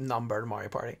next numbered Mario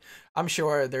Party. I'm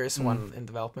sure there is one in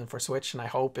development for Switch, and I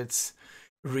hope it's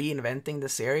reinventing the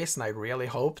series. And I really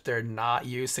hope they're not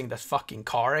using that fucking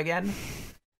car again.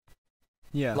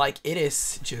 Yeah. Like, it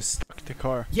is just the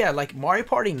car. Yeah, like Mario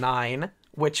Party 9,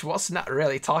 which was not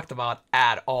really talked about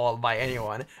at all by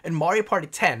anyone, and Mario Party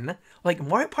 10. Like,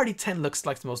 Mario Party 10 looks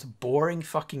like the most boring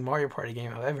fucking Mario Party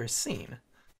game I've ever seen.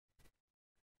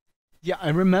 Yeah,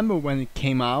 I remember when it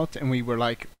came out and we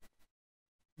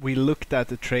looked at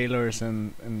the trailers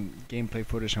and gameplay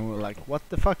footage and we were like, what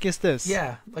the fuck is this?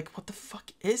 Yeah, like, what the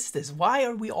fuck is this? Why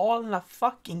are we all in a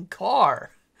fucking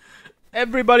car?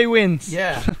 Everybody wins!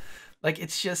 Yeah. Like,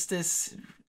 it's just this...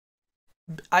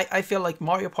 I feel like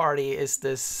Mario Party is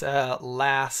this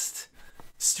last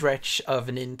stretch of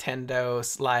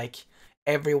Nintendo's, like,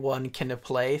 everyone can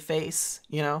play phase,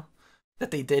 you know?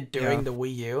 That they did during the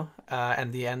Wii U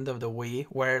and the end of the Wii,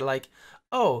 where, like,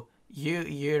 oh,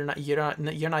 you're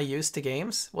not used to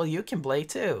games? Well, you can play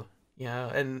too. You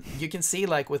know, and you can see,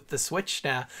 like, with the Switch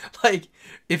now, like,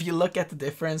 if you look at the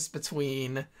difference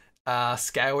between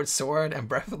Skyward Sword and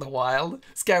Breath of the Wild,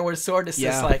 Skyward Sword is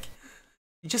just like,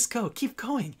 you just keep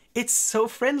going. It's so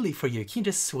friendly for you. You can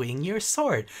just swing your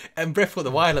sword. And Breath of the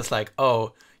Wild is like,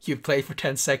 oh, you played for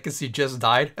 10 seconds, you just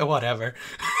died, and whatever.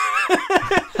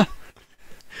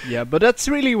 Yeah, but that's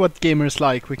really what gamers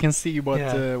like. We can see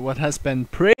what has been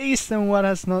praised and what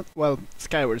has not. Well,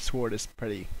 Skyward Sword is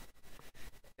pretty.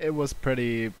 It was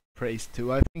pretty praised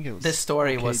too. I think it was. The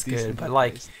story was good, but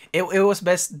like it was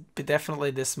definitely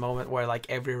this moment where like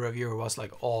every reviewer was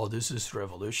like, "Oh, this is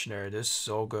revolutionary. This is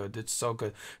so good. It's so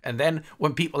good." And then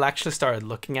when people actually started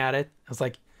looking at it, I was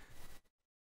like,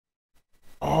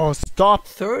 "Oh, stop!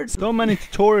 So many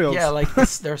tutorials." Yeah, like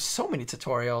there's so many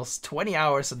tutorials. 20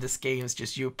 hours of this game is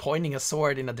just you pointing a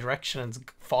sword in a direction and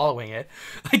following it.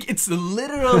 Like, it's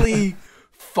literally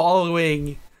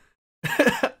following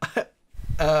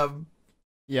an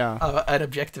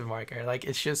objective marker. Like,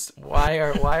 it's just why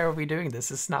are we doing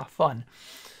this? It's not fun.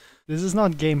 This is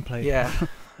not gameplay.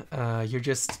 Yeah. You're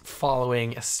just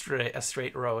following a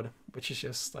straight road, which is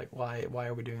just like, why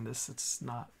are we doing this? It's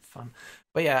not fun.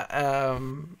 But yeah,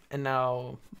 and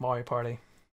now Mario Party,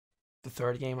 the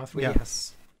third game of 3DS.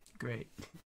 Yes. Great.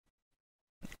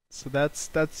 So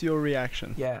that's your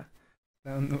reaction. Yeah.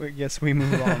 And I guess we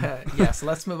move on. Yeah, so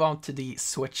let's move on to the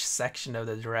Switch section of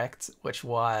the Direct, which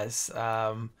was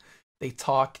they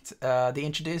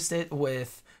introduced it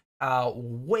with a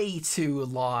way too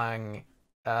long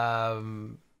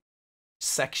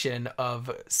section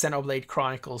of Xenoblade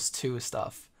Chronicles 2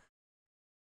 stuff.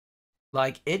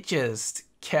 Like, it just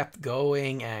kept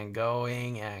going and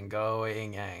going and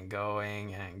going and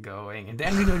going and going, and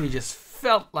then we just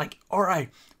felt like, all right,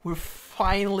 we're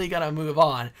finally gonna move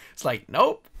on. It's like,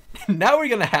 nope, now we're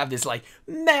gonna have this like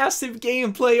massive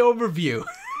gameplay overview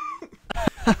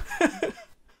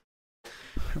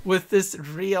with this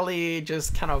really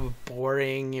just kind of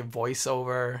boring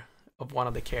voiceover of one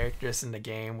of the characters in the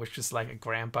game, which is like a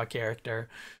grandpa character.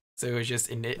 So it was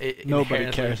just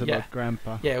nobody cares about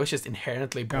grandpa. Yeah, it was just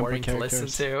inherently boring to listen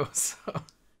to. So,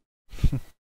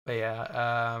 but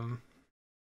yeah,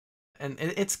 and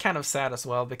it's kind of sad as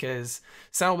well because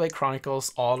Xenoblade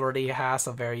Chronicles already has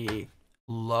a very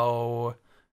low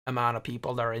amount of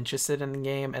people that are interested in the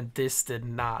game, and this did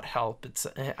not help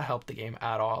the game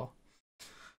at all,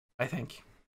 I think.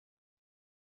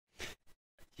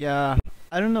 Yeah,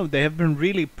 I don't know. They have been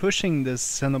really pushing this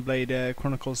Xenoblade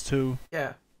Chronicles 2.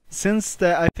 Yeah. Since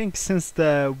the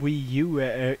Wii U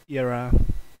era.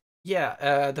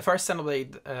 Yeah, the first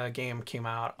Xenoblade game came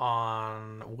out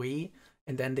on Wii,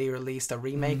 and then they released a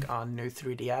remake on new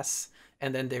 3DS,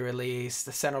 and then they released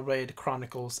the Xenoblade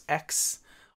Chronicles X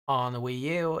on the Wii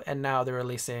U, and now they're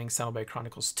releasing Xenoblade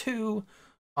Chronicles 2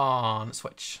 on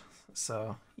Switch.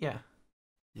 So, yeah.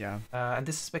 Yeah. And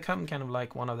this has become kind of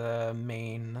like one of the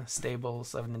main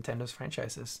staples of Nintendo's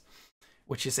franchises,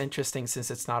 which is interesting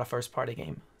since it's not a first party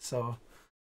game. So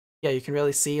yeah, you can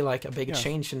really see like a big Yeah.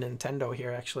 change in Nintendo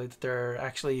here. Actually, that they're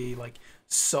actually like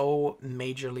so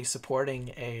majorly supporting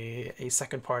a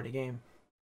second party game.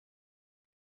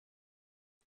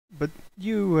 But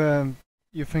you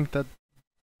think that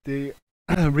the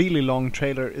really long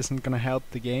trailer isn't gonna help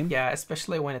the game? Yeah,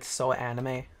 especially when it's so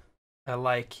anime.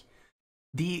 Like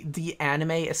the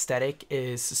anime aesthetic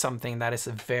is something that is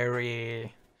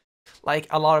very like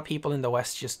a lot of people in the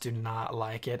West just do not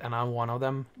like it, and I'm one of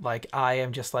them. Like I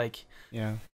am just like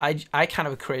Yeah. I kind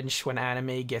of cringe when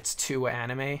anime gets too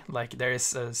anime. Like there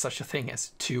is such a thing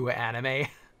as too anime.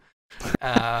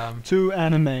 Too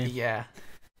anime. Yeah,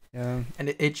 Yeah. and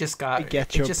it just got I get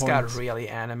it your just got point. really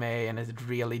anime, and it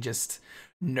really just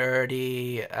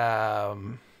nerdy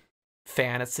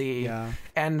fantasy. Yeah.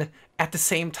 And at the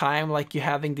same time, like you're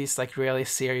having these like really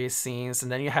serious scenes,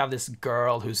 and then you have this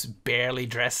girl who's barely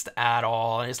dressed at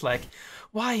all, and it's like,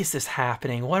 why is this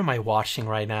happening? What am I watching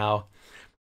right now?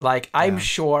 Like I'm Yeah.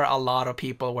 sure a lot of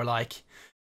people were like,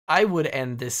 I would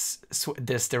end this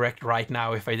direct right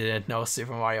now if I didn't know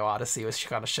Super Mario Odyssey was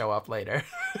gonna show up later.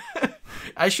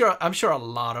 I'm sure a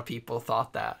lot of people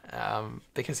thought that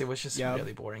because it was just a Yeah.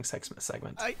 really boring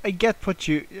segment. I get what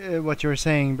you're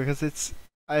saying, because it's,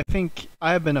 I think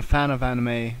I've been a fan of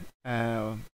anime,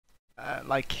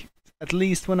 like at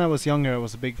least when I was younger I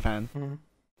was a big fan. Mhm.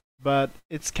 But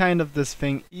it's kind of this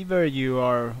thing, either you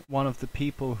are one of the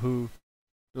people who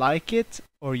like it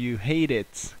or you hate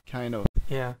it, kind of.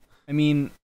 Yeah. I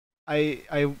mean,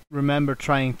 I remember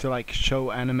trying to like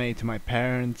show anime to my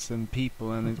parents and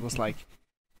people, and it was like,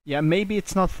 yeah, maybe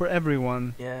it's not for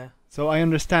everyone. Yeah. So I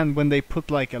understand when they put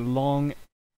like a long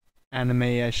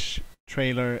anime-ish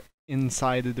trailer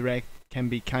inside the direct, can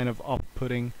be kind of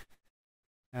off-putting.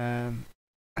 And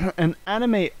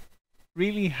anime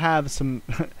really have some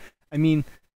I mean,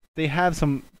 they have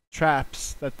some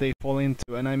traps that they fall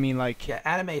into, and I mean like, Yeah,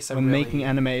 animes are when really making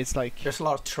anime, it's like there's a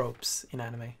lot of tropes in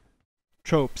anime.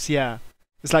 tropes, yeah.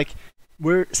 It's like,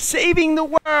 we're saving the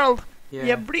world. Yeah. We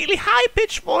have really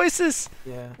high-pitched voices.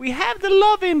 Yeah. We have the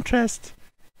love interest.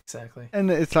 Exactly.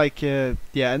 And it's like, yeah,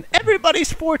 and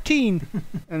everybody's 14.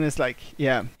 And it's like,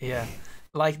 yeah. Yeah.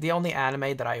 Like the only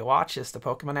anime that I watch is the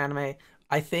Pokemon anime.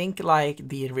 I think like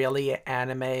the really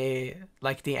anime,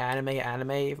 like the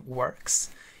anime works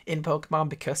in Pokemon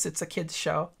because it's a kids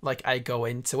show. Like I go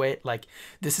into it like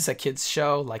this is a kids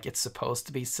show, like it's supposed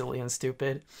to be silly and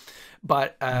stupid,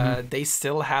 but they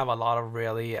still have a lot of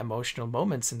really emotional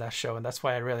moments in that show, and that's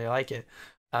why I really like it.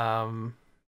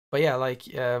 But yeah, like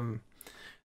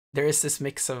there is this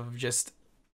mix of just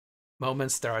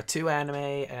moments that are too anime,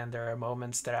 and there are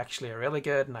moments that actually are really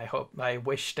good, and I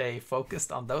wish they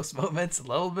focused on those moments a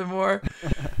little bit more.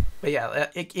 But yeah,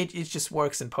 it just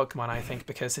works in Pokemon, I think,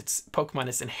 because Pokemon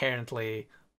is inherently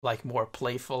like more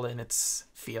playful in its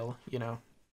feel, you know.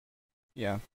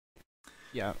 Yeah.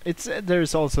 Yeah. It's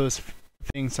there's also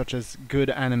things such as good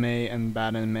anime and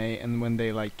bad anime, and when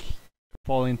they like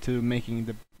fall into making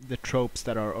the tropes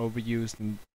that are overused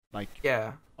and like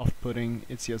Yeah. off-putting,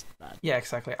 it's just bad. Yeah,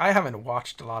 exactly. I haven't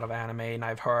watched a lot of anime, and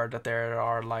I've heard that there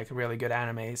are like really good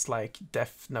animes like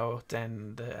Death Note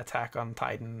and Attack on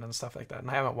Titan and stuff like that. And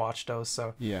I haven't watched those,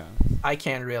 so Yeah. I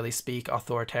can't really speak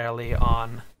authoritatively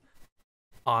on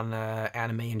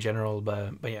anime in general.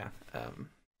 But yeah,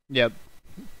 Yeah.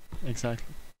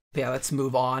 Exactly. yeah. Let's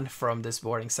move on from this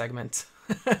boring segment.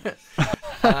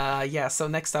 Yeah, so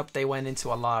next up they went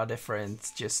into a lot of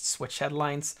different just Switch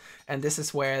headlines, and this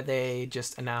is where they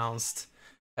just announced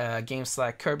games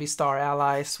like Kirby Star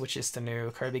Allies, which is the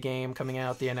new Kirby game coming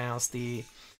out. They announced the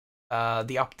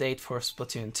update for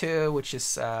Splatoon 2, which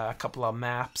is a couple of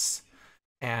maps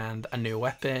and a new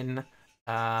weapon.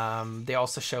 They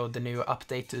also showed the new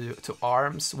update to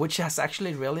ARMS, which has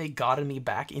actually really gotten me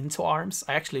back into ARMS.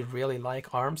 I actually really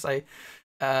like ARMS.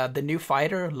 The new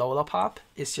fighter Lola Pop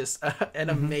is just an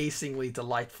amazingly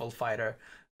delightful fighter.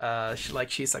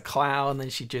 She's a clown,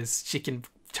 and she can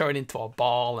turn into a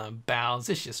ball and bounce.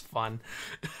 It's just fun.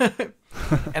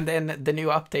 And then the new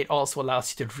update also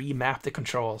allows you to remap the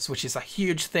controls, which is a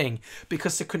huge thing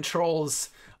because the controls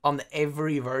on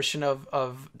every version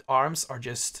of ARMS are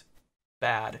just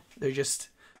bad. They're just,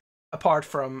 apart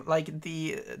from like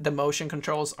the motion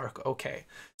controls are okay,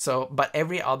 so but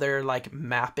every other like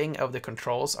mapping of the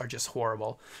controls are just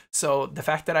horrible. So the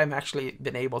fact that I'm actually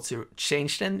been able to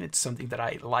change them, it's something that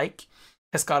I like,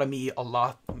 has gotten me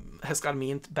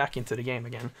back into the game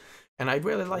again, and I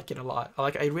really like it a lot.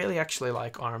 I really actually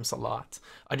like ARMS a lot.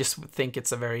 I just think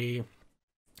it's a very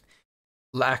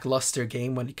lackluster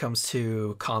game when it comes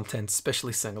to content,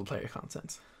 especially single player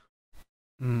content.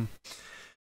 Mm.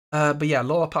 But yeah,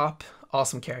 Lollipop,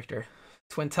 awesome character.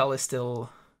 Twintel is still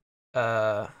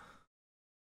babe.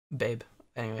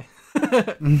 Anyway.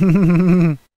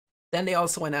 Then they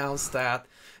also announced that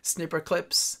Snipper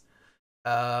Clips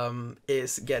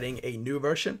is getting a new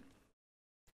version.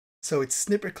 So it's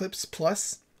Snipper Clips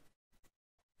Plus.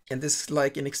 And this is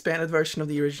like an expanded version of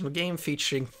the original game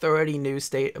featuring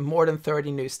more than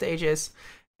 30 new stages.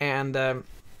 And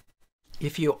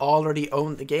if you already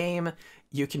own the game,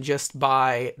 you can just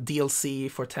buy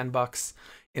DLC for $10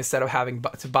 instead of having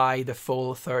to buy the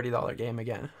full $30 game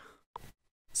again.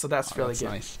 So that's really good.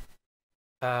 Nice.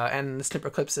 And Snipper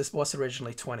Clips was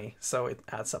originally 20, so it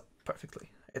adds up perfectly.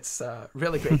 It's a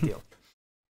really great deal.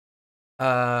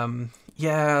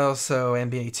 Yeah, also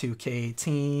NBA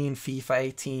 2K18, FIFA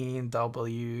 18,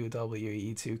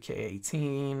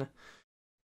 WWE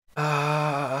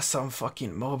 2K18. Some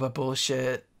fucking MOBA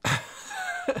bullshit.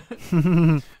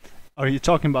 Are you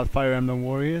talking about Fire Emblem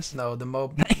Warriors? No,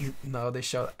 no, they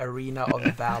showed Arena of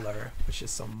Valor, which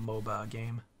is some MOBA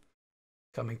game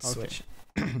coming to Switch.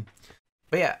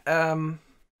 But yeah,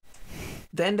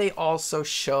 then they also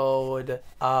showed,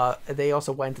 they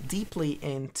also went deeply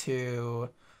into,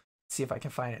 let's see if I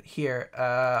can find it here,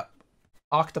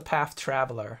 Octopath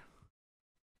Traveler,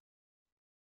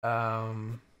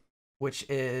 which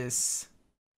is,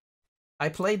 I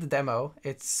played the demo.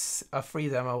 It's a free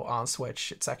demo on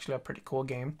Switch. It's actually a pretty cool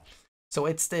game. So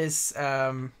it's this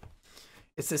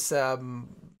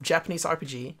Japanese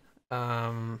RPG,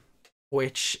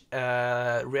 which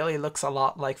really looks a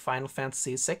lot like Final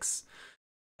Fantasy VI,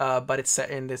 but it's set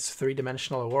in this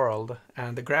three-dimensional world,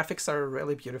 and the graphics are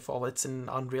really beautiful. It's in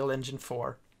Unreal Engine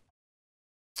 4.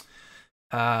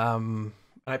 And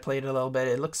I played it a little bit.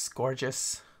 It looks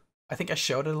gorgeous. I think I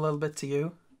showed it a little bit to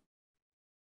you.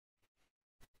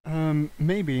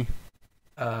 Maybe.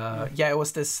 Yeah, it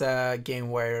was this game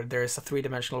where there's a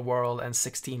three-dimensional world and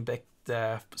 16-bit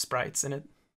sprites in it.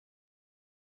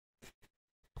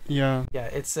 Yeah. Yeah,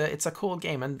 it's a cool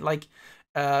game, and like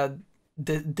the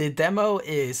demo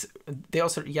is, they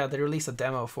released a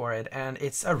demo for it, and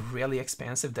it's a really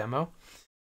expansive demo.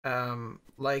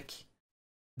 Like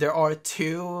there are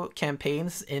 2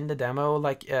 campaigns in the demo,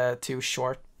 like 2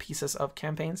 short pieces of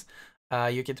campaigns.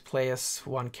 You get to play as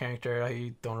one character.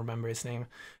 I don't remember his name.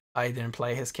 I didn't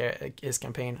play his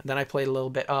campaign. Then I played a little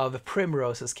bit of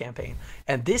Primrose's campaign,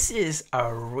 and this is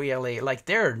a really, like,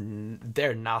 they're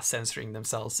not censoring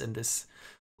themselves in this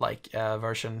like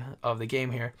version of the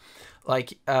game here.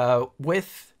 Like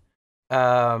with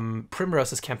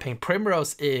Primrose's campaign,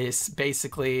 Primrose is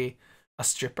basically a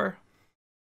stripper.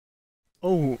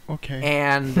 Oh, okay.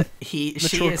 And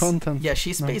she's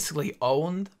nice. basically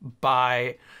owned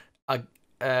by a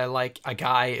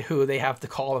guy who they have to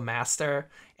call a master,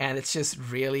 and it's just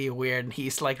really weird, and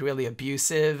he's like really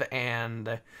abusive,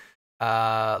 and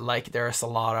like there's a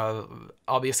lot of,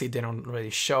 obviously they don't really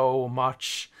show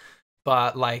much,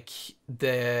 but like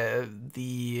the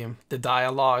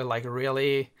dialogue like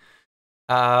really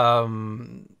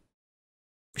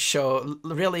show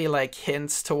really like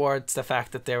hints towards the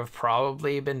fact that they've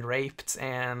probably been raped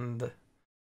and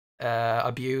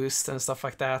abused and stuff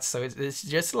like that. So it's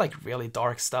just like really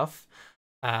dark stuff.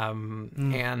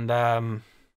 And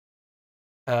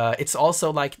it's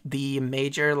also like the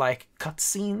major like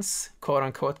cutscenes, quote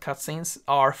unquote cutscenes,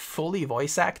 are fully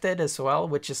voice acted as well,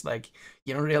 which is like,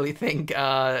 you don't really think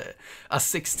a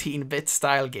 16-bit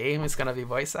style game is gonna be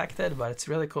voice acted, but it's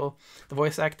really cool. The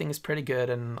voice acting is pretty good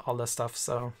and all that stuff.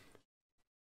 So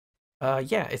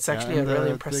yeah, it's actually a really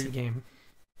impressive game.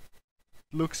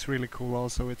 Looks really cool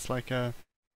also. It's like an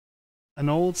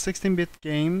old 16-bit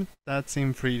game that's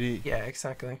in 3D. Yeah,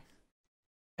 exactly.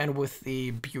 And with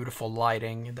the beautiful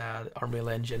lighting that Unreal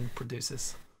Engine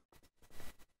produces.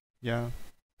 Yeah.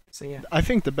 So yeah. I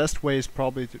think the best way is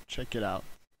probably to check it out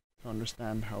to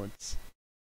understand how it's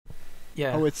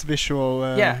visual.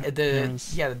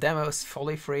 The demo is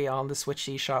fully free on the Switch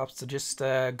eShop. So just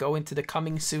go into the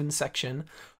coming soon section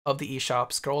of the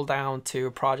eShop, scroll down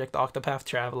to Project Octopath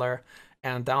Traveler,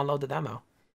 and download the demo.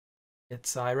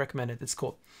 I recommend it. It's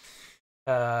cool.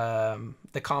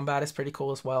 The combat is pretty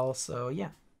cool as well. So yeah,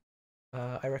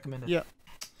 I recommend it. Yeah.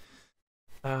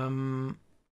 And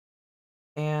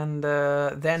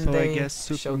then they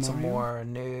showed some Mario? more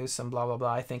news and blah blah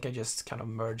blah. I think I just kind of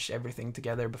merged everything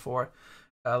together before.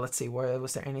 Let's see,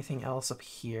 was there anything else up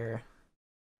here?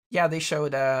 Yeah, they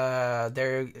showed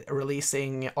they're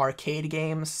releasing arcade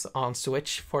games on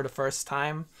Switch for the first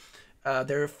time.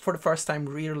 They're for the first time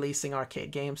re-releasing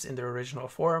arcade games in their original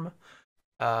form.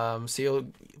 So you'll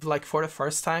like for the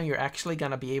first time, you're actually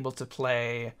gonna be able to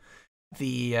play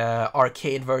the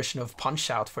arcade version of Punch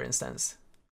Out, for instance.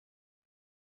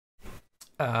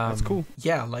 That's cool.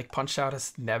 Yeah, like Punch Out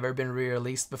has never been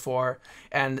re-released before,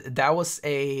 and that was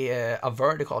a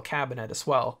vertical cabinet as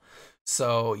well.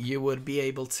 So you would be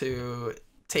able to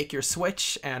take your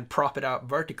Switch and prop it out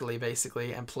vertically,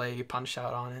 basically, and play Punch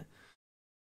Out on it.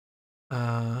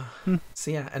 So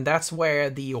yeah, and that's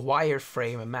where the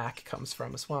wireframe Mac comes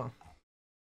from as well.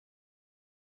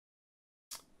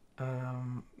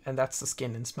 And that's the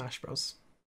skin in Smash Bros.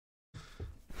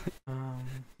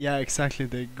 Yeah, exactly.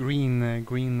 The green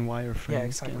wireframe. Yeah,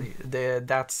 exactly. Skin.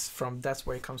 That's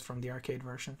where it comes from, the arcade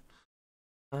version.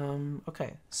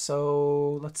 Okay,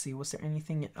 so let's see. Was there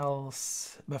anything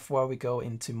else before we go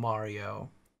into Mario?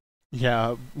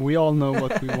 Yeah, we all know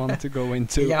what we want to go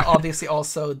into. Yeah, obviously.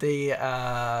 Also, they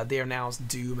announced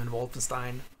Doom and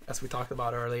Wolfenstein, as we talked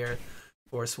about earlier,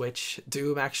 for Switch.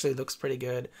 Doom actually looks pretty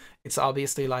good. It's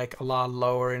obviously like a lot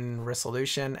lower in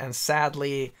resolution, and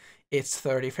sadly, it's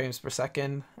 30 frames per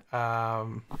second.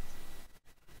 But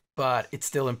it's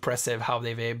still impressive how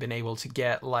they've been able to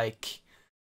get like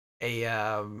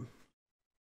a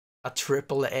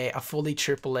fully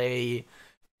AAA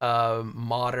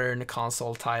modern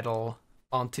console title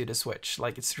onto the Switch.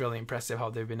 Like, it's really impressive how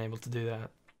they've been able to do that.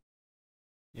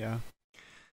 Yeah.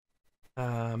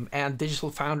 And Digital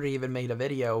Foundry even made a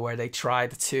video where they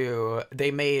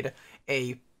made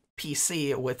a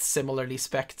PC with similarly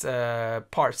spec'd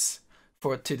parts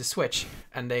to the Switch,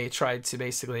 and they tried to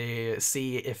basically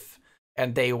see if,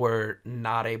 and they were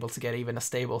not able to get even a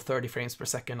stable 30 frames per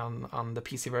second on the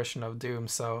PC version of Doom.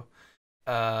 So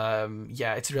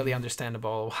yeah, it's really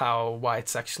understandable why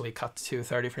it's actually cut to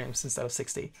 30 frames instead of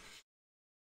 60.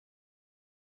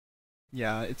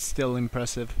 Yeah, it's still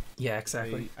impressive. Yeah,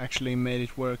 exactly. They actually made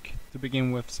it work to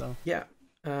begin with, so. Yeah.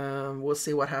 We'll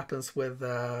see what happens with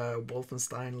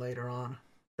Wolfenstein later on.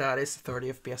 That is a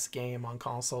 30 FPS game on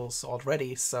consoles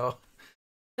already, so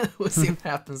we'll see what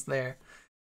happens there.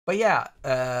 But yeah,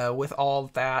 with all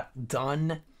that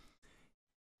done,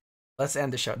 let's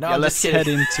end the show. No, yeah, let's head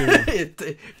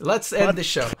into let's end the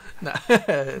show. No,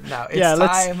 it's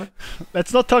time.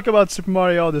 Let's not talk about Super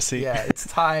Mario Odyssey. Yeah, it's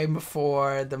time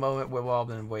for the moment we've all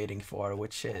been waiting for,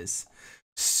 which is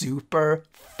Super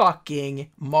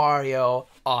fucking Mario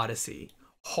Odyssey.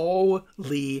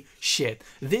 Holy shit.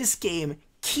 This game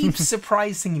keeps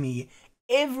surprising me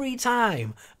every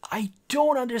time. I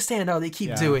don't understand how they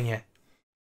keep doing it.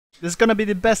 This is gonna be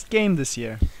the best game this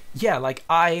year. Yeah, like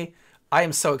I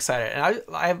am so excited, and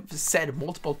I've said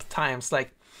multiple times,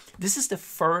 like, this is the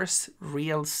first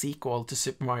real sequel to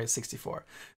Super Mario 64.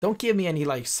 Don't give me any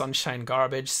like Sunshine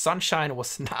garbage. Sunshine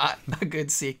was not a good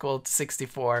sequel to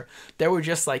 64. There were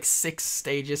just like 6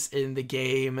 stages in the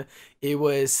game. It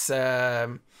was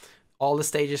all the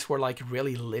stages were like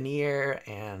really linear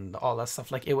and all that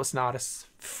stuff. Like, it was not as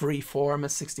free form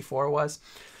as 64 was.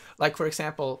 Like, for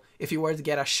example, if you were to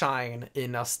get a shine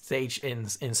in a stage in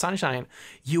Sunshine,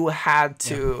 you had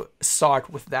to start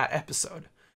with that episode.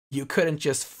 You couldn't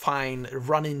just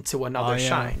run into another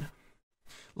shine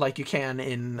like you can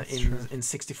in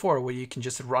 64, where you can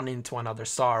just run into another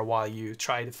star while you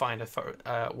try to find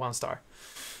a 1 star.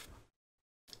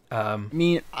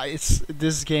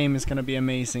 This game is gonna be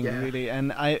amazing, really,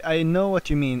 and I know what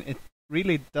you mean. It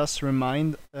really does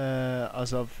remind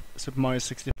us of Super Mario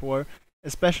 64,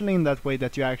 especially in that way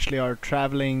that you actually are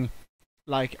traveling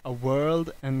like a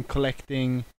world and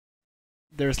collecting.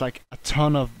 There's like a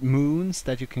ton of moons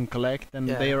that you can collect, and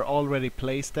they are already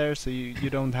placed there, so you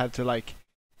don't have to like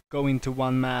go into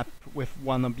one map with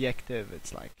one objective.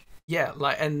 It's like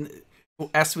and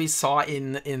as we saw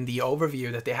in the overview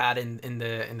that they had in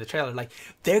the trailer, like,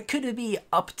 there could be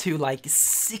up to like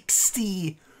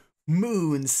 60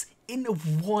 moons in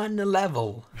one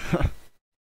level.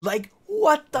 Like,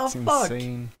 what the fuck?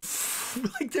 Insane.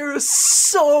 Like, there are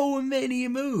so many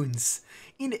moons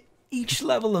in each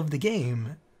level of the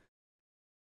game.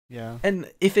 Yeah. And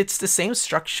if it's the same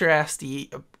structure as the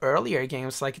earlier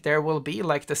games, like, there will be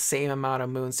like the same amount of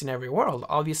moons in every world.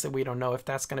 Obviously, we don't know if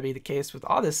that's going to be the case with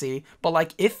Odyssey, but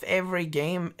like, if every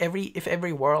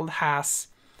world has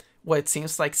what it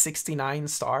seems like 69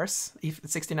 stars,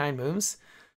 69 moons,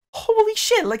 holy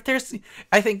shit. Like,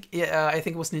 I think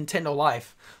it was Nintendo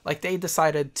Life, like, they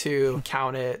decided to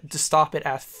stop it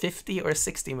at 50 or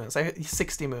 60 moons.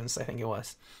 60 moons, I think it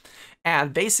was.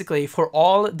 And basically, for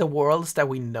all the worlds that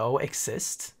we know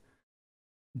exist,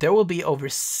 there will be over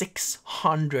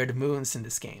 600 moons in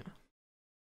this game.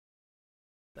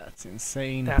 That's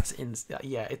insane.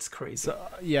 Yeah, it's crazy. So,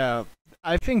 yeah,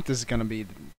 I think this is gonna be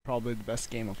probably the best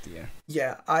game of the year.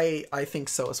 Yeah, I think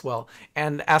so as well.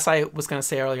 And as I was gonna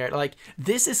say earlier, like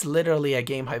this is literally a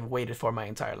game I've waited for my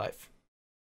entire life.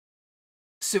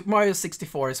 Super Mario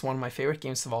 64 is one of my favorite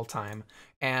games of all time,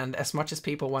 and as much as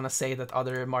people want to say that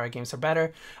other Mario games are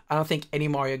better, I don't think any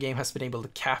Mario game has been able to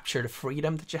capture the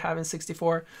freedom that you have in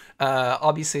 64.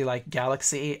 Obviously, like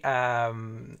Galaxy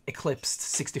eclipsed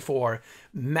 64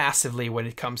 massively when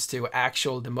it comes to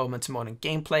actual the moment-to-moment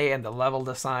gameplay and the level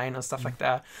design and stuff like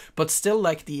that. But still,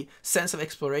 like the sense of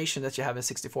exploration that you have in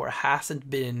 64 hasn't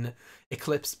been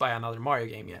eclipsed by another Mario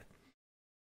game yet.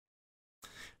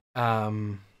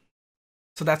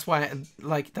 So that's why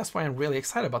I'm really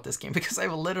excited about this game, because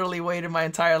I've literally waited my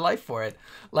entire life for it.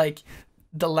 Like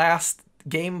the last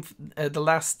game, the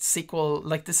last sequel,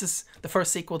 like this is the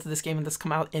first sequel to this game that's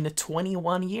come out in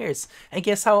 21 years. And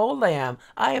guess how old I am?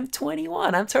 I am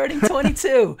 21. I'm turning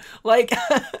 22. Like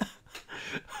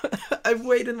I've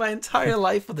waited my entire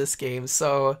life for this game.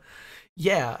 So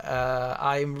yeah,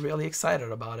 I'm really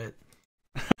excited about it.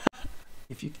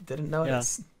 If you didn't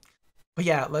notice. Yeah. But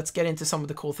yeah, let's get into some of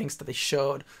the cool things that they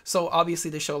showed. So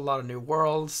obviously they showed a lot of new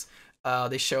worlds.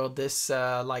 They showed this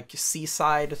like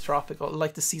seaside tropical,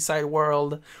 like the seaside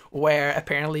world where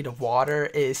apparently the water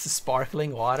is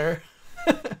sparkling water.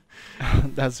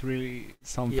 That's really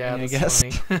something, yeah, I guess.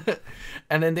 Funny.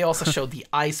 And then they also showed the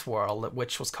ice world,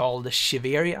 which was called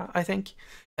Shiveria, I think.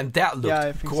 And that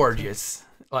looked gorgeous.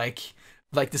 So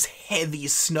like this heavy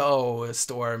snow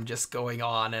storm just going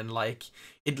on, and like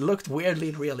it looked weirdly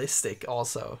realistic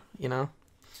also, you know?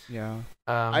 Yeah.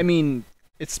 I mean,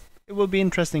 it will be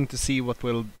interesting to see what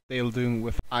they'll do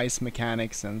with ice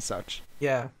mechanics and such.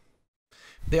 Yeah.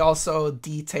 They also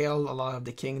detail a lot of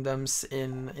the kingdoms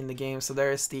in the game. So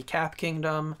there's the Cap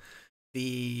Kingdom,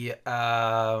 the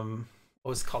what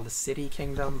was it called? The City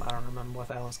Kingdom. I don't remember what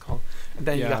that was called. And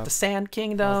then you got the Sand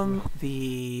Kingdom,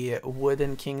 the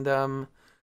Wooden Kingdom,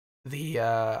 the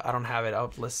I don't have it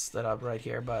up listed up right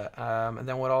here, but and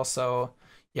then what also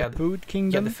the Food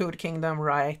Kingdom. Yeah, the Food Kingdom,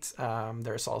 right?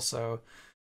 There's also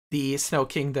the Snow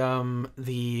Kingdom,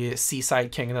 the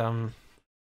Seaside Kingdom.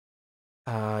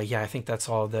 Yeah, I think that's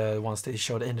all the ones they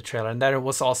showed in the trailer. And then it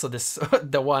was also this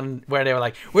the one where they were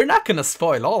like, we're not gonna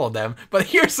spoil all of them, but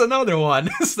here's another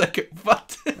one. It's like,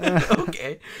 what?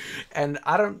 Okay. And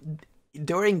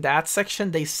during that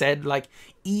section they said like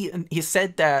he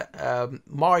said that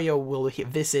Mario will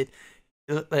visit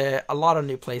a lot of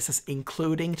new places,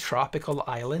 including tropical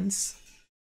islands,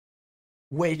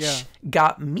 which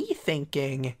got me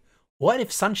thinking, what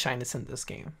if Sunshine is in this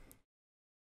game?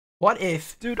 What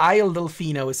if Isle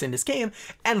Delfino is in this game?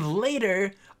 And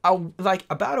later, like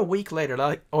about a week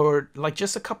later, or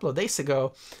just a couple of days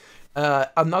ago,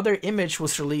 another image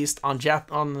was released on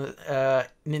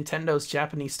Nintendo's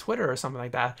Japanese Twitter or something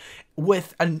like that,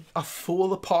 with a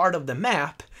full part of the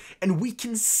map, and we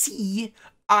can see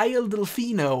Isle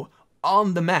Delfino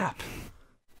on the map.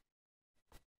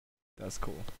 That's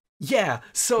cool. Yeah,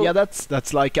 so yeah,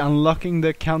 that's like unlocking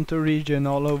the counter region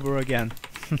all over again.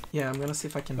 Yeah, I'm gonna see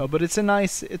if I can. Oh, but it's a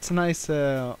nice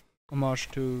homage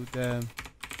to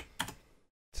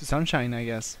Sunshine, I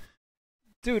guess.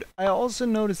 Dude, I also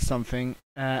noticed something,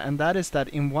 and that is that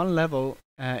in one level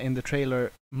in the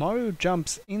trailer, Mario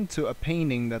jumps into a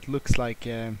painting that looks like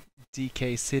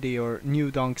DK City or New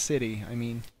Donk City. I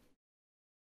mean,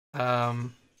 so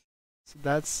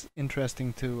that's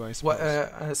interesting too, I suppose.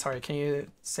 What? Sorry, can you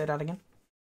say that again?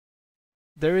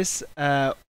 There is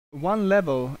one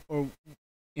level, or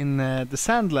in the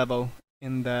sand level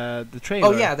in the trailer.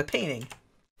 Oh yeah, the painting.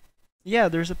 Yeah,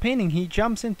 there's a painting. He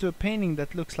jumps into a painting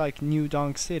that looks like New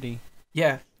Donk City.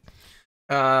 Yeah.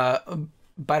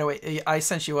 By the way, I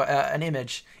sent you an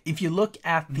image. If you look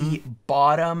at the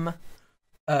bottom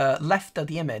left of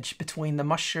the image, between the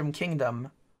Mushroom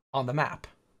Kingdom on the map,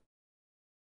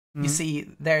 you see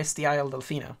there's the Isle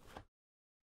Delfino.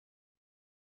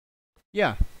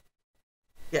 Yeah.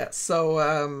 Yeah,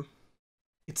 so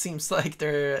it seems like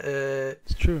they're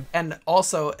it's true. And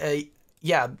also they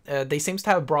seems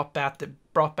to have brought back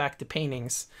the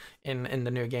paintings in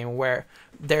the new game, where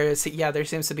there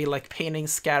seems to be like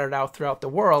paintings scattered out throughout the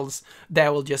worlds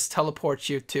that will just teleport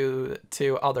you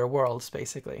to other worlds,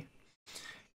 basically.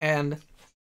 And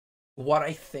what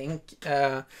I think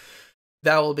that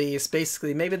will be is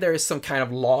basically, maybe there is some kind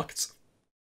of locked,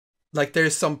 like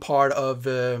there's some part of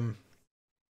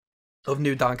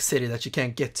New Donk City that you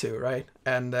can't get to, right?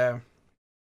 And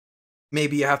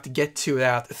maybe you have to get to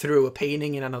that through a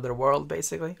painting in another world,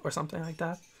 basically, or something like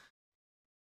that.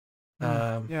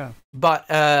 Yeah. But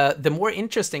the more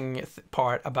interesting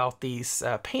part about these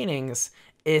paintings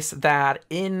is that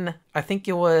in, I think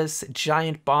it was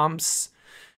Giant Bomb's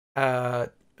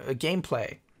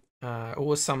gameplay, it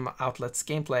was some outlets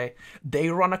gameplay, they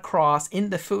run across, in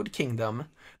the Food Kingdom,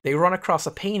 they run across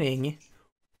a painting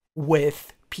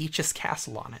with Peach's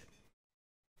castle on it.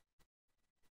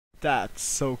 That's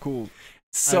so cool.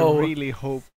 So I really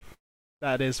hope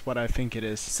that is what I think it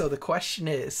is. So the question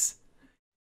is,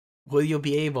 will you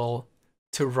be able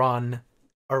to run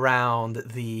around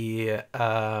the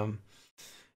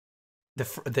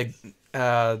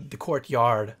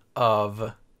courtyard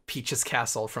of Peach's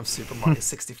castle from Super Mario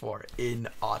 64 in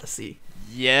Odyssey?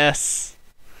 Yes.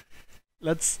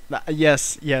 Yes.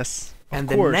 And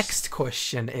of course. The next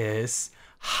question is,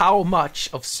 how much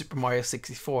of Super Mario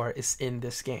 64 is in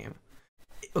this game?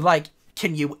 Like,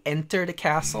 can you enter the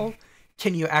castle?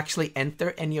 Can you actually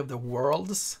enter any of the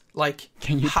worlds? Like,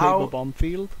 can you play the bomb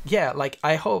field? Yeah, like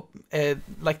I hope,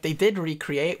 like they did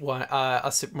recreate one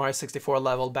a Super Mario 64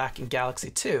 level back in Galaxy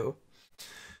 2.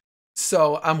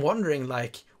 So I'm wondering,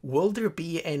 like, will there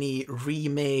be any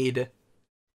remade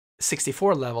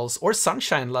 64 levels or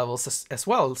Sunshine levels as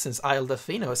well, since Isle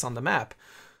Delfino is on the map?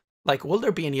 Like, will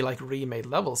there be any like remade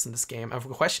levels in this game? And the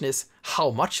question is,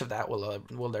 how much of that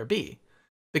will there be?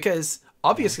 Because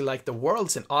obviously, like, the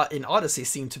worlds in Odyssey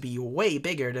seem to be way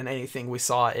bigger than anything we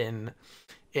saw in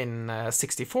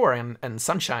 64 and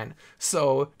Sunshine.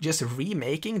 So just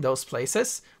remaking those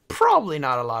places, probably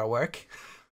not a lot of work.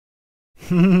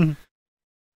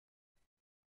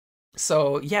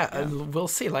 So yeah, we'll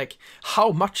see. Like,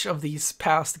 how much of these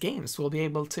past games will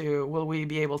we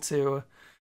be able to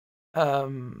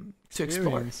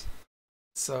explore?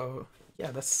 So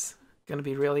yeah, that's gonna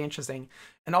be really interesting.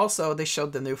 And also, they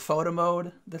showed the new photo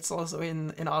mode that's also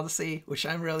in Odyssey, which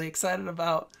I'm really excited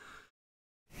about.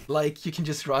 Like, you can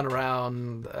just run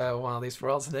around one of these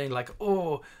worlds and then like,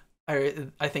 oh,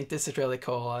 I think this is really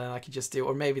cool, and I could just do,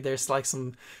 or maybe there's like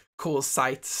some cool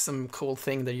sight, some cool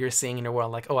thing that you're seeing in the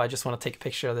world, like, oh, I just want to take a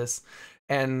picture of this.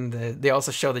 And they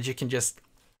also show that you can just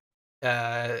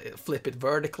flip it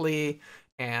vertically,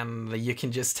 and you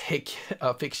can just take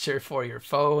a picture for your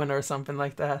phone or something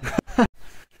like that.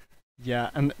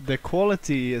 Yeah, and the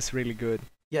quality is really good.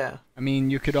 Yeah. I mean,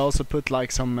 you could also put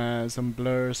like some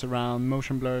blurs around,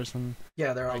 motion blurs, and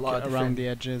yeah, there are like, a lot of around the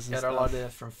edges. Yeah, there are a lot of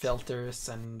different filters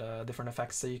and different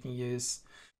effects that you can use.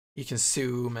 You can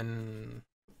zoom and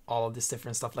all of this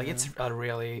different stuff. Like, it's a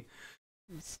really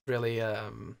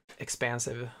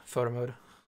expansive photo mode,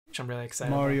 which I'm really excited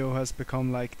Mario has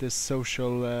become like this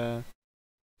social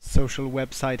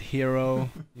website hero.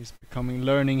 He's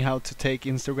learning how to take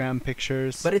Instagram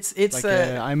pictures. But it's like,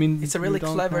 I mean, it's a really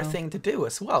clever thing to do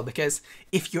as well, because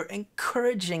if you're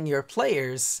encouraging your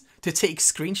players to take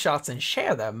screenshots and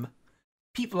share them,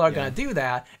 people are gonna do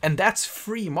that, and that's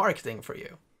free marketing for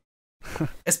you.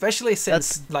 Especially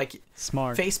since that's like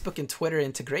smart. Facebook and Twitter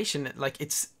integration, like,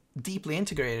 it's deeply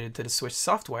integrated to the Switch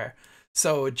software.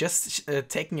 So just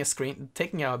taking a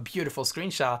beautiful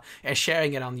screenshot and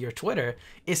sharing it on your Twitter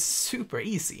is super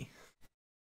easy.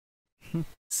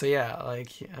 So yeah,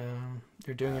 like,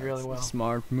 they're doing it really well.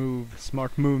 Smart move,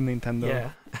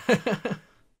 Nintendo.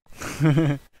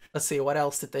 Yeah. Let's see, what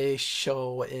else did they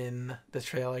show in the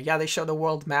trailer? Yeah, they showed the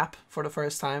world map for the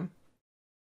first time.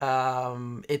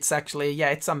 It's actually,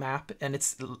 it's a map, and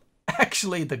it's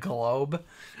actually the globe.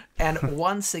 And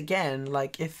once again,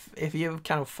 like, if you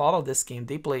kind of follow this game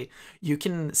deeply, you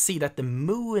can see that the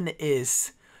moon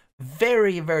is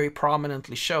very, very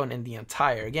prominently shown in the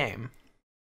entire game.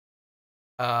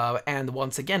 And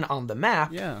once again, on the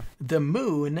map, the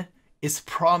moon is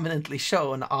prominently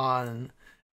shown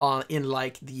in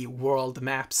like the world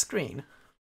map screen.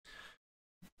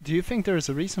 Do you think there's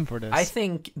a reason for this? I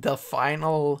think the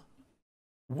final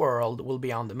world will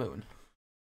be on the moon.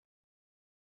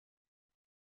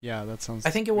 Yeah, that sounds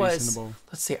I think it reasonable. was,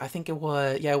 let's see, I think it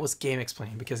was Game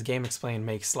Explain, because Game Explain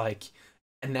makes like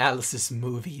analysis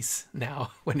movies now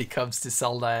when it comes to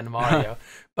Zelda and Mario.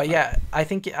 But yeah, I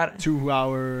think 2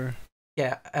 hour.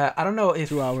 Yeah, I don't know if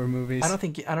 2 hour movies. I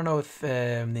don't know if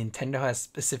Nintendo has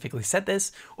specifically said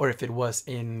this, or if it was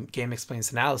in Game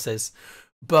Explain's analysis,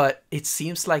 but it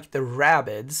seems like the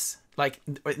Rabbids, like,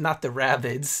 not the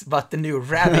Rabbids, but the new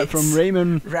Rabbits from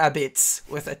Raymond Rabbits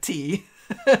with a T.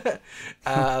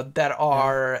 That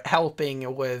are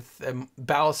helping with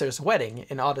Bowser's wedding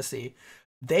in Odyssey.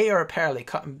 They are apparently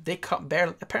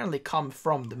come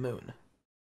from the moon.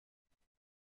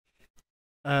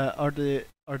 Are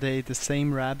they the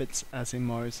same rabbits as in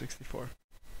Mario 64?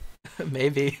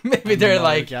 maybe they're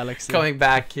like Galaxy. coming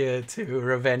back to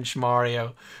revenge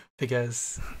Mario,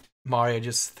 because Mario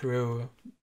just threw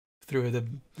through the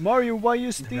Mario, why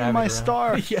you steal my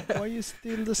star? Yeah. Why you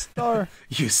steal the star?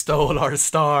 You stole our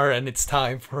star, and it's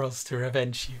time for us to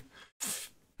revenge you.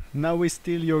 Now we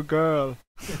steal your girl.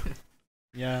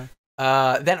 Yeah.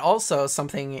 Then also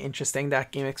something interesting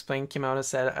that Game Explain came out and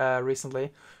said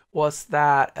recently was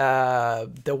that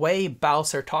the way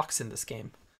Bowser talks in this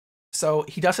game. So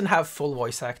he doesn't have full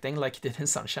voice acting like he did in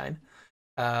Sunshine.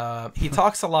 He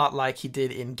talks a lot like he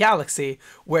did in Galaxy,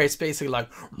 where it's basically like.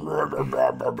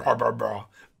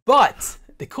 But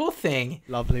the cool thing,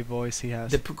 lovely voice he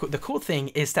has. The cool thing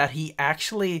is that he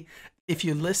actually, if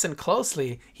you listen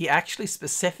closely, he actually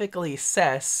specifically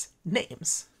says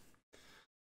names.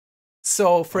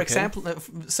 So, for example,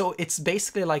 so it's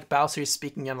basically like Bowser is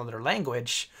speaking another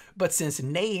language, but since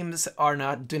names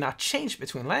do not change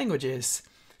between languages,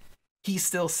 he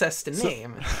still says the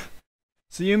name.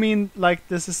 So you mean like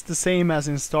this is the same as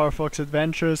in Star Fox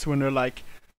Adventures when they're like,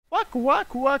 Waku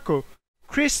Waku Waku,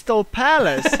 Crystal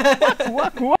Palace, Waku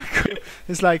Waku Waku.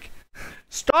 It's like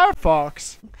Star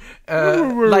Fox.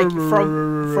 Like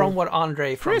from what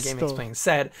Andre from Game Explain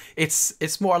said,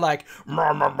 it's more like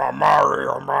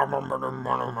Mario,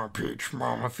 Peach,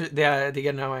 Yeah, do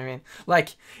you know what I mean? Like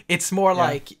it's more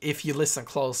like if you listen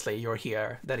closely, you'll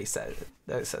hear that he says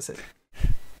it.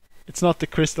 It's not the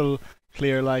crystal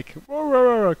clear like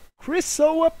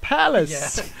Crystal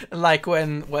Palace. Yeah, like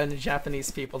when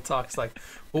Japanese people talk, it's like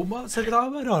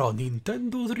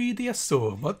Nintendo 3DS.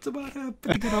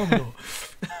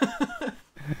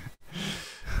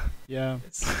 Yeah.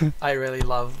 I really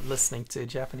love listening to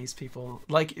Japanese people.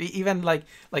 Like even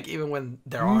when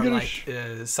there are like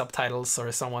subtitles or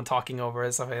someone talking over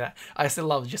and stuff like that, I still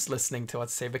love just listening to what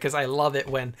they say because I love it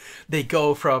when they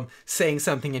go from saying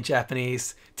something in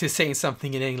Japanese to saying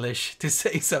something in English to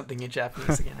saying something in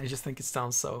Japanese again. I just think it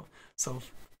sounds so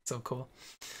cool.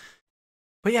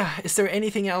 But yeah, is there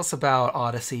anything else about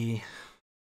Odyssey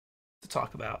to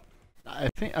talk about? I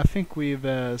think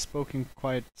we've spoken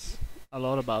quite a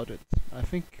lot about it. I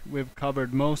think we've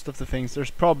covered most of the things.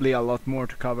 There's probably a lot more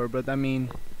to cover, but I mean,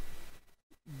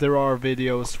 there are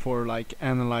videos for like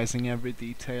analyzing every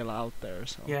detail out there.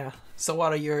 So yeah. So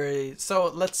what are your? So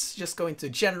let's just go into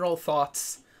general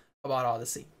thoughts about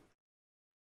Odyssey.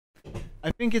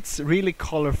 I think it's really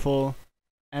colorful,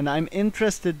 and I'm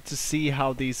interested to see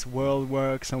how this world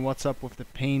works and what's up with the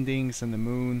paintings and the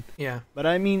moon. Yeah. But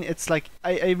I mean, it's like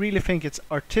I really think it's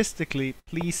artistically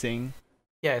pleasing.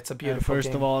 Yeah, it's a beautiful first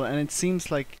game. of all, and it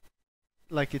seems like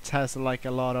it has like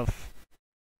a lot of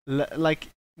like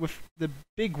with the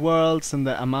big worlds and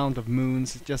the amount of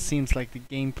moons. It just seems like the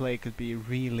gameplay could be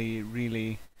really,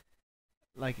 really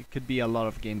like it could be a lot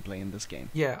of gameplay in this game.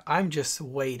 Yeah, I'm just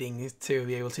waiting to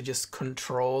be able to just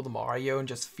control the Mario and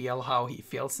just feel how he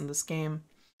feels in this game.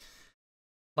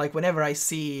 Like whenever I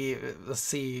see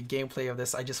gameplay of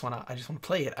this, I just wanna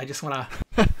play it. I just wanna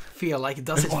feel like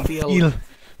does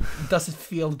it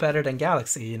feel better than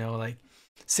Galaxy, you know, like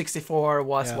 64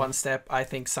 was one step. I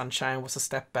think Sunshine was a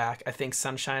step back. I think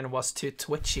Sunshine was too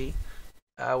twitchy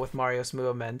with Mario's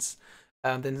movements.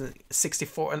 Then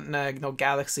 64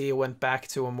 Galaxy went back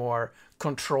to a more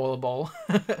controllable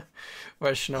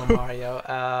version of Mario.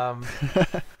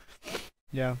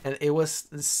 Yeah. And it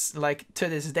was like to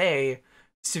this day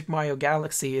Super Mario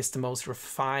Galaxy is the most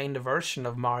refined version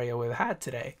of Mario we've had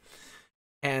today.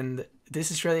 And this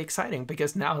is really exciting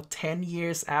because now 10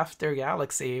 years after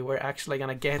Galaxy, we're actually going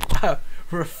to get a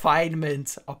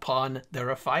refinement upon the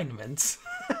refinements.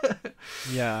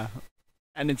 Yeah.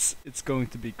 And it's going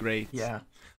to be great. Yeah.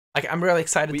 Like I'm really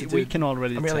excited I'm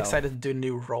really excited to do a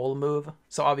new roll move.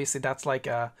 So obviously that's like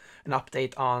an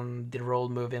update on the roll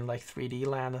move in like 3D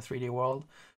Land and 3D World.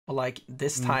 But like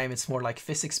this time it's more like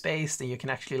physics based and you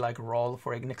can actually like roll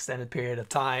for an extended period of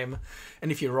time.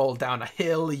 And if you roll down a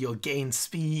hill, you'll gain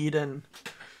speed and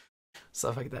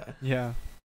stuff like that. Yeah.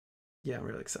 Yeah, I'm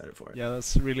really excited for it. Yeah,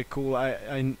 that's really cool.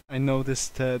 I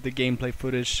noticed the gameplay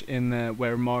footage in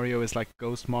where Mario is like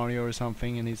Ghost Mario or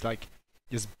something, and he's like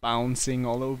just bouncing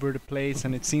all over the place,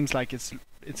 and it seems like it's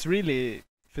really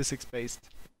physics based.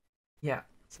 Yeah.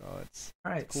 So it's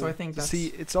all right. Cool. So I think that's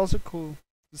it's also cool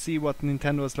to see what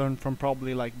Nintendo has learned from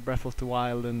probably like Breath of the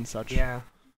Wild and such. Yeah,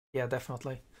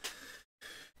 definitely.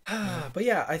 But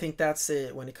yeah, I think that's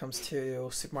it when it comes to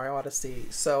Super Mario Odyssey.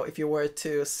 So if you were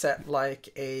to set like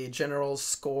a general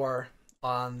score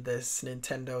on this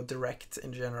Nintendo Direct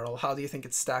in general, how do you think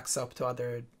it stacks up to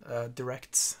other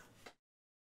Directs?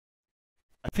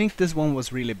 I think this one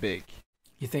was really big.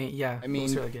 You think? Yeah, I mean, it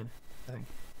was really good, I think.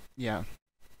 Yeah.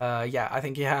 Yeah, I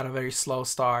think he had a very slow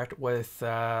start with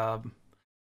some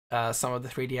of the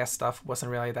 3DS stuff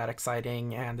wasn't really that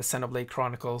exciting, and the Xenoblade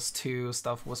Chronicles 2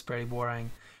 stuff was pretty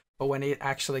boring. But when it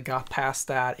actually got past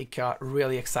that, it got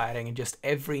really exciting, and just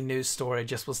every news story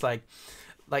just was like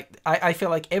I feel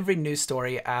like every news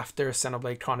story after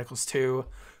Xenoblade Chronicles 2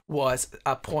 was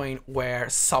a point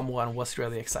where someone was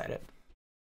really excited.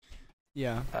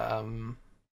 Yeah.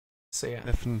 So yeah.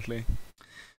 Definitely.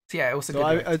 So yeah, it was a good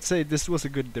direct. I'd say this was a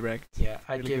good direct. Yeah,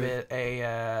 I'd really give good. it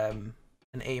a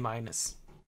an A-.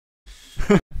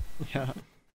 Yeah.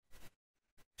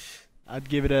 I'd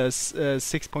give it a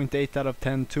 6.8 out of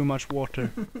 10. Too much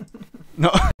water. No.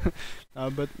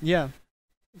 But yeah.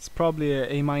 It's probably a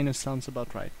A- sounds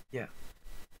about right. Yeah.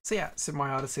 So yeah, Super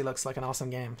Mario Odyssey looks like an awesome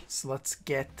game. So let's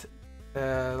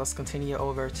continue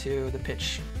over to the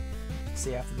pitch.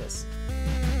 See you after this.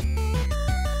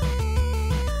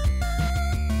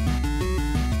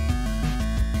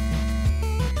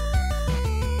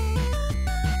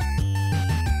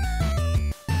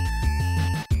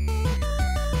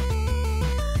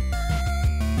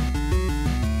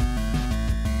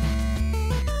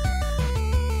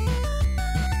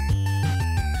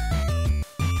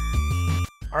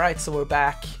 Alright, so we're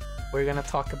back. We're gonna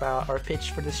talk about our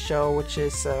pitch for this show, which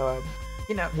is,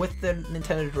 with the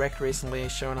Nintendo Direct recently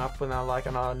showing up with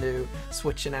on our new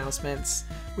Switch announcements,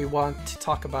 we want to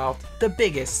talk about the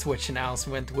biggest Switch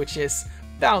announcement, which is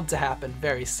bound to happen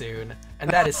very soon, and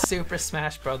that is Super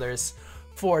Smash Bros.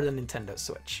 For the Nintendo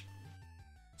Switch.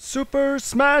 Super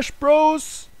Smash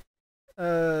Bros!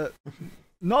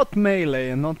 Not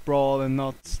Melee and not Brawl and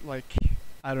not,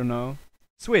 I don't know,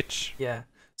 Switch. Yeah.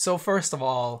 So first of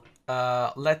all,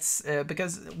 let's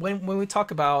because when we talk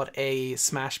about a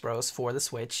Smash Bros for the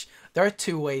Switch, there are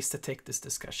two ways to take this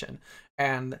discussion,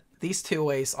 and these two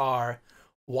ways are: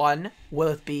 one, will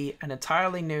it be an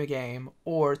entirely new game,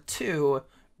 or two,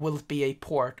 will it be a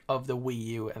port of the Wii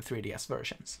U and 3DS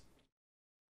versions?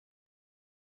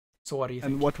 So what do you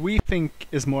think? And what we think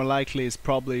is more likely is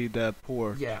probably the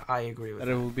port. Yeah, I agree with that.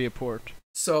 That it will be a port.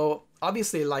 So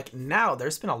obviously, now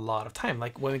there's been a lot of time.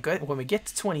 Like when we get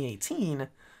to 2018,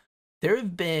 there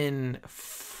have been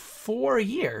 4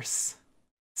 years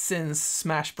since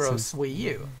Smash Bros. Wii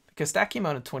U, because that came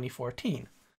out in 2014.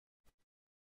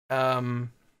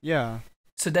 Yeah.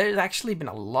 So there's actually been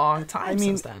a long time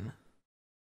since then.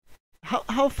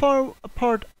 How far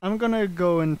apart? I'm gonna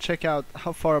go and check out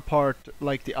how far apart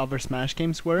the other Smash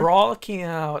games were. Brawl came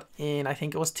out in, I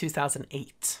think it was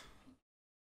 2008.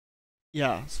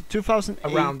 Yeah, so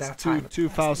 2008 around that time to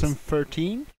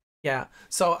 2013. Yeah,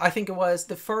 so I think it was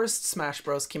the first Smash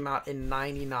Bros. Came out in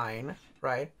 99,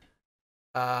 right?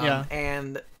 Yeah.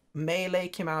 And Melee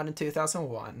came out in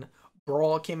 2001.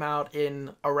 Brawl came out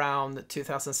in around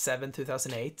 2007,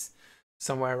 2008,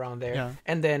 somewhere around there. Yeah.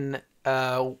 And then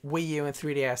Wii U and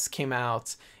 3DS came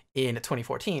out in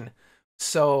 2014.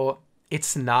 So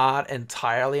it's not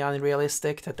entirely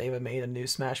unrealistic that they've made a new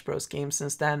Smash Bros. Game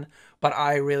since then, but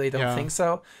I really don't think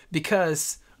so,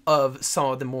 because of some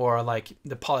of the more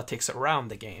the politics around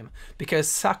the game. Because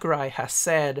Sakurai has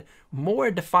said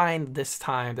more defined this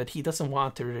time that he doesn't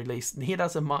want to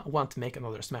want to make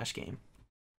another Smash game.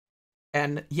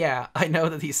 And yeah, I know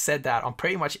that he said that on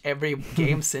pretty much every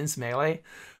game since Melee,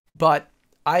 but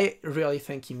I really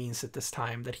think he means it this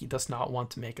time, that he does not want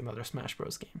to make another Smash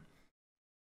Bros. Game.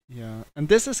 Yeah, and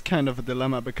this is kind of a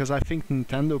dilemma, because I think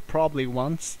Nintendo probably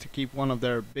wants to keep one of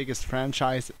their biggest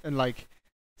franchise and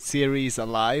series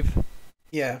alive.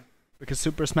 Yeah. Because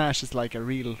Super Smash is a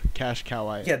real cash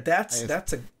cow. That's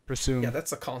a presume. Yeah,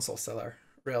 that's a console seller,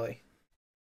 really.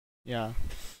 Yeah.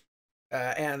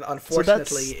 And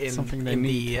unfortunately, so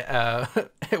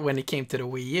when it came to the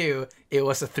Wii U, it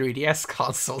was a 3DS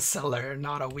console seller,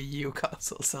 not a Wii U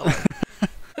console seller.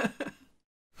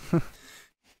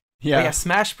 Yeah.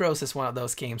 Smash Bros. Is one of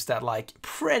those games that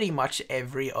pretty much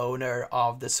every owner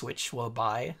of the Switch will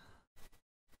buy.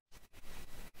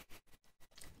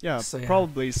 Yeah,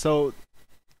 probably. So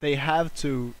they have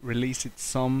to release it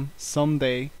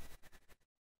someday.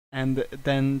 And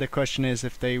then the question is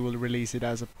if they will release it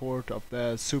as a port of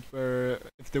the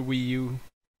Wii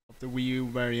U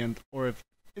variant, or if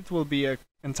it will be an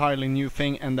entirely new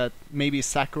thing, and that maybe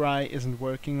Sakurai isn't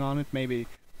working on it. Maybe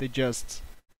they just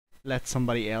let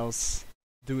somebody else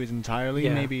do it entirely.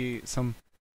 Yeah. Maybe some.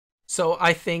 So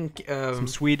I think some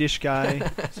Swedish guy,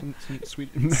 some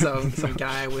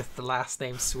guy with the last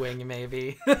name Swing,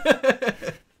 maybe.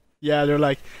 Yeah,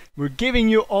 they're we're giving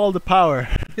you all the power.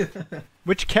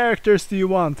 Which characters do you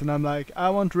want? And I'm I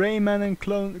want Rayman and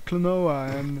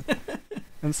Klonoa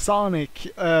and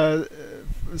Sonic,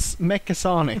 Mecha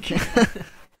Sonic.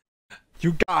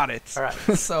 You got it. All right,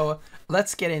 so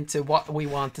let's get into what we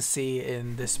want to see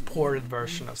in this ported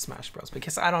version of Smash Bros.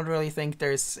 Because I don't really think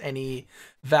there's any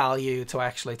value to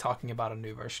actually talking about a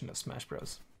new version of Smash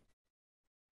Bros.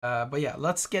 But yeah,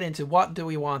 let's get into what do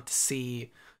we want to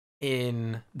see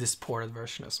in this ported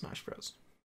version of Smash Bros.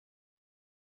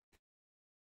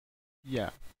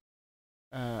 Yeah.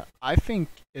 I think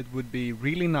it would be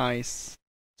really nice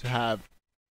to have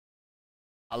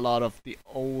a lot of the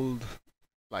old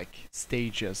like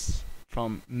stages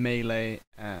from Melee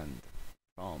and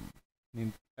from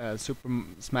Super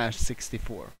Smash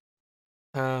 64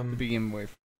 to begin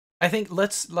with. I think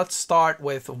let's start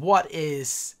with what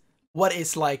is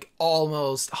like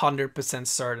almost 100%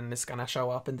 certain is gonna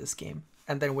show up in this game,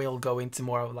 and then we'll go into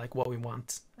more of like what we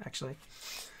want actually.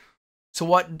 So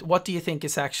what do you think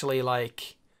is actually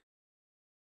like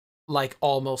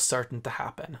almost certain to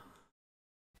happen?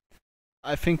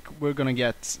 I think we're gonna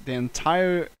get the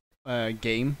entire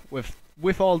game with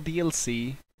all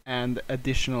DLC and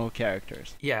additional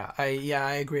characters. Yeah, I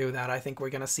agree with that. I think we're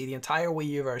gonna see the entire Wii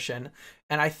U version,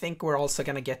 and I think we're also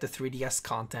gonna get the 3DS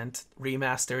content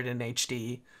remastered in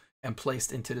HD and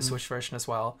placed into the Switch version as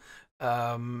well.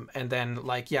 And then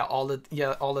like all the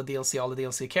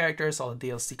DLC characters, all the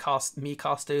DLC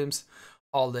costumes,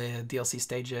 all the DLC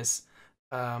stages.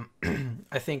 I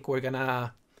think we're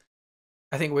gonna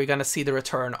see the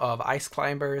return of Ice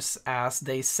Climbers, as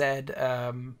they said.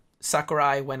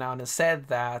 Sakurai went on and said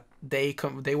that they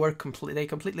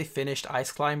completely finished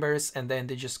Ice Climbers, and then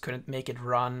they just couldn't make it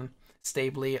run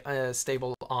stable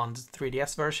on the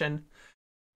 3DS version,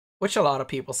 which a lot of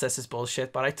people says is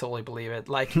bullshit, but I totally believe it.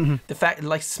 Like the fact,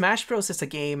 like Smash Bros is a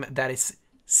game that is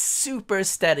super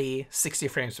steady, 60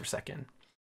 frames per second,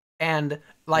 and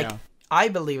like I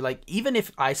believe like even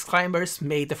if Ice Climbers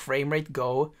made the frame rate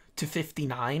go to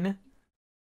 59,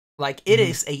 like it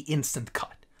is a instant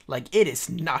cut. Like it is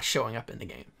not showing up in the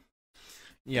game.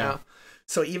 Yeah. You know?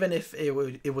 So even if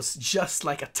it was just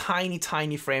like a tiny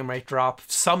frame rate drop,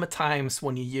 sometimes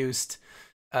when you used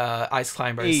Ice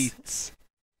Climbers,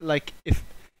 like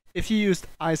if you used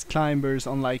Ice Climbers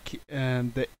on like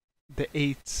the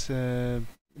 8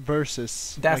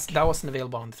 versus that wasn't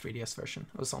available on the 3DS version.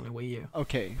 It was only Wii U.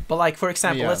 Okay. But like for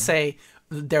example, let's say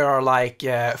there are like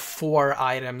 4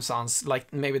 items on,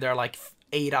 like maybe there are like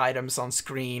 8 items on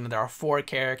screen. There are 4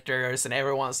 characters, and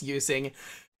everyone's using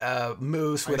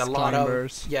moves with a lot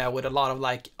of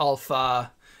like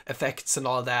alpha effects and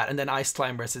all that. And then Ice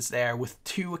Climbers is there with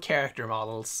 2 character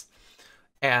models,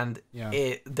 and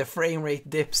the frame rate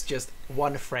dips just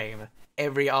 1 frame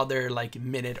every other like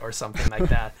minute or something like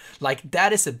that. Like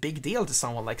that is a big deal to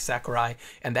someone like Sakurai,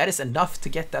 and that is enough to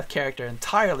get that character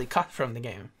entirely cut from the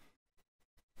game.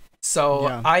 So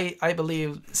I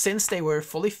believe since they were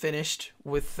fully finished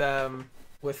with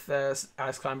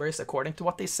Ice Climbers, according to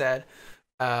what they said,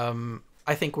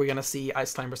 I think we're gonna see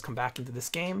Ice Climbers come back into this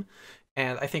game,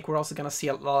 and I think we're also gonna see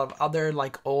a lot of other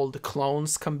like old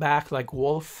clones come back, like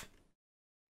Wolf.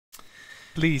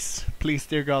 Please,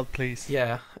 dear God, please.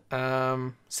 Yeah.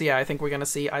 So yeah, I think we're gonna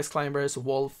see Ice Climbers,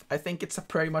 Wolf. I think it's a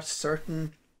pretty much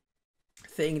certain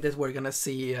thing that we're gonna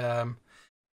see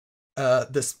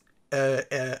this.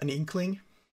 An Inkling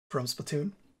from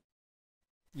Splatoon.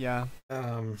 Yeah,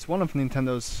 it's one of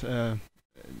Nintendo's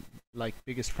like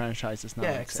biggest franchises now.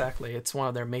 Yeah, exactly. It's one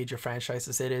of their major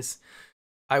franchises. It is.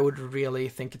 I would really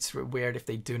think it's weird if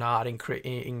they do not include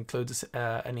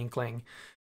an Inkling.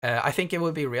 I think it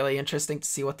would be really interesting to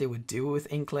see what they would do with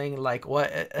Inkling. Like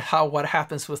what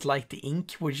happens with like the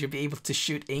ink? Would you be able to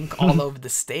shoot ink all over the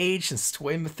stage and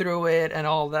swim through it and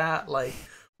all that? Like,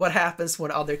 what happens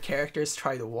when other characters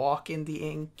try to walk in the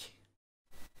ink?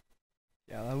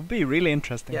 Yeah, that would be really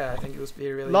interesting. Yeah, I think it would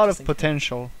be really a lot of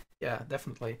potential. Yeah,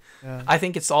 definitely. Yeah. I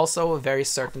think it's also very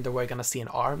certain that we're gonna see an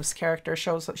ARMS character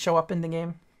show up in the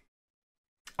game.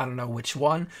 I don't know which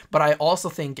one, but I also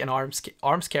think an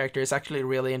ARMS character is actually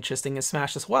really interesting in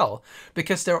Smash as well,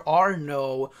 because there are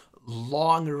no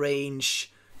long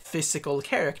range physical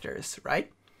characters,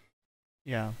 right?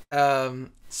 Yeah.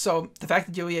 So the fact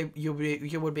that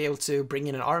you would be able to bring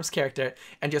in an ARMS character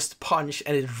and just punch,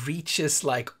 and it reaches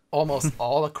like almost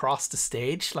all across the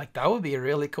stage, like that would be a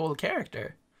really cool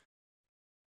character.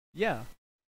 Yeah.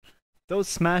 Those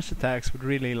smash attacks would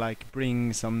really like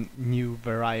bring some new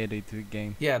variety to the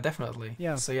game. Yeah, definitely.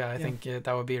 Yeah. So yeah, I think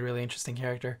that would be a really interesting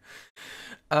character.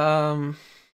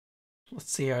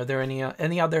 Let's see. Are there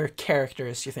any other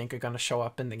characters you think are gonna show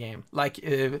up in the game? Like,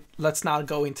 let's not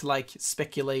go into like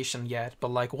speculation yet,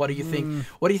 but like, what do you think?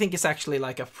 What do you think is actually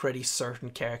like a pretty certain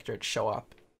character to show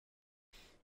up?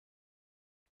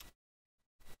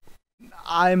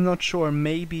 I'm not sure.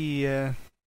 Maybe.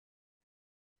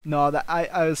 No, that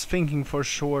I was thinking for a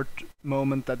short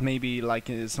moment that maybe like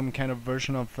some kind of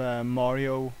version of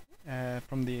Mario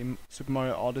from the Super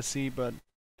Mario Odyssey, but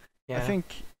I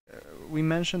think we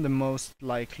mentioned the most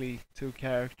likely two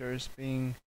characters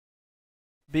being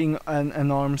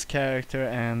an ARMS character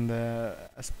and a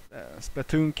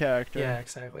Splatoon character. Yeah,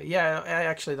 exactly. Yeah, I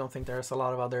actually don't think there's a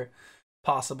lot of other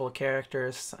possible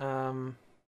characters.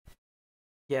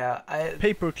 Yeah,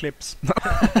 Paper clips.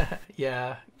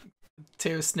 yeah,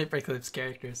 two Snipper Clips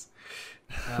characters.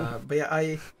 But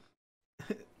yeah,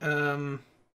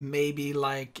 maybe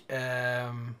like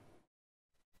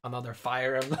another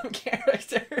Fire Emblem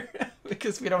character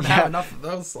because we don't have enough of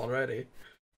those already.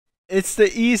 It's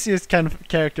the easiest kind of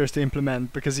characters to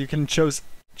implement because you can choose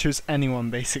anyone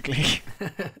basically.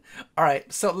 All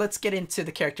right, so let's get into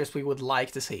the characters we would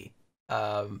like to see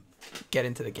get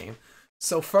into the game.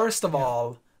 So first of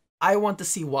all, I want to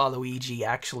see Waluigi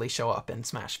actually show up in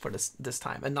Smash for this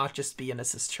time and not just be an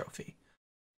assist trophy.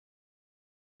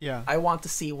 Yeah. I want to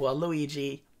see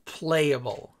Waluigi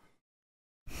playable.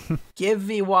 Give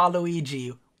me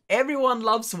Waluigi. Everyone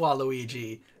loves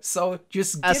Waluigi, so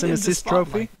just give as an him assist the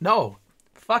spotlight. trophy. No,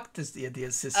 fuck this the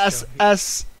assist trophy.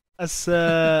 As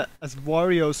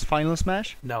Wario's final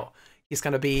Smash. No, he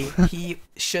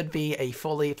should be a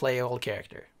fully playable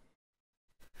character.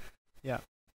 Yeah.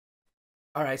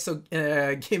 All right, so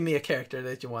give me a character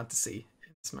that you want to see in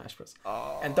Smash Bros.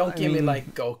 And don't give me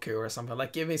like Goku or something.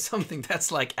 Like give me something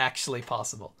that's like actually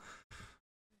possible.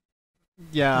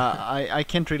 Yeah, I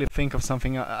can't really think of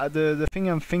something. The thing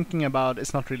I'm thinking about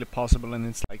is not really possible, and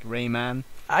it's like Rayman.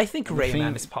 I think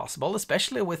Rayman is possible,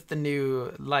 especially with the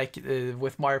new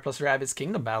with Mario plus Rabbids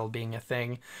Kingdom Battle being a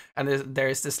thing, and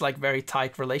there's this like very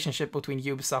tight relationship between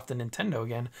Ubisoft and Nintendo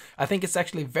again. I think it's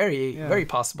actually very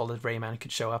possible that Rayman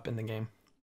could show up in the game.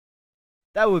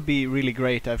 That would be really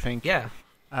great, I think. Yeah.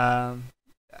 I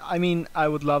mean, I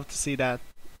would love to see that.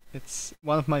 It's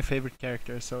one of my favorite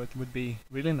characters, so it would be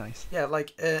really nice. Yeah,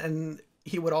 like, and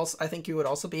I think he would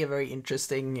also be a very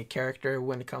interesting character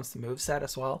when it comes to moveset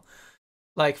as well.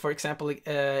 Like, for example,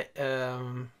 like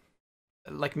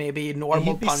maybe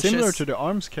normal punches. Similar to the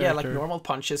ARMS character. Yeah, like normal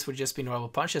punches would just be normal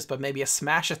punches, but maybe a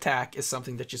smash attack is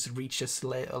something that just reaches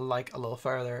like a little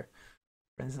further,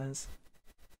 for instance.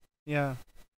 Yeah.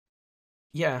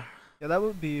 Yeah. Yeah, that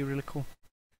would be really cool.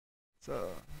 So,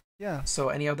 yeah. So,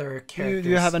 any other characters? Do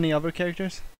you have any other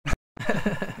characters?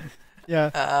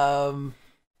 Yeah.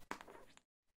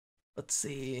 Let's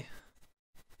see.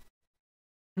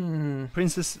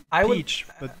 Princess Peach,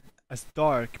 but as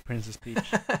dark Princess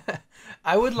Peach.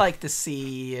 I would like to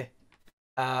see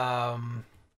what's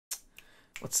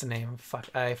the name?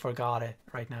 Fuck, I forgot it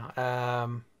right now.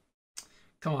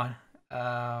 Come on.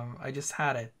 I just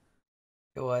had it.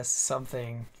 It was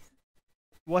something.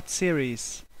 What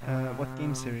series? What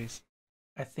game series?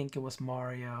 I think it was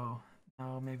Mario.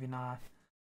 No, maybe not.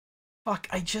 Fuck,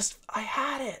 I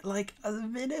had it like a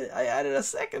minute. I had it a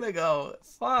second ago.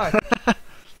 Fuck.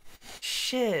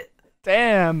 Shit.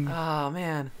 Damn. Oh,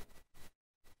 man.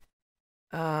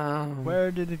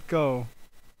 Where did it go?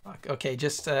 Fuck. Okay,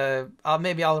 just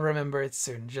maybe I'll remember it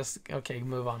soon. Just okay,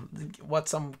 move on.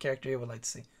 What's some character you would like to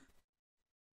see?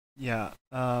 Yeah.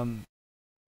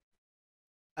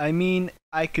 I mean,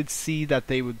 I could see that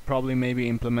they would probably maybe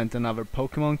implement another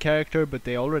Pokemon character, but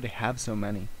they already have so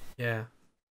many. Yeah.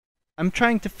 I'm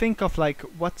trying to think of like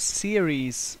what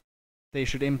series they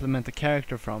should implement a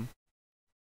character from.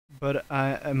 But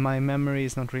my memory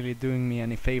is not really doing me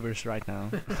any favors right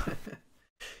now.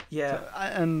 Yeah.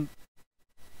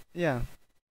 So,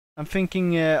 I'm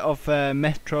thinking of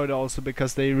Metroid also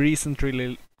because they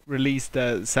recently released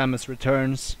Samus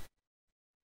Returns.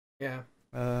 Yeah.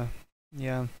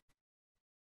 Yeah.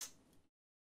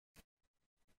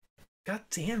 God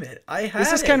damn it! I had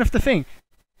This is kind of the thing.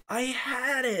 I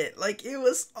had it. Like it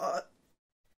was.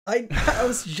 I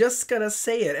was just gonna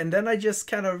say it, and then I just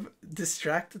kind of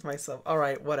distracted myself. All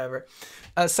right, whatever.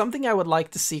 Something I would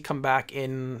like to see come back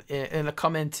in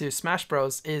come into Smash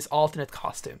Bros is alternate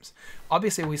costumes.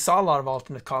 Obviously, we saw a lot of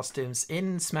alternate costumes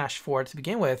in Smash 4 to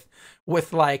begin with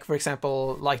like, for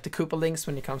example, like the Koopa Links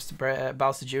when it comes to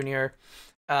Bowser Jr.,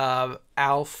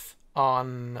 Alf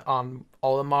on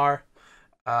Olimar,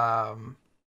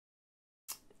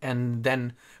 and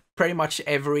then pretty much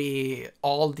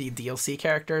all the DLC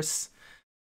characters,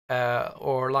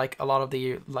 or like a lot of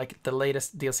the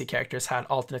latest DLC characters had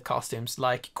alternate costumes,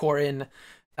 like Corrin,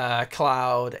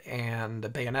 Cloud, and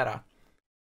Bayonetta.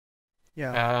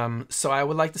 Yeah. So I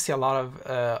would like to see a lot of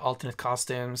alternate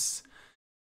costumes.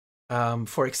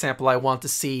 For example, I want to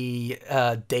see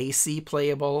Daisy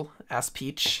playable as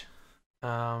Peach.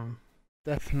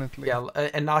 Definitely. Yeah,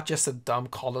 and not just a dumb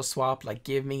color swap. Like,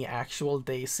 give me actual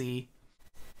Daisy.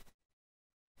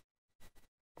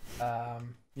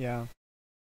 Yeah.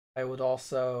 I would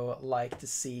also like to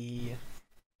see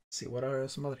see what are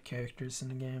some other characters in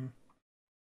the game.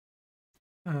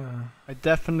 I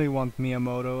definitely want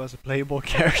Miyamoto as a playable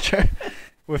character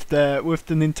with the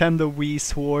Nintendo Wii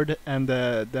sword and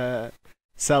the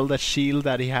Zelda shield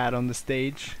that he had on the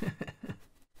stage.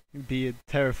 He'd be a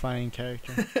terrifying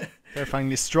character.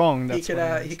 Terrifyingly strong. That's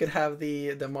he could have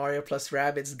the Mario plus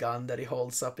Rabbids gun that he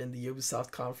holds up in the Ubisoft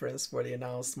conference where they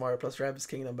announced Mario plus Rabbids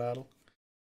Kingdom Battle.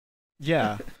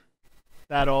 Yeah,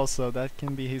 that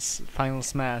can be his final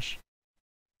smash.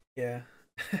 Yeah.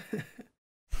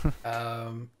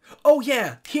 Oh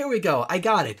yeah, here we go. I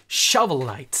got it. Shovel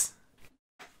Knight.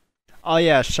 Oh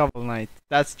yeah, Shovel Knight.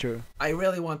 That's true. I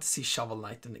really want to see Shovel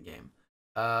Knight in the game.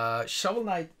 Shovel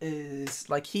Knight is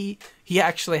like he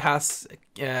actually has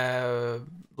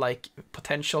like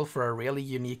potential for a really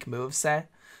unique moveset.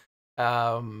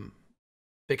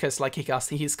 Because like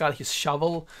he's got his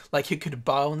shovel, like he could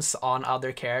bounce on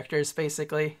other characters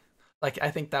basically. Like I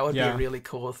think that would be a really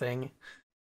cool thing.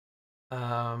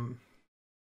 So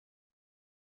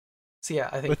yeah,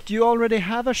 I think. But you already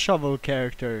have a shovel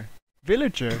character,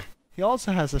 Villager. He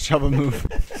also has a shovel move.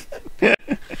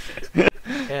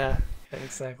 Yeah,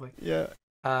 exactly. Yeah.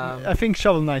 I think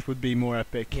Shovel Knight would be more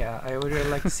epic. Yeah, I would really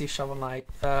like to see Shovel Knight.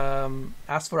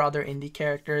 As for other indie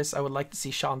characters, I would like to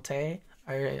see Shantae.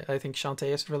 I think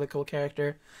Shantae is a really cool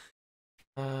character.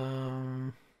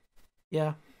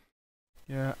 Yeah.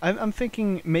 Yeah, I'm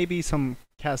thinking maybe some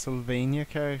Castlevania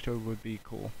character would be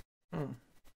cool.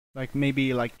 Like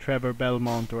maybe like Trevor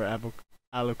Belmont or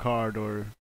Alucard or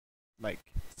like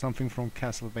something from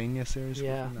Castlevania series.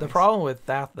 Yeah, nice. The problem with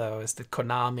that though is that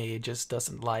Konami just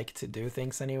doesn't like to do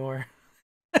things anymore.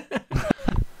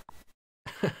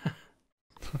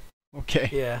 Okay.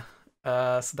 Yeah.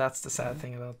 So that's the sad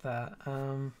thing about that.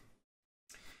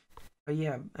 But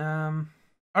yeah.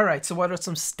 All right. So what are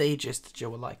some stages that you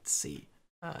would like to see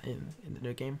in the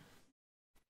new game?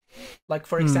 Like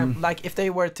for example, like if they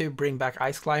were to bring back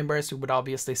Ice Climbers, we would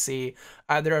obviously see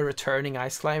either a returning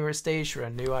Ice Climber stage or a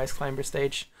new Ice Climber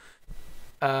stage.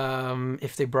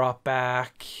 If they brought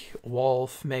back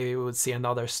Wolf, maybe we would see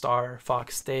another Star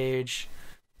Fox stage.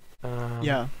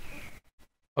 Yeah.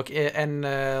 Okay, and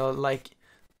like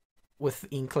with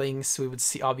Inklings, we would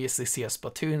obviously see a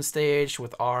Splatoon stage.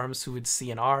 With Arms, we would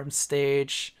see an Arms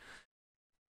stage.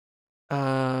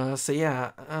 So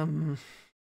yeah.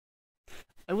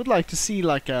 I would like to see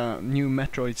like a new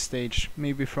Metroid stage,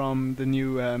 maybe from the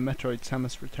new Metroid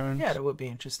Samus Returns. Yeah, that would be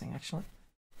interesting actually.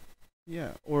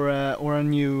 Yeah, or a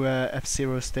new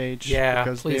F-Zero stage. Yeah,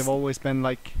 because please. they've always been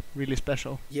like really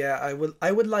special. Yeah,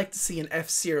 I would like to see an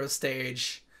F-Zero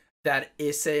stage that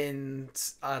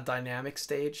isn't a dynamic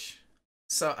stage.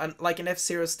 So, like an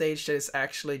F-Zero stage that is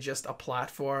actually just a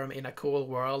platform in a cool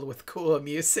world with cool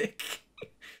music.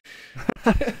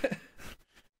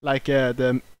 Like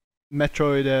the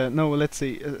Metroid, no, let's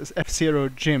see, F-Zero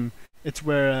Gym. It's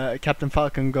where Captain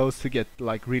Falcon goes to get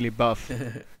like really buff.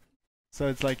 So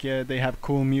it's like they have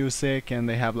cool music and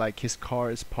they have like his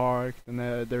car is parked and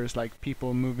there's like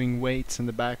people moving weights in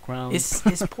the background. Is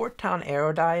Port Town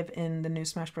Aerodive in the new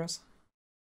Smash Bros?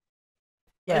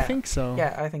 Yeah, I think so.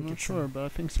 Yeah, I think I'm not it's sure, but I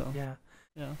think so. Yeah,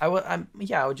 yeah. I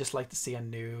would just like to see a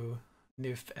new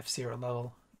F-Zero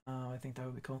level. I think that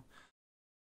would be cool.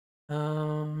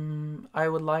 I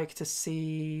would like to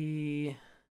see.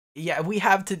 Yeah, we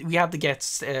have to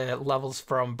get levels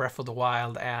from Breath of the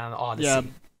Wild and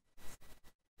Odyssey.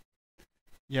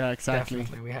 Yeah, exactly.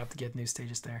 Definitely, we have to get new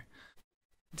stages there.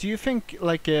 Do you think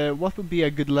like what would be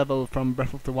a good level from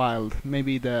Breath of the Wild?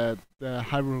 Maybe the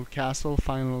Hyrule Castle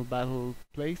final battle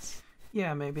place?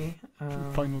 Yeah, maybe.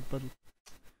 Final battle.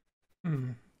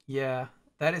 Yeah,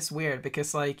 that is weird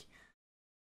because like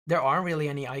there aren't really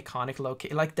any iconic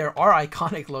like there are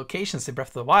iconic locations in Breath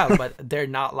of the Wild, but they're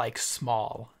not like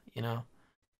small, you know,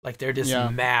 like they're just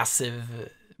massive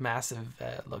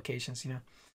locations, you know.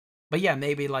 But yeah,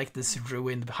 maybe like this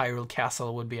ruined Hyrule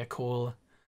Castle would be a cool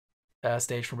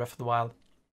stage from Breath of the Wild.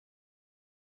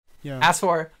 Yeah. As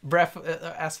for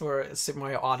Super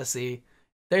Mario Odyssey,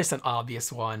 there's an obvious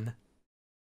one,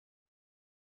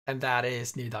 and that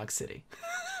is New Donk City.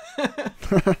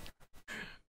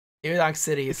 New Donk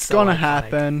City is so gonna iconic.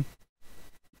 happen.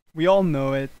 We all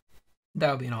know it.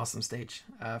 That would be an awesome stage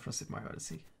from Super Mario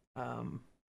Odyssey.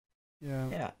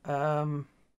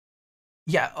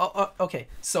 Yeah. Okay.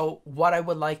 So what I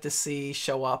would like to see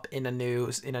show up in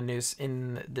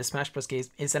the Smash Bros. Games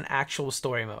is an actual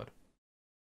story mode.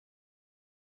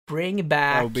 Bring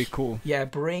back. That would be cool. Yeah,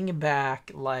 bring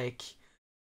back like,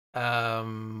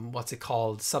 what's it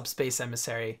called? Subspace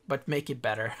Emissary, but make it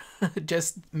better.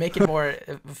 Just make it more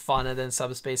fun than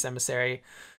Subspace Emissary.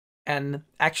 And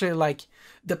actually, like,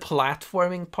 the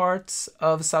platforming parts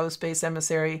of Subspace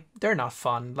Emissary, they're not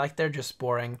fun. Like, they're just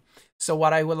boring. So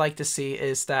what I would like to see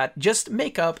is that just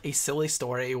make up a silly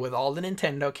story with all the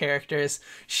Nintendo characters,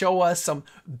 show us some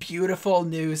beautiful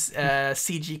new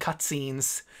CG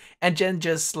cutscenes, and then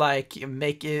just like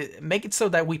make it so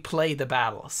that we play the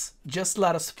battles. Just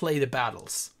let us play the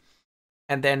battles,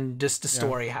 and then just the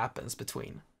story happens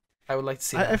between. I would like to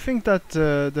see that. I think that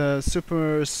the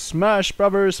Super Smash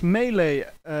Brothers Melee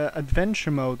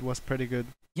adventure mode was pretty good.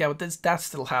 Yeah, but that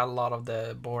still had a lot of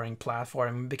the boring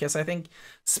platforming, because I think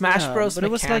Smash Bros. But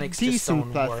it was like mechanics decent just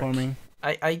don't platforming.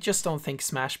 work. I just don't think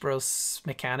Smash Bros.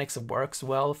 Mechanics works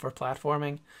well for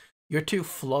platforming. You're too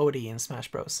floaty in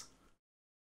Smash Bros.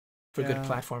 For good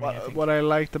platforming, I think. What I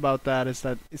liked about that is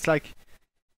that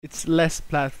it's less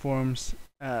platforms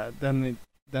than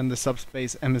the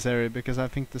Subspace Emissary, because I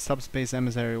think the Subspace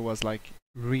Emissary was like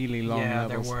really long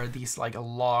levels. There were these like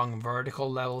long vertical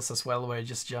levels as well, where you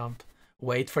just jump,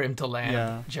 wait for him to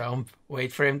land, jump,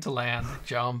 wait for him to land,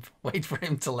 jump, wait for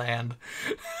him to land.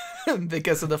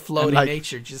 Because of the floating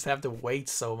nature, you just have to wait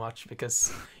so much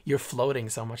because you're floating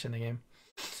so much in the game.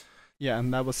 Yeah,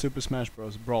 and that was Super Smash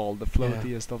Bros. Brawl, the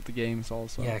floatiest of the games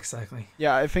also. Yeah, exactly.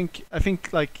 Yeah, I think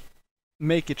like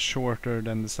make it shorter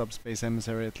than the Subspace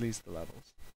Emissary, at least the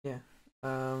levels. Yeah.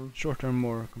 Shorter and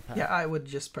more compact. Yeah, I would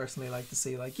just personally like to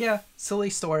see like, silly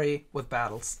story with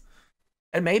battles.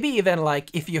 And maybe even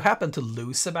like if you happen to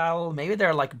lose a battle, maybe there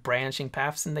are like branching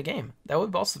paths in the game. That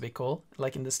would also be cool,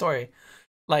 like in the story.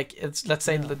 Like let's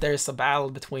say that there's a battle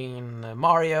between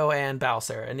Mario and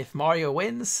Bowser, and if Mario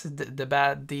wins,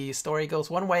 the story goes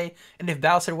one way, and if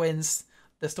Bowser wins,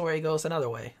 the story goes another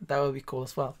way. That would be cool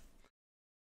as well.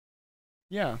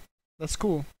 Yeah, that's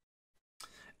cool.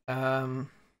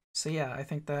 So yeah, I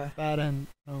think that bad end.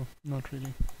 No, not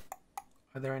really.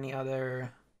 Are there any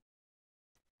other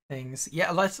things?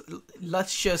 Yeah, let's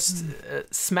just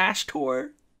Smash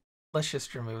Tour. Let's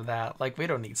just remove that. Like, we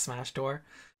don't need Smash Tour.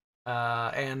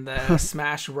 And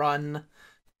Smash Run.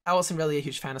 I wasn't really a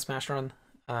huge fan of Smash Run.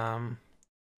 But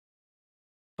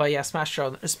yeah, Smash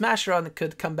Run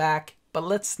could come back, but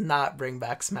let's not bring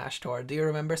back Smash Tour. Do you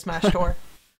remember Smash Tour?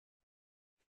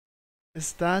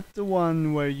 Is that the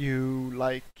one where you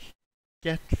like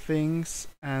get things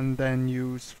and then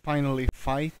you finally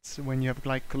fight when you have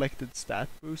like collected stat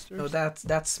boosters? No,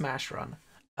 that's Smash Run.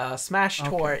 Smash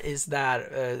Tour is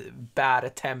that bad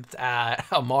attempt at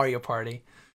a Mario Party.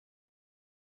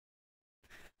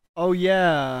 Oh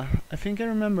yeah, I think I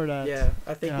remember that. Yeah,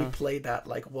 I think we played that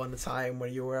like one time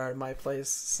when you were at my place,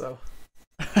 so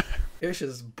it was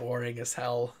just boring as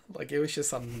hell. Like, it was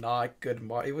just a not good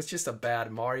it was just a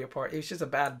bad Mario Party. It was just a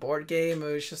bad board game.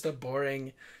 It was just a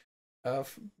boring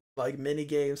like mini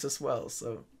games as well.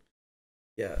 So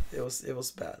yeah, it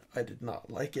was bad. I did not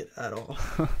like it at all.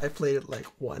 I played it like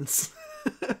once.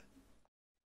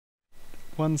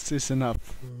 Once is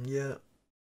enough. Yeah.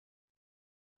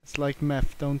 It's like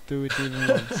meth, don't do it even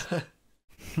once.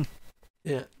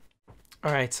 Yeah.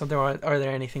 Alright, so are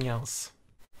there anything else?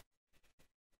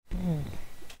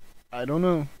 I don't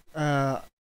know. I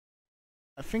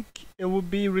think it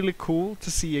would be really cool to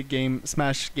see a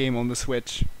Smash game on the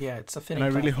Switch. Yeah, it's a fitting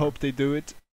And I really platform. hope they do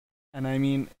it. And I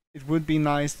mean, it would be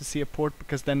nice to see a port,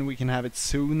 because then we can have it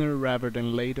sooner rather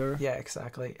than later. Yeah,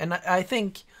 exactly. And I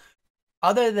think,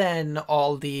 other than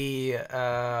all the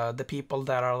people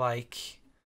that are like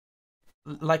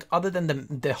other than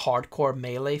the hardcore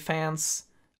Melee fans,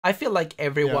 I feel like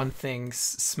everyone thinks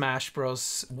Smash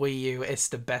Bros. Wii U is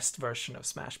the best version of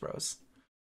Smash Bros.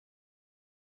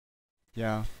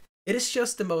 Yeah. It is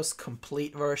just the most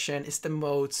complete version. It's the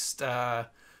most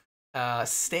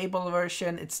stable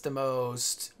version. It's the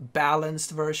most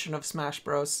balanced version of Smash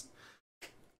Bros.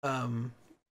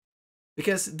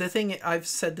 Because the thing, I've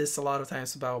said this a lot of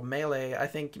times about Melee, I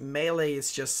think Melee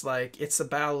is just like, it's a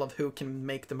battle of who can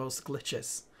make the most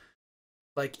glitches.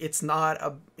 Like, it's not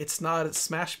a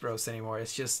Smash Bros anymore.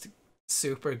 It's just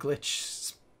Super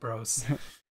Glitch Bros.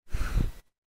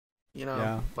 You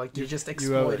know, like, you're just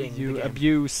exploiting you the game.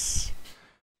 abuse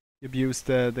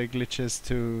the glitches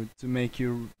to make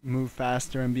you move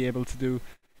faster and be able to do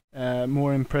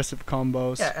more impressive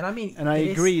combos. Yeah, and I mean, and I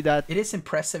agree that it is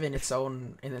impressive in its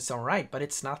own right, but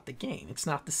it's not the game. It's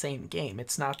not the same game.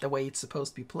 It's not the way it's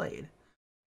supposed to be played.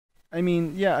 I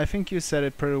mean, yeah, I think you said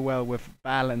it pretty well with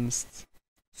balanced.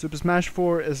 Super Smash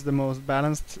 4 is the most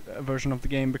balanced version of the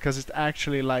game, because it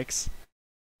actually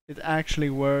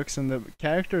works, and the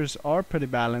characters are pretty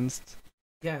balanced.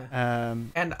 Yeah.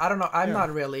 And I don't know, I'm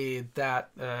not really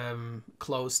that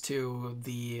close to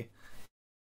the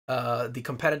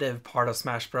competitive part of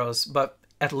Smash Bros, but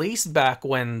at least back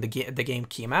when the game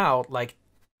came out, like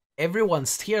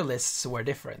everyone's tier lists were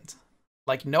different.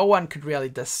 Like no one could really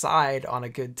decide on a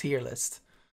good tier list.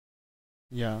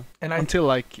 Yeah. And until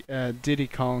like Diddy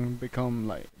Kong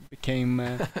became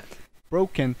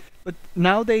broken, but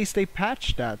nowadays they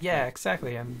patch that. Yeah,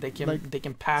 exactly, and they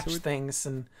can patch things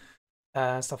and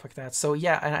stuff like that. So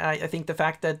yeah, and I think the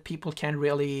fact that people can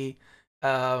really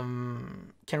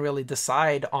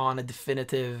decide on a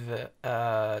definitive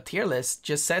tier list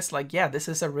just says like, yeah, this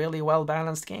is a really well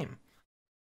balanced game.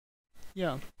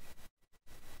 Yeah.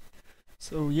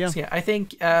 So yeah, I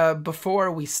think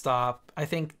before we stop, I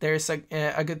think there's a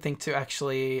good thing to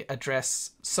actually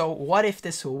address. So what if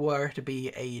this were to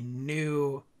be a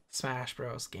new Smash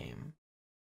Bros. Game?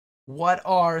 What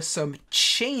are some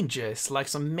changes, like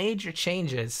some major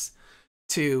changes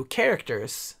to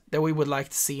characters that we would like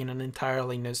to see in an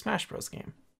entirely new Smash Bros.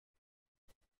 Game?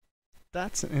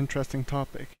 That's an interesting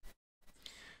topic.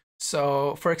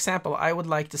 So, for example, I would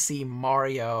like to see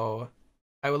Mario.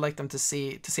 I would like them to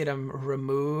see them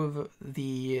remove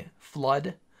the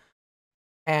flood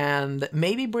and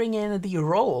maybe bring in the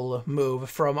roll move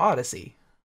from Odyssey.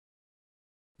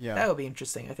 Yeah, that would be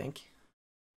interesting, I think.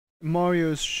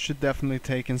 Mario should definitely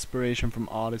take inspiration from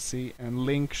Odyssey, and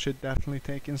Link should definitely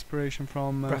take inspiration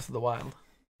from Breath of the Wild.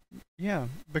 Yeah,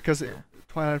 because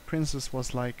Twilight Princess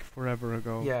was like forever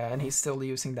ago. Yeah, and he's still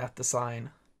using that design.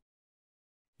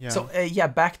 Yeah. So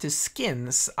back to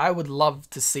skins. I would love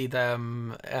to see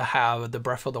them have the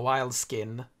Breath of the Wild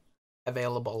skin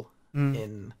available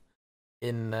in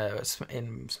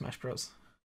Smash Bros.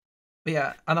 But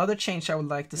yeah, another change I would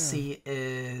like to see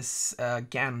is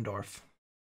Ganondorf.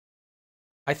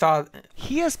 I thought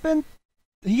he has been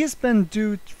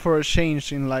due for a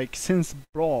change in like since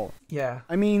Brawl. Yeah.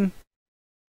 I mean,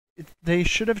 they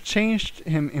should have changed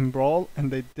him in Brawl, and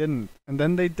they didn't. And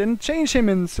then they didn't change him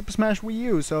in Super Smash Wii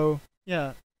U. So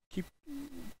yeah,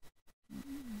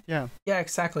 Yeah,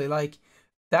 exactly. Like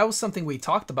that was something we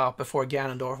talked about before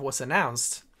Ganondorf was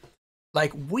announced.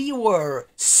 Like we were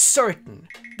certain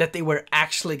that they were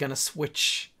actually gonna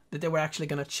switch, that they were actually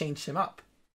gonna change him up.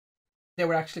 They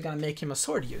were actually gonna make him a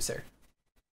sword user.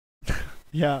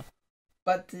 Yeah.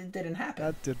 But it didn't happen.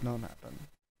 That did not happen.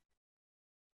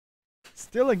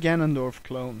 Still a Ganondorf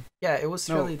clone. Yeah, it was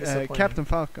really disappointing. Captain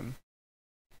Falcon.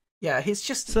 Yeah, he's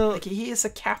just he is a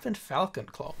Captain Falcon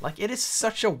clone. Like it is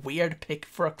such a weird pick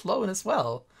for a clone as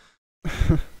well.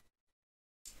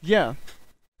 Yeah.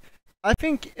 I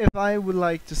think if I would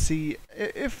like to see,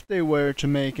 if they were to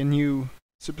make a new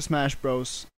Super Smash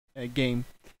Bros. Game,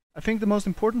 I think the most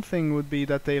important thing would be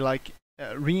that they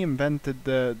reinvented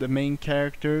the main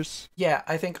characters. Yeah,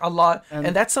 I think a lot,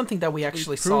 and that's something that we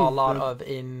actually saw a lot of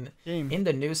in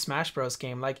the new Smash Bros.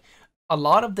 Game. Like a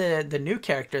lot of the new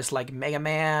characters, like Mega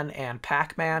Man and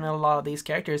Pac-Man, and a lot of these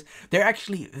characters, they're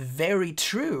actually very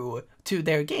true to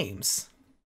their games.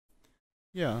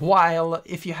 Yeah. While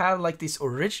if you have like these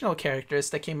original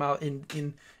characters that came out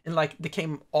in like they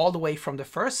came all the way from the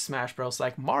first Smash Bros.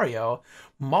 Like Mario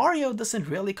doesn't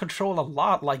really control a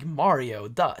lot like Mario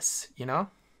does, you know?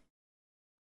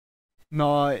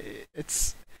 No,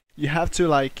 it's you have to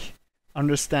like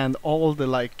understand all the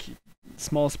like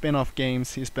small spin-off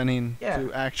games he's been in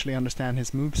to actually understand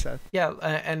his moveset. Yeah,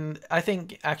 and I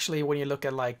think actually when you look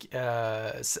at like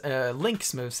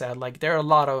Link's moveset, like there are a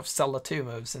lot of Zelda 2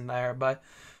 moves in there, but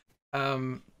a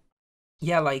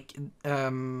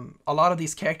lot of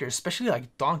these characters, especially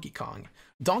like Donkey Kong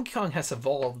has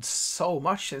evolved so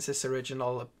much since his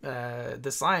original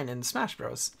design in Smash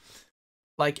Bros.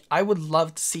 Like, I would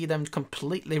love to see them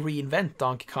completely reinvent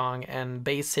Donkey Kong and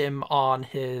base him on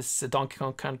his Donkey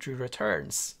Kong Country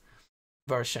Returns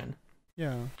version.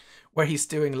 Yeah. Where he's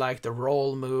doing, like, the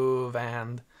roll move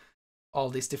and all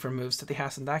these different moves that he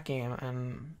has in that game.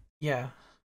 And, yeah.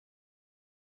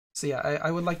 So, yeah,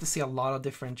 I would like to see a lot of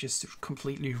different, just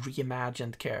completely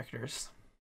reimagined characters.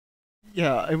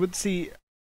 Yeah, I would see...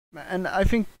 And I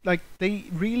think, like, they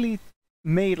really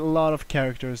made a lot of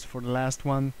characters for the last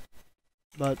one.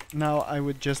 But now I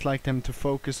would just like them to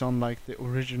focus on like the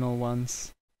original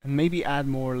ones and maybe add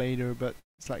more later, but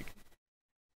it's like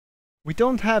we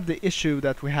don't have the issue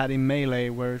that we had in Melee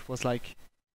where it was like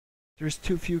there's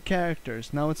too few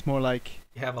characters. Now it's more like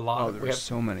you have a lot. There's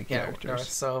so many characters. There are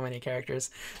so many characters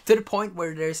to the point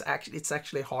where it's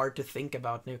actually hard to think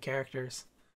about new characters.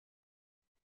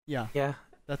 Yeah. Yeah.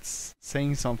 That's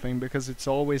saying something because it's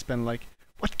always been like,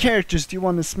 what characters do you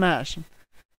want to smash?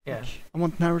 Yeah. Like, I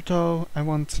want Naruto, I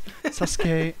want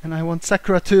Sasuke, and I want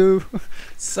Sakura too.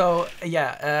 So,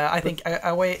 yeah, I think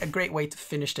a great way to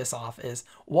finish this off is,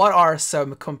 what are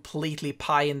some completely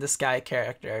pie-in-the-sky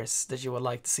characters that you would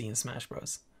like to see in Smash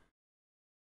Bros?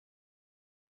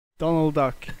 Donald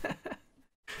Duck.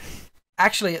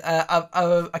 Actually,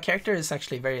 a character is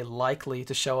actually very likely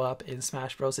to show up in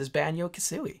Smash Bros. Is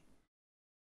Banjo-Kazooie.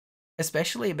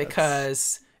 Especially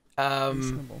because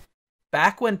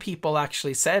back when people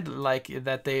actually said like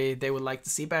that they would like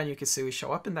to see Banjo-Kazooie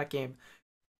show up in that game,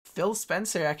 Phil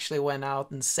Spencer actually went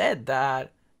out and said that,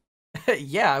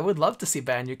 yeah, I would love to see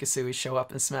Banjo-Kazooie show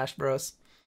up in Smash Bros.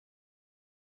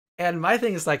 And my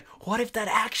thing is like, what if that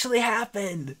actually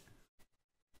happened?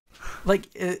 Like,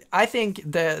 I think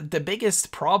the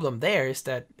biggest problem there is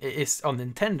that is on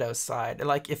Nintendo's side.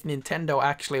 Like, if Nintendo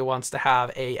actually wants to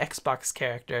have a Xbox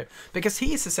character, because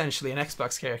he's essentially an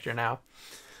Xbox character now.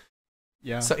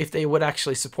 Yeah. So if they would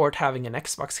actually support having an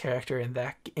Xbox character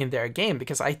in their game,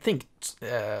 because I think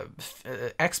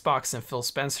Xbox and Phil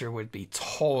Spencer would be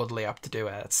totally up to do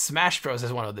it. Smash Bros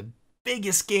is one of the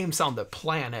biggest games on the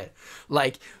planet.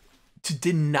 Like, to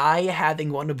deny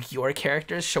having one of your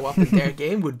characters show up in their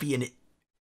game would be an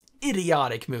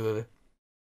idiotic move.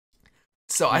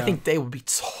 So yeah. I think they would be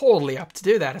totally up to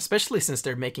do that, especially since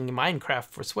they're making Minecraft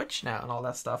for Switch now and all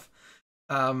that stuff.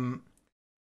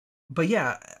 But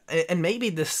yeah, and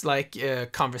maybe this like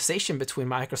conversation between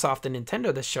Microsoft and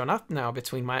Nintendo that's shown up now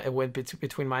between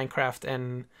Minecraft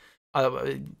and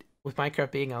with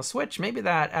Minecraft being on Switch, maybe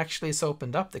that actually has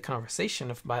opened up the conversation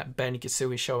of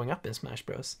Banjo-Kazooie showing up in Smash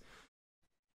Bros.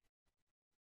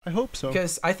 I hope so.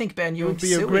 Because I think Banjo-Kazooie would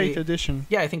be a great addition.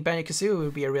 Yeah, I think Banjo-Kazooie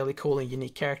would be a really cool and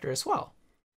unique character as well.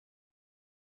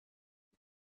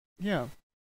 Yeah.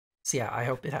 So yeah, I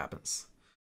hope it happens.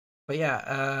 But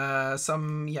yeah,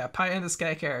 pie in the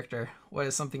sky character. What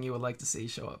is something you would like to see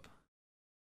show up?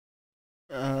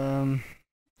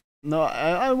 No,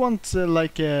 I want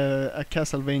like a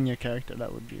Castlevania character.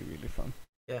 That would be really fun.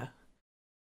 Yeah,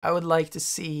 I would like to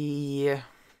see.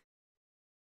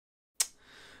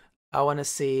 I want to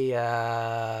see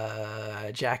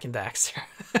Jack and Daxter,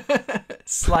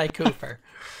 Sly Cooper.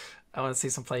 I want to see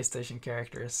some PlayStation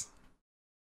characters.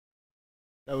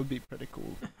 That would be pretty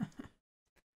cool.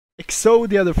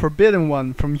 Exodia, the Forbidden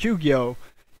One from Yu-Gi-Oh!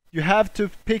 You have to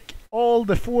pick all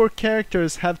the 4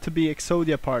 characters have to be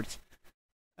Exodia parts.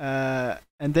 And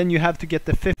then you have to get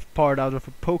the 5th part out of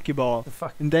a Pokeball. The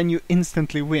fuck? And then you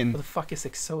instantly win. What the fuck is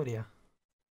Exodia?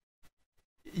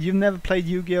 You've never played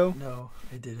Yu-Gi-Oh? No,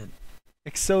 I didn't.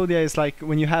 Exodia is like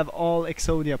when you have all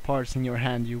Exodia parts in your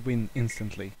hand, you win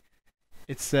instantly.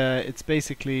 It's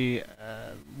basically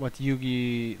what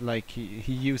Yugi, like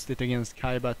he used it against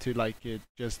Kaiba to like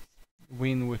just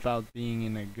win without being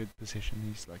in a good position.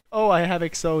 He's like, oh, I have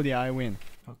Exodia, I win.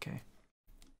 Okay,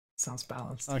 sounds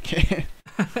balanced. Okay.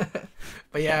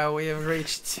 But yeah, we have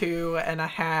reached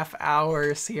 2.5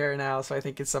 hours here now, so I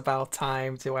think it's about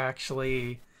time to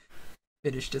actually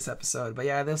finish this episode. But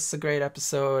yeah, this is a great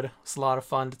episode. It's a lot of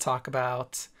fun to talk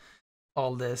about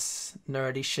all this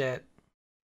nerdy shit.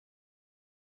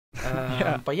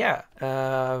 But yeah,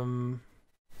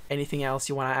 anything else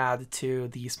you want to add to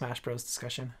the Smash Bros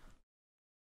discussion?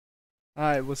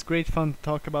 It was great fun to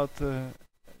talk about the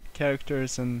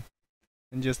characters and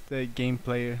just the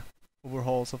gameplay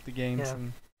overhauls of the games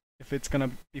and if it's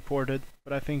gonna be ported.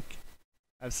 But I think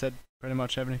I've said pretty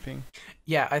much everything.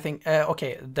 Yeah, I think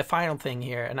okay, the final thing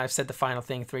here, and I've said the final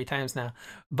thing 3 times now,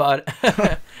 but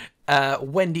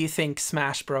when do you think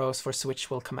Smash Bros for Switch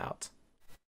will come out?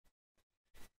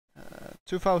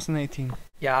 2018.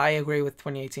 Yeah, I agree with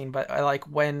 2018, but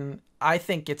I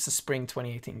think it's a spring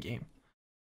 2018 game.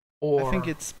 Or I think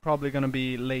it's probably gonna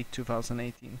be late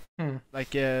 2018,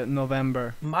 like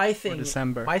November or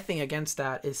December. My thing against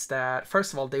that is that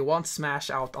first of all, they want Smash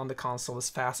out on the console as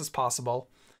fast as possible,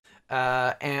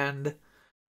 and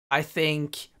I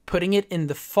think putting it in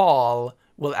the fall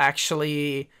will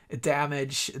actually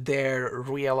damage their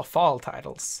real fall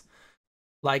titles.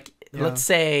 Like, let's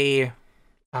say,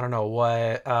 I don't know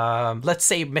what, let's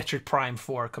say Metroid Prime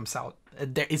 4 comes out.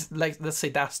 There is like, let's say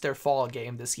that's their fall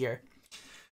game this year.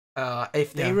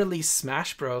 If they release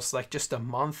Smash Bros like just a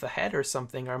month ahead or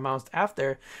something, or a month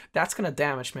after, that's gonna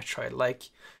damage Metroid. Like,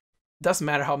 doesn't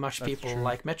matter how much people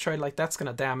like Metroid, like that's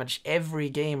gonna damage every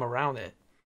game around it.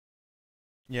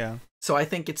 Yeah. So I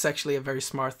think it's actually a very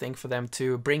smart thing for them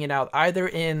to bring it out either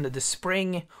in the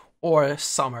spring or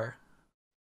summer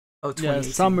of 2018.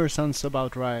 Yeah, summer sounds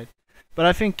about right. But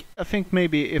I think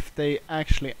maybe if they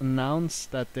actually announce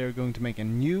that they're going to make a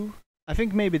new, I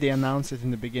think maybe they announce it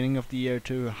in the beginning of the year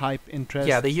to hype interest.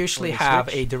 Yeah, they usually have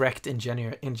a direct in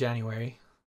January.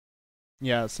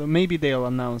 Yeah, so maybe they'll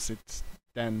announce it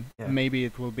then. Yeah. Maybe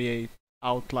it will be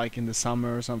out like in the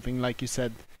summer or something, like you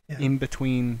said, in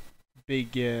between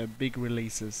big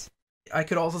releases. I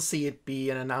could also see it be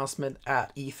an announcement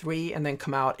at E3 and then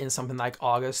come out in something like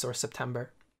August or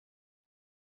September.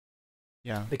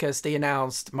 Yeah. Because they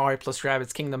announced Mario plus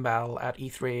Rabbids Kingdom Battle at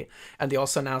E3, and they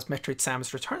also announced Metroid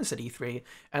Samus Returns at E3,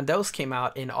 and those came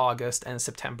out in August and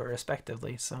September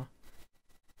respectively. So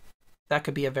that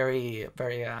could be a very,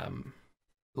 very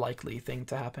likely thing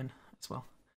to happen as well.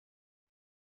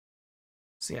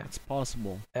 So yeah, it's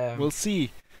possible. Um, We'll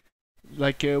see.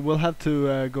 Like, we'll have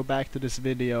to go back to this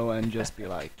video and just be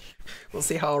like, we'll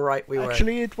see how right we were.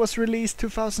 actually, it was released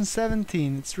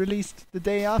 2017. It's released the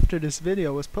day after this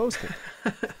video was posted.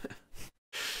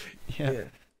 Yeah.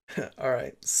 All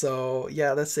right. So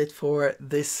yeah, that's it for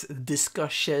this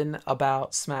discussion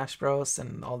about Smash Bros.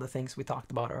 And all the things we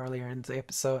talked about earlier in the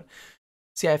episode.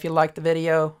 So yeah, if you liked the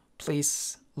video,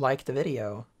 please like the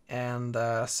video and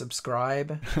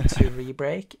subscribe to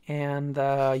Rebreak. And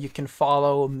you can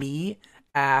follow me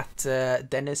at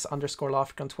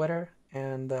Dennis_Lofrick on Twitter.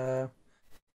 And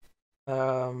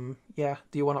yeah,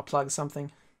 do you want to plug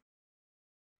something?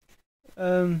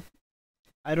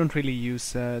 I don't really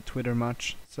use Twitter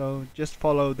much, so just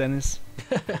follow Dennis.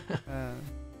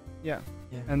 Yeah,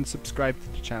 and subscribe to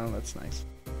the channel. That's nice.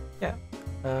 Yeah.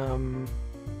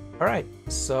 All right.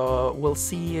 So we'll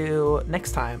see you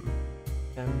next time.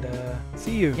 And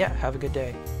see you. Yeah. Have a good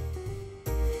day.